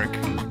Network.